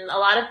rich in a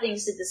lot of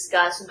things to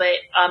discuss, but,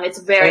 it's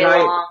very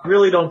long. I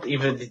really don't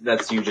even think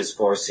that's you just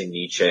forcing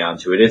Nietzsche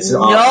onto it. It's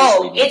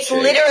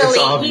obviously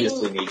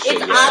Nietzsche.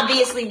 It's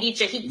obviously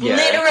Nietzsche. He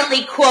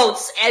literally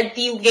quotes, "As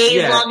you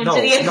gaze long into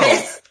the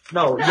abyss."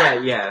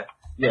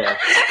 Yeah.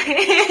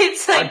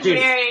 It's like dude,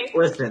 very.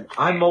 Listen,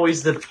 I'm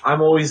always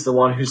the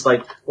one who's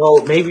like,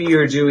 well, maybe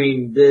you're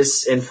doing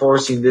this and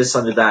forcing this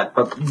under that,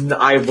 but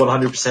I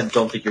 100%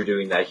 don't think you're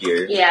doing that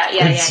here.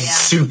 Yeah.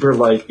 Super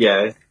like,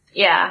 yeah.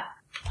 Yeah.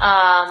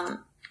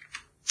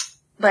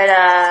 But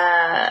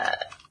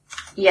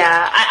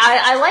yeah,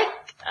 I like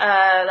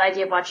the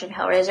idea of watching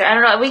Hellraiser. I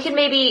don't know. We could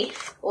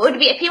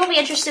if people be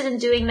interested in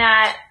doing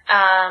that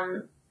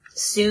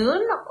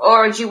soon,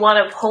 or do you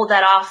want to hold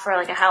that off for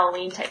like a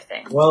Halloween type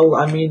thing? Well,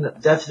 I mean,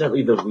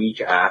 definitely the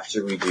week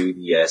after we do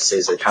the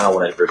essays, I kind of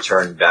want to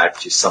return back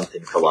to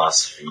something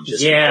philosophy.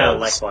 Just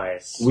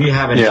likewise. We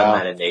haven't done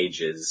that in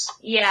ages.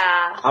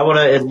 Yeah. I want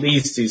to at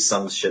least do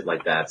some shit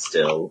like that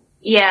still.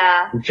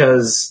 Yeah.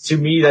 Because to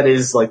me, that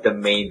is like the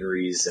main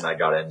reason I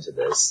got into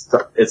this.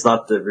 It's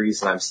not the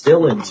reason I'm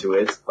still into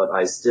it, but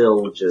I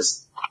still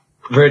just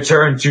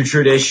return to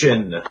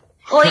tradition.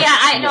 Well, yeah,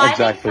 I know.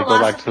 Exactly. I think Go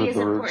back to philosophy is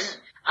the important. roots.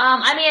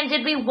 I mean,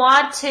 did we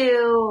want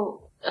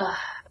to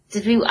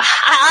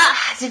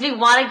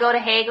go to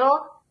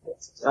Hegel?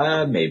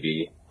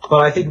 Maybe. But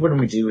I think when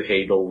we do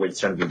Hegel,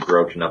 it's going to be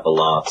broken up a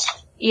lot.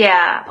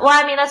 Yeah. Well,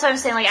 I mean, that's what I'm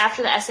saying. Like,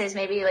 after the essays,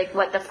 maybe, like,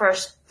 what the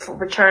first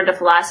return to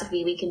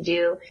philosophy we can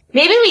do.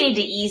 Maybe we need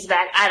to ease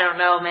back. I don't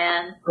know,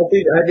 man.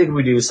 I think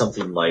we do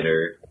something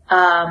lighter.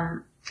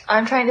 I'm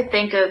trying to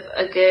think of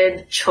a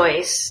good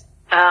choice.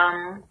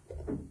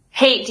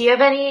 Hey, do you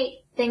have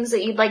any things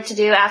that you'd like to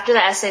do after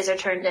the essays are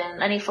turned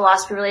in? Any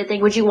philosophy-related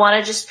thing? Would you want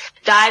to just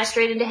dive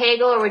straight into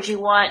Hegel, or would you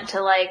want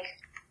to, like,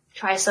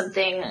 try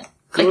something? Like,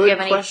 Good do you have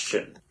any...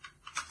 question.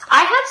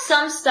 I have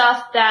some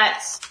stuff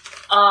that's,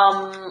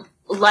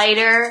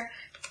 lighter.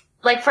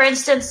 Like, for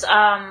instance,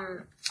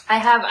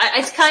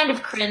 it's kind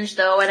of cringe,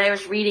 though. When I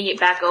was reading it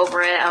back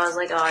over it, I was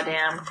like, oh,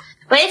 damn.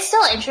 But it's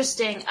still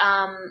interesting.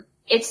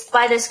 It's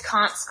by this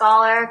Kant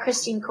scholar,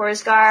 Christine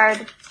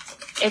Korsgaard.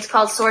 It's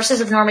called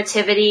Sources of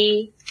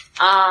Normativity.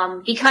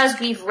 Because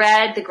we've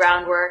read the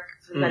groundwork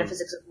for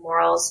Metaphysics of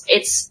Morals,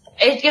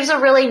 it gives a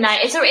really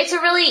nice, it's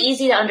a really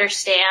easy to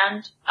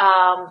understand,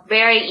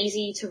 very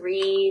easy to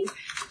read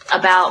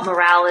about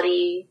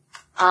morality.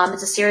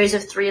 It's a series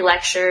of 3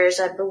 lectures,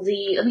 I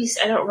believe.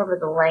 I don't remember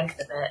the length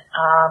of it.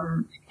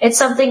 It's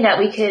something that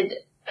we could,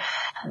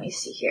 let me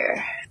see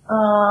here.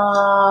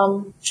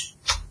 Oh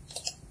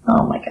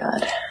my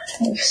god.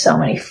 I have so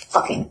many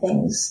fucking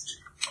things.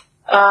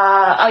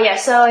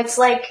 So it's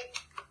like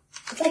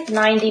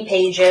 90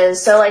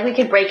 pages. So, like, we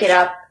could break it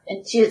up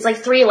into, it's like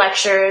 3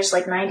 lectures,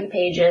 like 90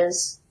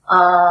 pages.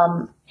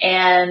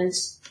 And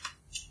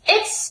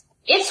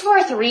it's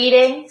worth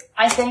reading,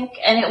 I think,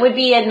 and it would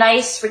be a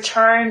nice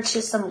return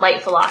to some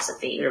light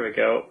philosophy. Here we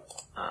go.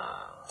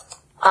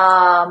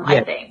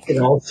 I think. And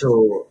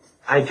also,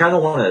 I kind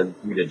of want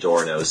to read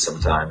Adorno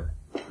sometime.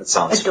 That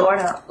sounds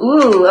Adorno. fun.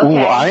 Ooh, okay. Ooh,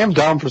 I am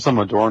down for some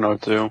Adorno,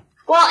 too.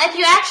 Well, if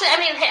you actually,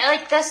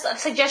 like, this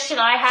suggestion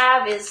I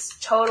have is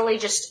totally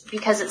just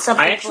because it's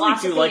something I actually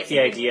do like the philosophy.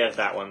 idea of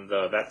that one,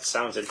 though. That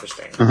sounds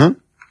interesting.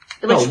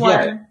 Mm-hmm. Which one?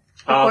 Yeah.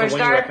 The one you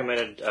Korsgaard?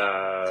 recommended,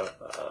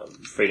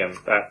 Freedom.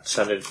 That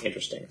sounded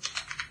interesting.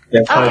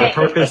 Yeah, Okay. the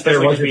purpose there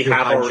Especially was because we to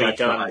have already hijack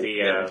done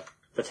the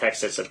the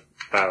text it's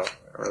about,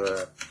 or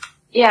the...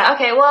 Yeah,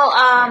 okay, well,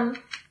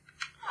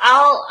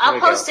 I'll we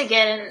post go.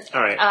 again.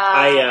 Alright,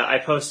 I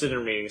posted a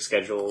reading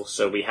schedule,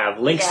 so we have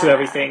links to Yeah.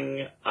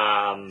 everything,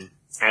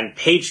 and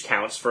page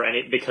counts for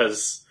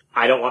because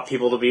I don't want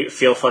people to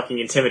feel fucking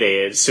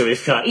intimidated, so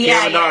we've got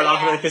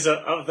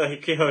of the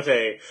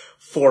Quixote,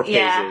 4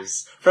 Yeah.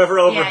 pages. Forever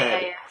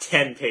Overhead, yeah.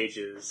 10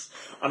 pages.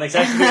 On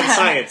Exaggerated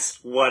Science,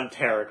 1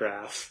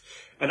 paragraph.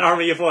 An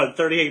Army of One,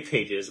 38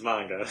 pages,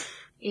 manga.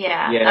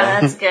 Yeah, Yeah.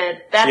 that's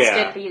good. That's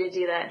Yeah. good for you to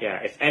do that.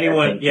 Yeah, if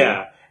anyone,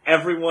 Yeah,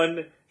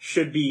 everyone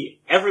should be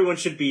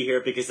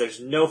here because there's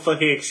no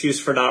fucking excuse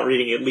for not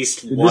reading at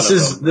least one of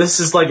them. This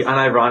is like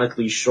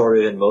unironically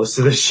shorter than most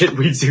of the shit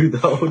we do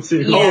though,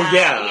 too.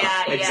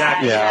 Exactly.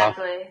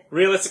 Exactly.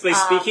 Realistically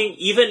speaking,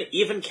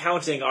 even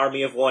counting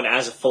Army of One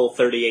as a full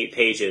 38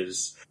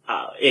 pages,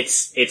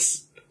 it's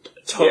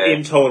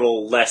in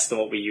total less than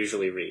what we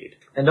usually read.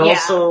 And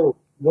also,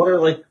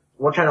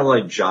 what kind of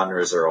like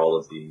genres are all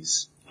of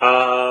these?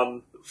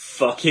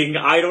 Fucking,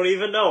 I don't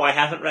even know. I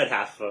haven't read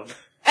half of them.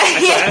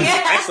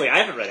 Actually, I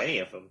haven't read any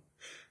of them.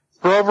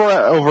 Forever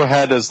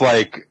Overhead is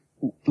like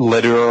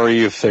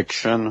literary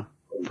fiction,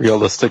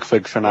 realistic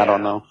fiction, I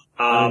don't know.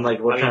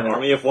 What kind of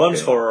Army of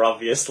One's horror,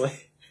 obviously.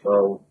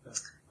 Well,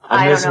 I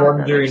I'm don't just know what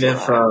wondering that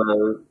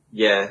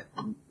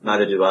if,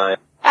 neither do I.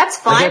 That's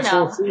fine,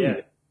 though. We'll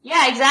see.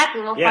 Yeah,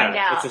 exactly. We'll find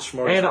out. It's a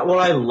smorgasbord. And what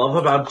I love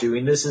about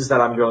doing this is that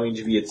I'm going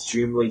to be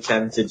extremely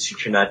tempted to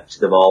connect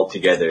them all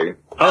together.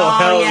 Oh,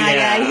 hell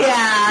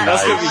yeah.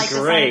 That's gonna I be like the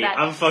sound of great. that.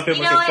 I'm fucking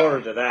You know looking what?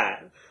 forward to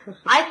that.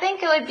 I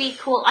think it would be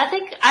cool.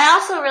 I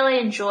also really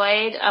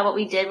enjoyed what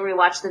we did where we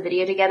watched the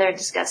video together and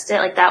discussed it.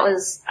 Like, I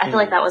feel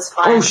like that was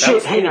fun. Oh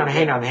shit, hang on.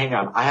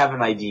 I have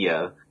an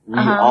idea. We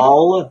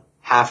all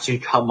have to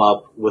come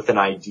up with an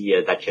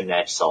idea that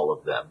connects all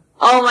of them.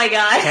 Oh my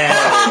god.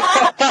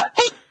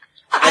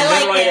 And then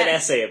like write it. an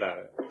essay about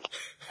it.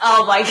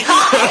 Oh my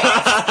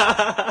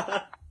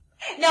god.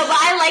 No, but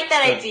I like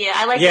that idea.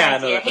 I like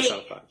that idea. No, that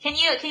sounds fun. Can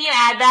you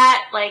add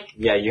that? Like,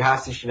 Yeah, you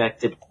have to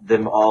connect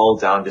them all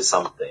down to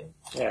something.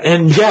 Yeah.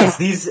 And yes,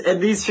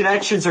 these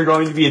connections are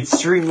going to be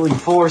extremely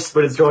forced,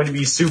 but it's going to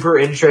be super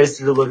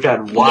interesting to look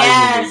at why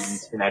we made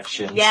these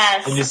connections.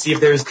 Yes. And to see if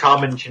there's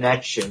common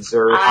connections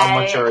or how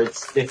much our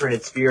different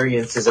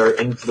experiences are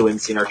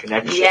influencing our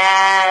connections.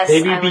 Yes.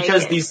 Maybe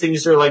because these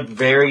things are like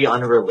very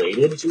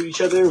unrelated to each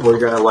other, we're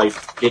gonna like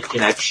get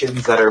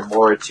connections that are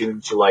more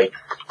attuned to like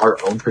our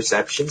own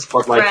perceptions,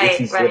 but like if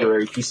these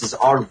literary pieces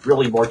are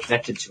really more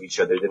connected to each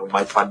other, then we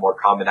might find more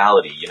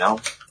commonality, you know?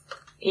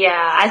 Yeah,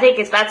 I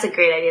think that's a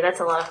great idea. That's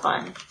a lot of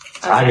fun.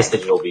 Okay. I just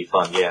think it'll be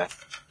fun, yeah.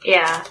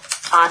 Yeah,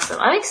 awesome.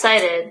 I'm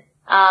excited.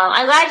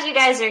 I'm glad you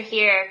guys are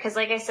here, because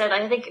like I said,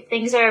 I think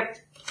things are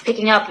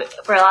picking up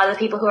for a lot of the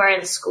people who are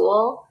in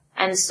school,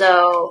 and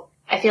so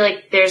I feel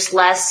like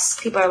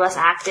people are less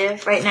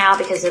active right now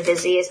because they're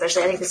busy,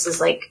 especially I think this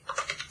is like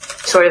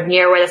sort of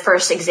near where the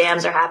first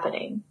exams are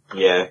happening.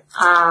 Yeah.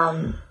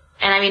 And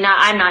I mean,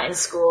 I'm not in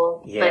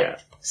school,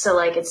 but so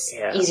like it's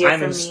easier for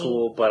me. I'm in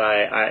school, but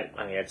I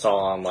mean it's all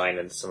online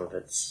and some of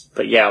it's.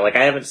 But yeah, like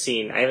I haven't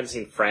seen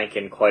Frank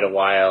in quite a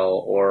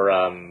while, or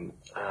a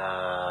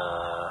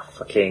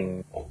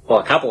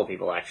couple of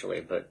people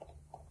actually, but.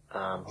 Who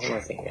am I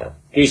thinking of?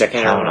 Geez, I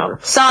can't remember.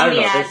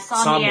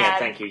 Somniad.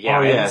 Thank you. Yeah,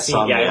 I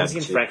haven't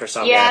seen Frank or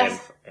Somniad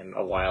in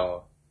a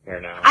while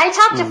here now. I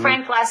talked to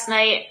Frank last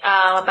night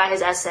about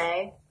his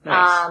essay.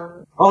 Nice.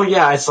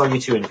 I saw you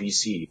two in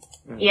VC.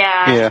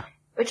 Yeah.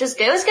 Which was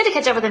good. It was good to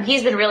catch up with him.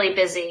 He's been really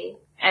busy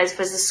as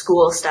for the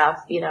school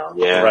stuff, you know.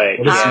 Yeah. Right.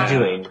 What is he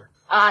doing?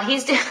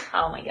 He's doing.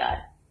 Oh my god.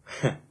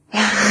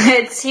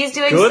 He's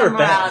doing good some or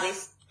morality. bad?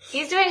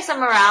 He's doing some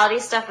morality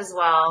stuff as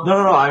well.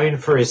 No. I mean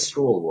for his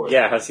school work.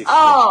 Yeah. How's he?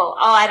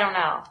 I don't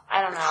know.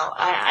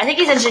 I think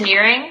he's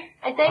engineering.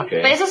 I think,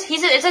 okay. but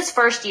it's his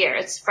first year.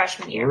 It's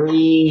freshman year.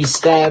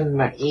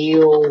 STEM.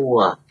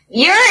 Ew.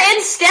 You're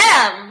in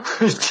STEM.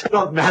 Shut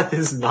up, math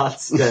is not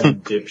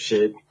STEM,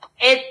 dipshit.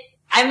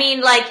 I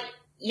mean, like,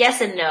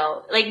 yes and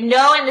no. Like,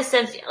 no in the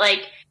sense,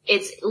 like,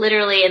 it's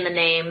literally in the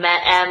name.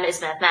 M is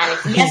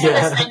mathematics. Yes, in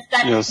the sense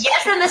that,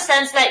 yes, in the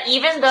sense that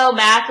even though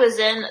math was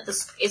in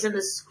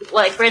the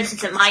like, for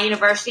instance, at my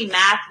university,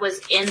 math was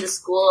in the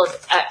school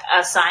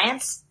of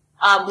science.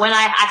 When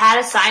I had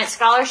a science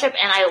scholarship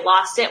and I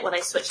lost it when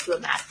I switched to a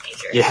math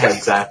major. Yeah,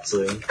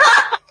 exactly.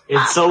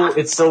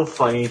 It's so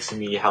funny to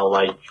me how,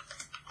 like,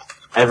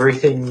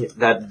 everything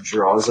that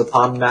draws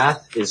upon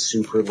math is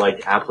super,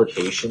 like,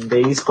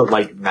 application-based, but,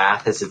 like,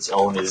 math as its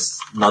own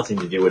is nothing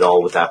to do at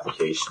all with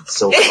application.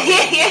 So funny.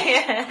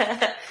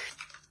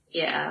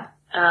 Yeah.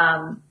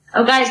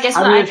 Oh, guys, guess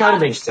what? I mean, it kind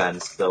of makes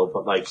sense, though,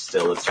 but, like,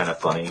 still, it's kind of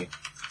funny.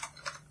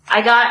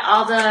 I got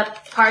all the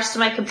parts to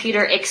my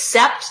computer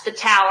except the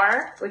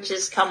tower, which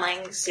is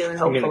coming soon,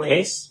 hopefully. You mean the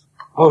case?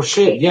 Oh,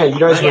 shit, yeah, you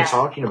guys were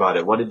talking about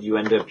it. What did you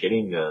end up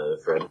getting,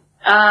 Fred?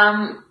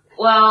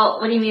 Well,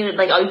 what do you mean?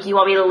 Like, do you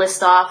want me to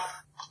list off?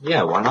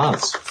 Yeah, why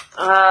not?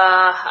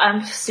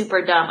 I'm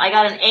super dumb. I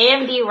got an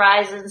AMD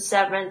Ryzen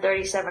 7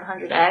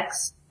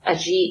 3700X, a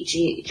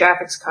G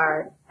graphics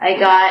card. I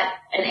got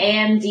an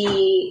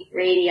AMD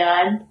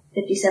Radeon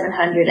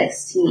 5700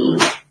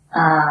 XT.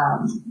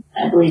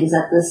 I believe is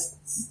that this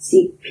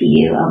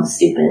CPU. I'm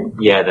stupid.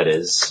 Yeah, that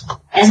is.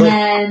 And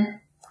then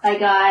I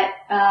got,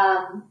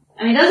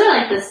 I mean, those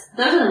are the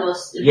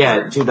most important.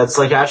 Yeah, dude, that's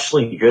like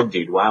actually good,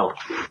 dude. Wow.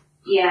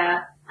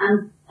 Yeah.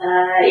 And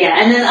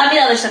then, I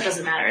mean, other stuff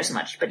doesn't matter as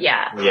much, but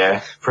yeah.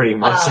 Yeah, pretty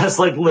much. That's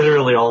like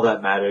literally all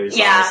that matters.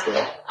 Yeah. Honestly.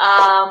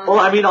 Well,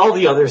 I mean, all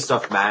the other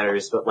stuff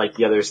matters, but like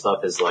the other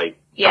stuff is like,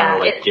 kind of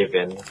like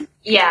given.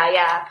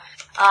 Yeah.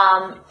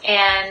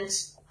 And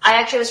I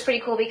actually was pretty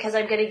cool because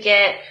I'm gonna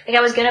get, like,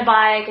 I was gonna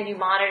buy like a new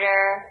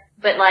monitor,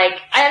 but like,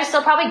 I am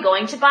still probably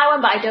going to buy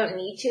one, but I don't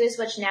need to as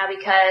much now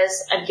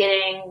because I'm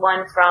getting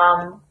one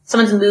from,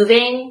 someone's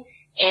moving,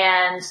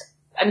 and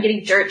I'm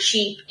getting dirt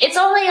cheap. It's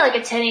only like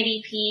a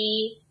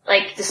 1080p,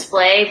 like,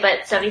 display,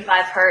 but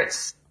 75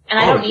 hertz, and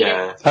I don't need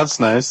it. That's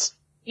nice.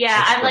 Yeah,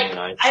 That's I'm like,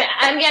 nice.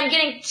 I'm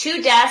getting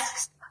 2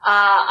 desks,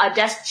 a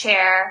desk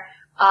chair,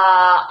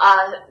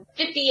 a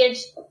 50-inch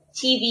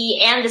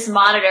TV, and this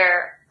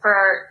monitor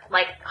for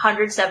like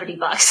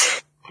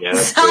 $170. Yeah,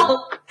 that's so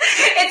good.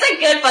 it's a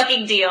good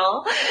fucking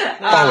deal.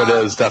 Oh,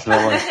 it is,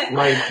 definitely.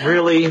 Like,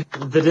 really,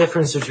 the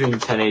difference between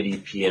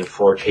 1080p and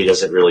 4K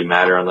doesn't really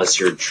matter unless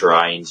you're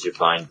trying to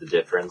find the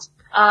difference.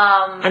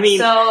 I mean,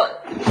 so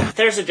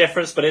there's a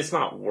difference, but it's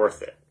not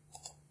worth it.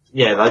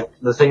 Yeah, like,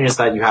 the thing is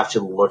that you have to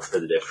look for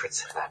the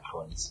difference at that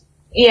point.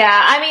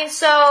 yeah, I mean,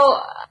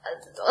 so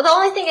the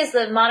only thing is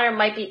the monitor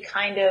might be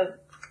kind of.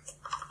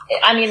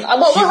 I mean,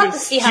 we'll have to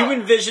see how.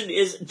 Human vision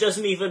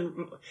isn't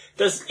even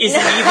 4,000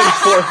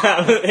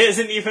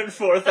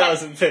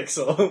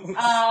 pixels.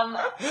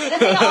 The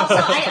thing also,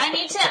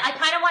 I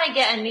kind of want to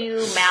get a new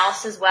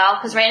mouse as well,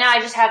 because right now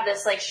I just have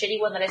this like shitty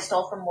one that I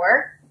stole from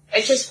work,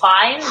 which is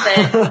fine, but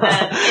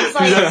it's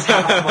like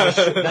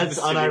That's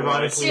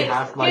unironically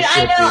half my shit.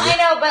 I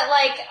know, but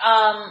like,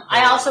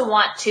 I also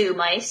want 2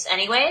 mice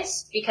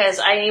anyways, because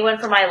I need one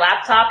for my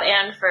laptop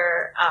and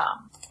for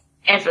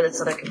this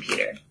other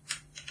computer.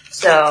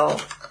 So,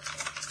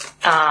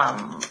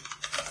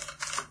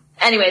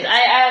 anyways, I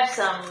have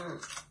some.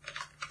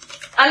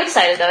 I'm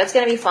excited though. It's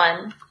gonna be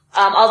fun.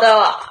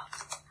 Although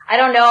I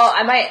don't know,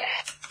 I might.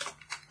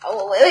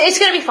 Oh, it's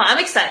gonna be fun. I'm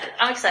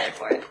excited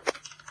for it.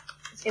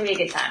 It's gonna be a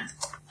good time.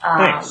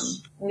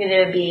 Nice. I'm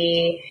gonna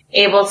be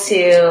able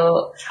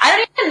to. I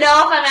don't even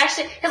know if I'm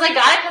actually because I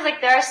got it because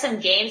like there are some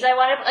games I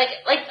wanted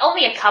like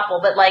only a couple,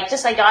 but like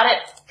just I got it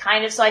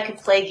kind of so I could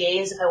play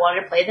games if I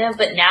wanted to play them.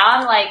 But now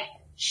I'm like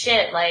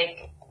shit,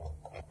 like.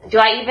 Do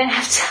I even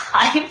have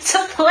time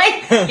to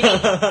play games?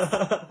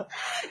 The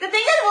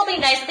thing that will be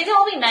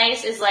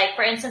nice is like,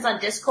 for instance,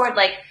 on Discord,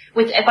 like,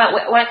 if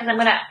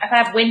I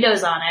have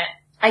Windows on it,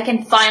 I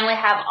can finally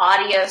have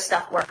audio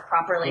stuff work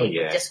properly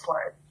in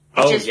Discord.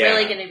 Which is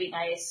really gonna be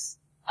nice.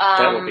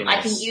 That would be nice.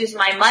 I can use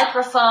my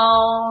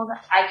microphone,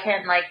 I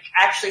can like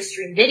actually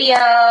stream video,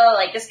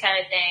 like this kind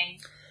of thing.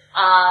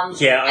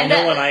 I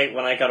know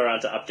when I got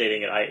around to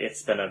updating it,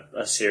 it's been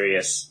a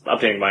serious,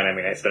 updating mine,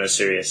 it's been a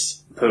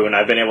serious poo, and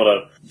I've been able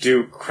to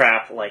do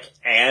crap,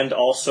 and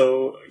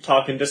also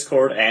talk in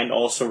Discord, and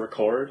also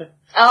record.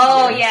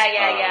 Oh,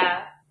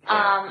 yeah.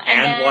 And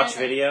then, watch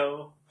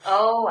video.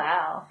 Oh,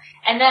 wow.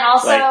 And then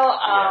also,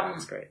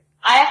 that's great.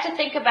 I have to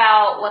think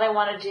about what I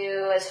want to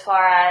do as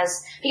far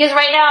as, because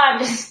right now I'm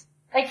just,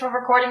 for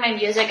recording my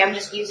music, I'm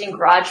just using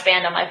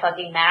GarageBand on my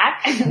fucking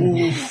Mac.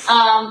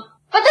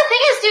 But the thing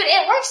is, dude,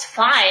 it works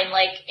fine.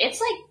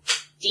 It's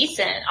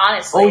decent,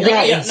 honestly. Oh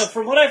yeah,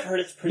 from what I've heard,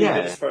 it's pretty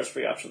good as far as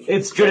free options.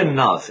 It's good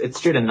enough.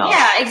 It's good enough.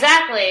 Yeah,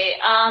 exactly.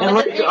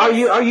 And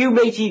are you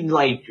making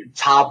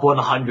top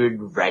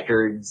 100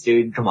 records,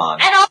 dude? Come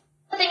on. And also,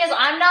 the thing is,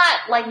 I'm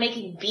not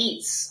making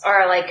beats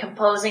or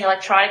composing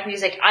electronic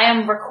music. I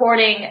am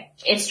recording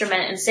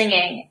instrument and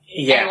singing.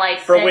 Yeah, and,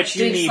 for which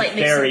you need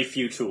very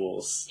few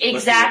tools.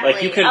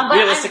 Exactly. You could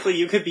realistically,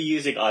 you could be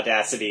using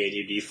Audacity and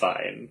you'd be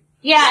fine.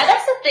 Yeah,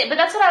 that's the thing, but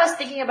that's what I was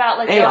thinking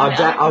about. Hey,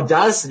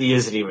 Audacity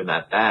isn't even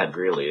that bad,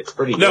 really. It's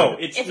pretty good.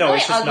 It's just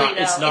ugly, not.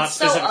 It's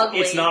so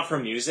ugly. It's not for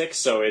music,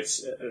 so it's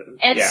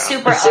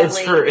super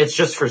ugly. It's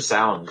just for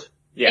sound.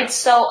 Yeah. It's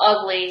so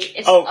ugly.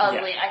 It's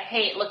ugly. Yeah. I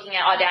hate looking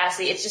at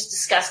Audacity. It's just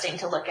disgusting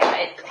to look at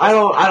it. I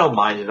don't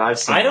mind it. I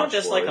don't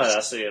dislike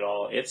Audacity at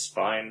all. It's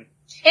fine.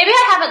 Maybe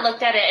I haven't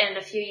looked at it in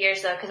a few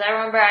years though, because I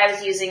remember I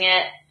was using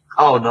it.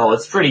 Oh no,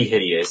 it's pretty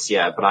hideous.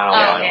 Yeah, but I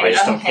don't know. I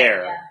just don't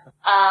care.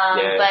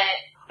 Yeah. But.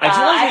 I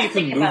do like how you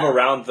can move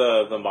around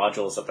the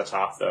modules at the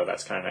top, though.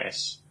 That's kind of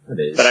nice. It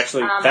is. That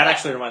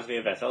actually reminds me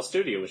of FL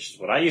Studio, which is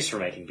what I use for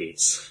making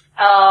beats.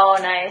 Oh,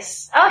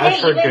 nice. Oh, I've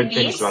heard good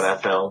things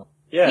about FL.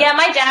 Yeah. Yeah,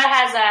 my dad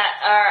has that,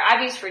 or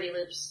I've used Fruity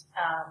Loops.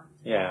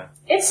 Yeah.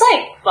 It's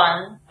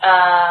fun.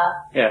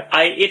 Yeah.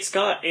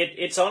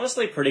 It's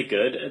honestly pretty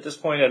good at this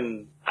point,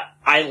 and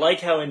I like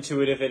how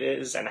intuitive it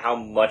is and how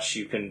much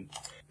you can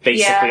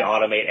basically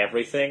automate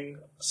everything.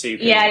 So you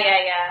can.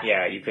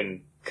 Yeah, you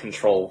can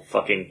control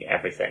fucking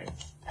everything.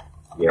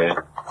 Yeah.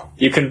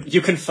 You can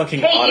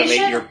fucking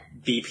automate your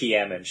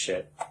BPM and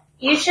shit.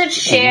 You should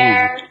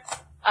share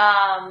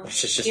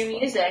your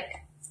music.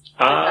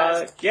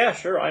 Yeah,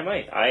 sure, I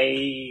might.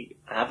 I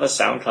have a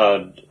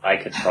SoundCloud I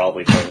could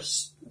probably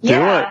post.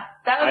 Yeah,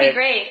 that would be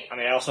great.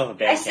 I also have a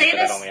Bandcamp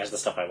that only has the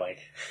stuff I like.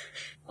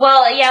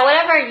 Well, yeah,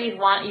 whatever you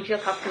feel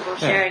comfortable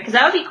sharing, because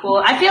that would be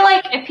cool. I feel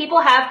like if people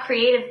have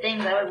creative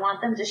things, I would want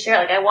them to share.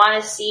 I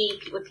want to see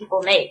what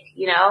people make,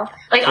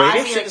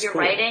 Ozzy, you're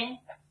writing.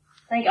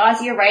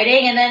 Ozzy, you're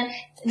writing, and then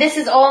this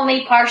is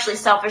only partially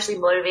selfishly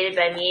motivated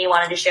by me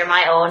wanting to share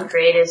my own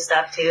creative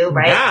stuff too,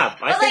 right? Yeah,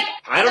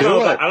 I don't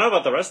know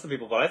about the rest of the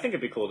people, but I think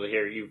it'd be cool to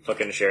hear you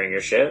fucking sharing your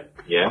shit.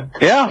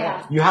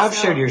 Yeah. You have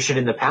shared your shit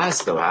in the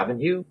past, though,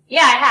 haven't you?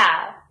 Yeah, I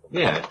have.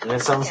 Yeah,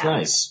 that sounds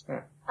nice.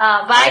 Yeah.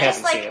 But I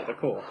just haven't seen it, but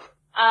cool.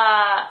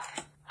 I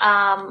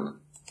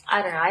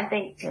don't know. I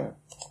think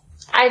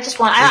I just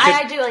want.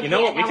 I do like. You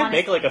know what? We could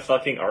make a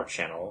fucking art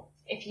channel.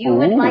 If you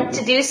would like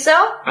to do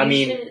so,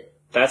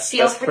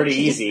 that's pretty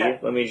easy.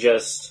 Let me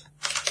just.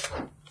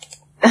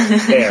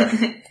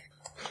 There.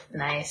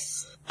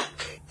 Nice.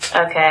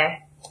 Okay.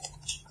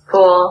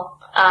 Cool.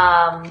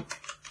 But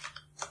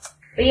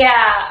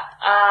yeah.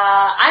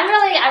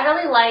 I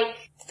really like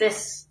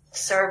this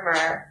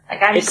server.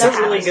 It's a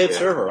really good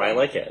server. I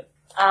like it.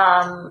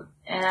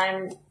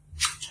 And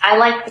I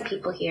like the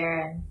people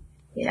here,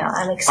 and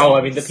I'm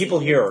excited. The people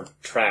here are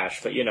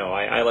trash, but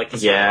I like the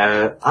server.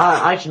 Yeah,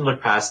 I can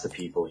look past the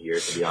people here,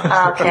 to be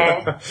honest.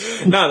 Okay.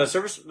 No,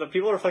 the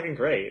people are fucking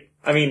great.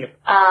 That's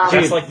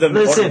the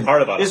important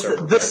part about a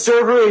server. The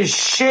server is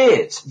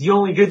shit. The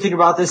only good thing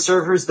about this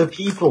server is the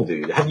people,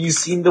 dude. Have you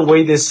seen the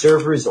way this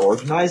server is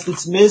organized?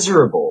 It's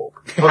miserable.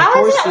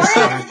 How is it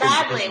organized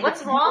badly?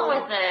 What's wrong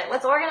with it?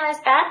 What's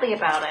organized badly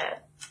about it?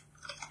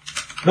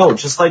 No,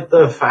 just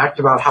the fact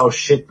about how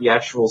shit the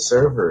actual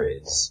server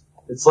is.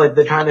 It's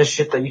the kind of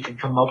shit that you can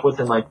come up with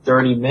in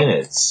 30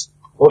 minutes.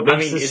 What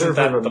makes the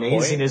server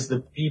amazing is the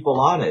people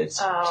on it.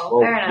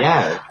 Oh, fair enough.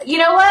 Yeah. You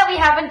know what we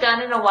haven't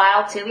done in a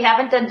while too? We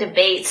haven't done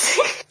debates.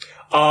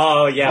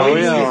 Oh yeah,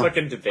 we do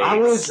fucking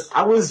debates.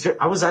 I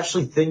was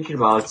actually thinking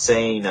about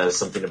saying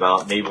something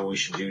about maybe we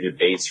should do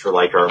debates for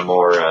our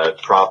more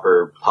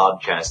proper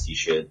podcasty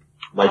shit.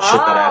 Shit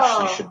that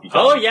actually should be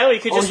done. Oh yeah, we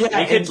could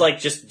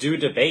just do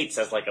debates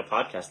as a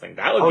podcast thing.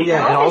 That would be fun.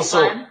 and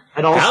also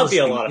that would be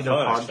a lot of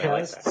fun.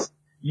 Podcasts,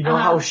 you know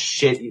how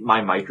shit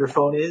my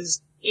microphone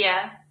is?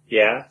 Yeah.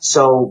 Yeah.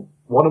 So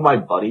one of my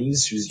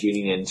buddies who's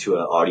getting into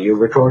audio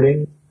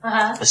recording,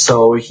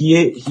 so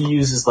he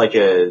uses a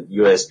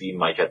USB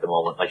mic at the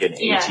moment, an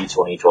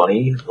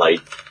AT2020.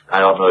 I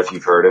don't know if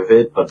you've heard of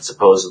it, but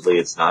supposedly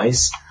it's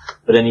nice.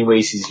 But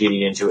anyways, he's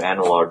getting into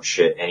analog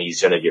shit, and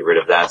he's gonna get rid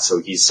of that, so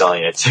he's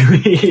selling it to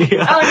me. Oh,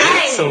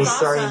 nice!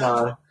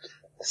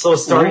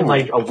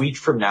 starting a week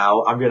from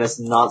now, I'm gonna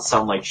not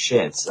sound like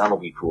shit. So that'll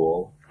be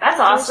cool. That's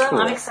awesome. Cool.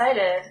 I'm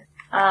excited.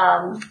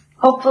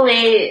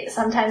 Hopefully,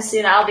 sometime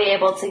soon, I'll be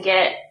able to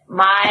get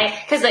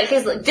because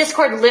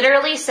Discord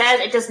literally says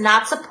it does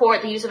not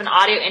support the use of an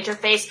audio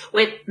interface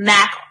with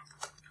Mac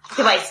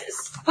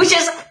devices, which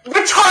is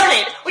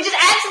retarded, which is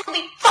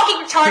absolutely fucking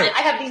retarded.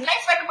 I have these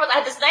nice microphones, I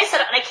have this nice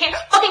setup, and I can't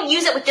fucking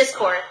use it with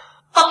Discord.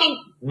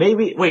 Fucking...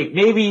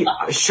 Maybe,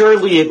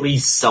 surely at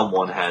least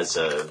someone has,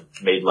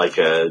 made like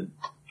a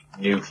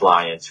new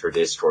client for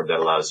Discord that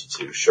allows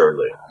you to,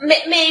 surely.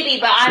 Maybe,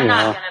 but I'm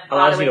not gonna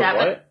bother with that.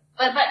 What?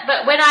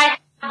 But when I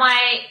have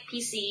my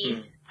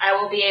PC, I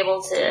will be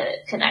able to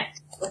connect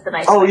with the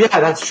nice yeah,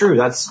 that's true.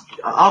 That's,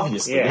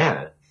 obviously,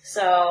 yeah.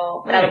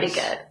 So, that'll be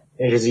good.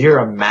 Because you're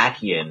a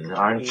Macian,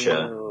 aren't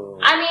you?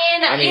 I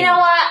mean, you know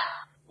what?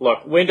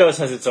 Look, Windows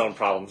has its own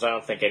problems. I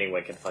don't think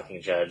anyone can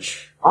fucking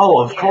judge.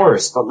 Oh, of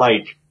course, but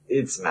like,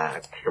 it's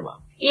Mac. Come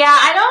on. Yeah,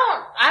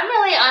 I'm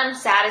really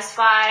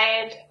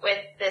unsatisfied with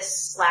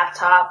this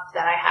laptop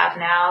that I have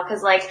now,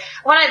 cause like,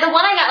 I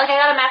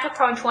got a MacBook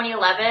Pro in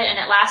 2011, and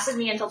it lasted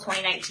me until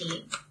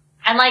 2019.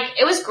 And like,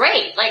 it was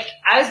great. Like,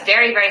 I was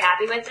very, very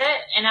happy with it.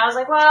 And I was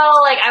like,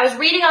 well, like, I was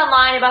reading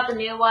online about the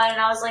new one,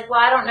 and I was like, well,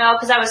 I don't know,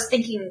 cause I was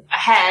thinking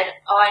ahead,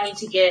 I need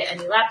to get a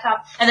new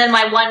laptop. And then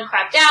my one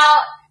crapped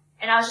out,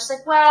 and I was just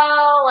like,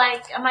 well,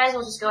 like, I might as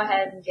well just go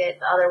ahead and get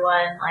the other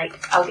one.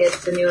 Like, I'll get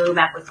the new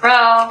MacBook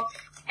Pro.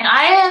 And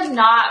I am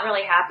not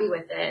really happy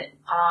with it.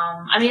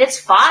 I mean, it's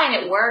fine,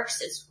 it works,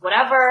 it's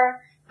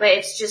whatever, but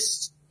it's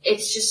just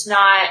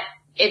not,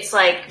 it's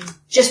like,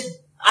 just,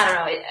 I don't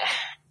know,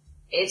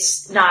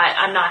 it's not,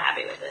 I'm not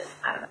happy with it.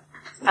 I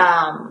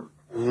don't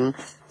know.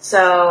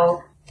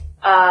 So,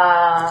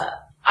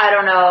 I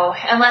don't know,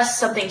 unless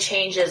something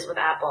changes with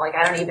Apple, like,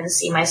 I don't even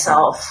see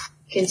myself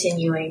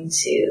continuing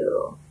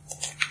to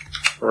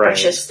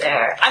purchase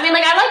there. I mean,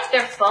 like, I like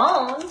their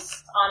phones.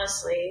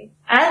 Honestly.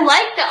 And I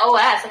like the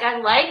OS, like I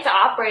like the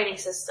operating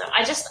system.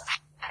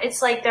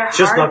 It's like their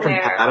hardware. Just not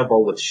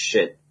compatible with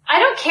shit. I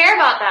don't care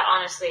about that,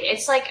 honestly.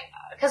 It's like,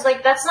 cause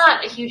like that's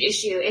not a huge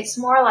issue. It's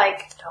more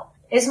like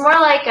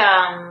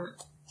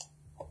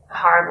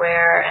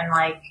hardware and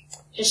like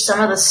just some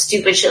of the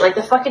stupid shit, like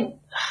the fucking,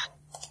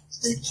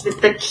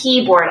 the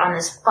keyboard on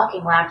this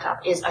fucking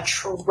laptop is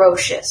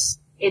atrocious.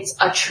 It's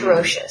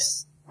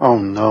atrocious. Oh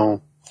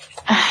no.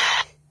 A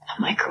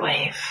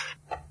microwave.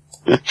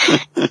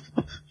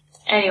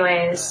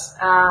 Anyways,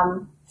 okay,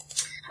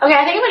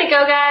 I think I'm gonna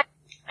go, guys.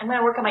 I'm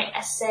gonna work on my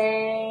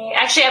essay.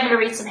 Actually, I'm gonna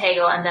read some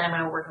Hegel, and then I'm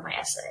gonna work on my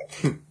essay.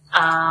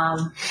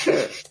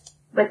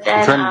 But then...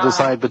 I'm trying to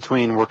decide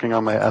between working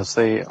on my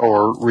essay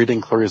or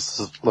reading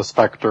Clarice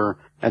Lispector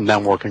and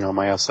then working on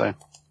my essay.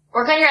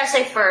 Work on your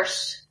essay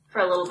first, for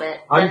a little bit.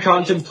 I'm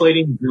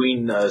contemplating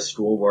doing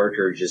schoolwork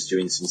or just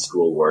doing some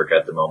schoolwork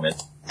at the moment.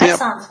 That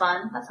sounds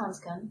fun. That sounds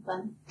good.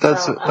 Fun.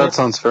 That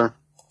sounds fair.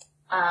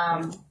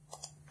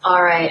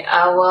 Alright,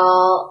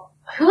 well,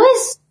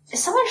 is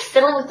someone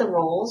fiddling with the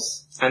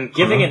rolls? I'm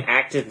giving an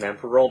active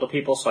member role to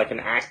people so I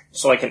can act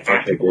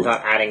people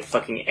without adding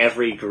fucking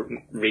every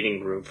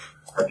reading group.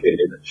 Okay,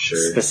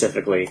 sure.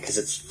 Specifically, because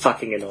it's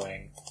fucking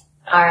annoying.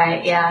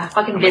 Alright, yeah,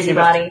 fucking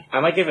busybody. I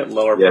might give it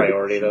lower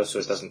priority though, so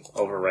it doesn't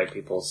overwrite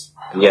people's...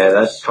 Yeah,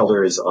 that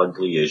color is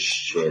ugly as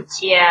shit.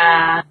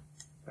 Yeah.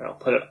 I'll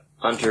put it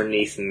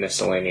underneath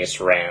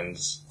miscellaneous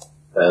rands.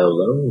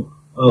 Hello?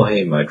 Oh,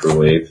 hey,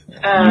 microwave. You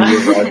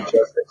arrived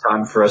just in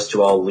time for us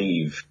to all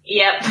leave.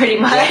 Yep, pretty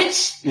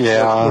much.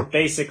 Yeah. We're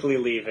basically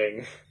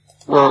leaving.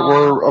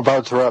 We're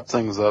about to wrap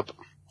things up.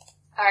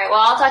 Alright, well,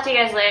 I'll talk to you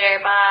guys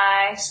later.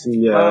 Bye.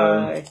 See ya.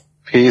 Bye.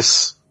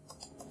 Peace.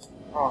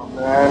 Oh,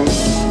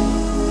 man.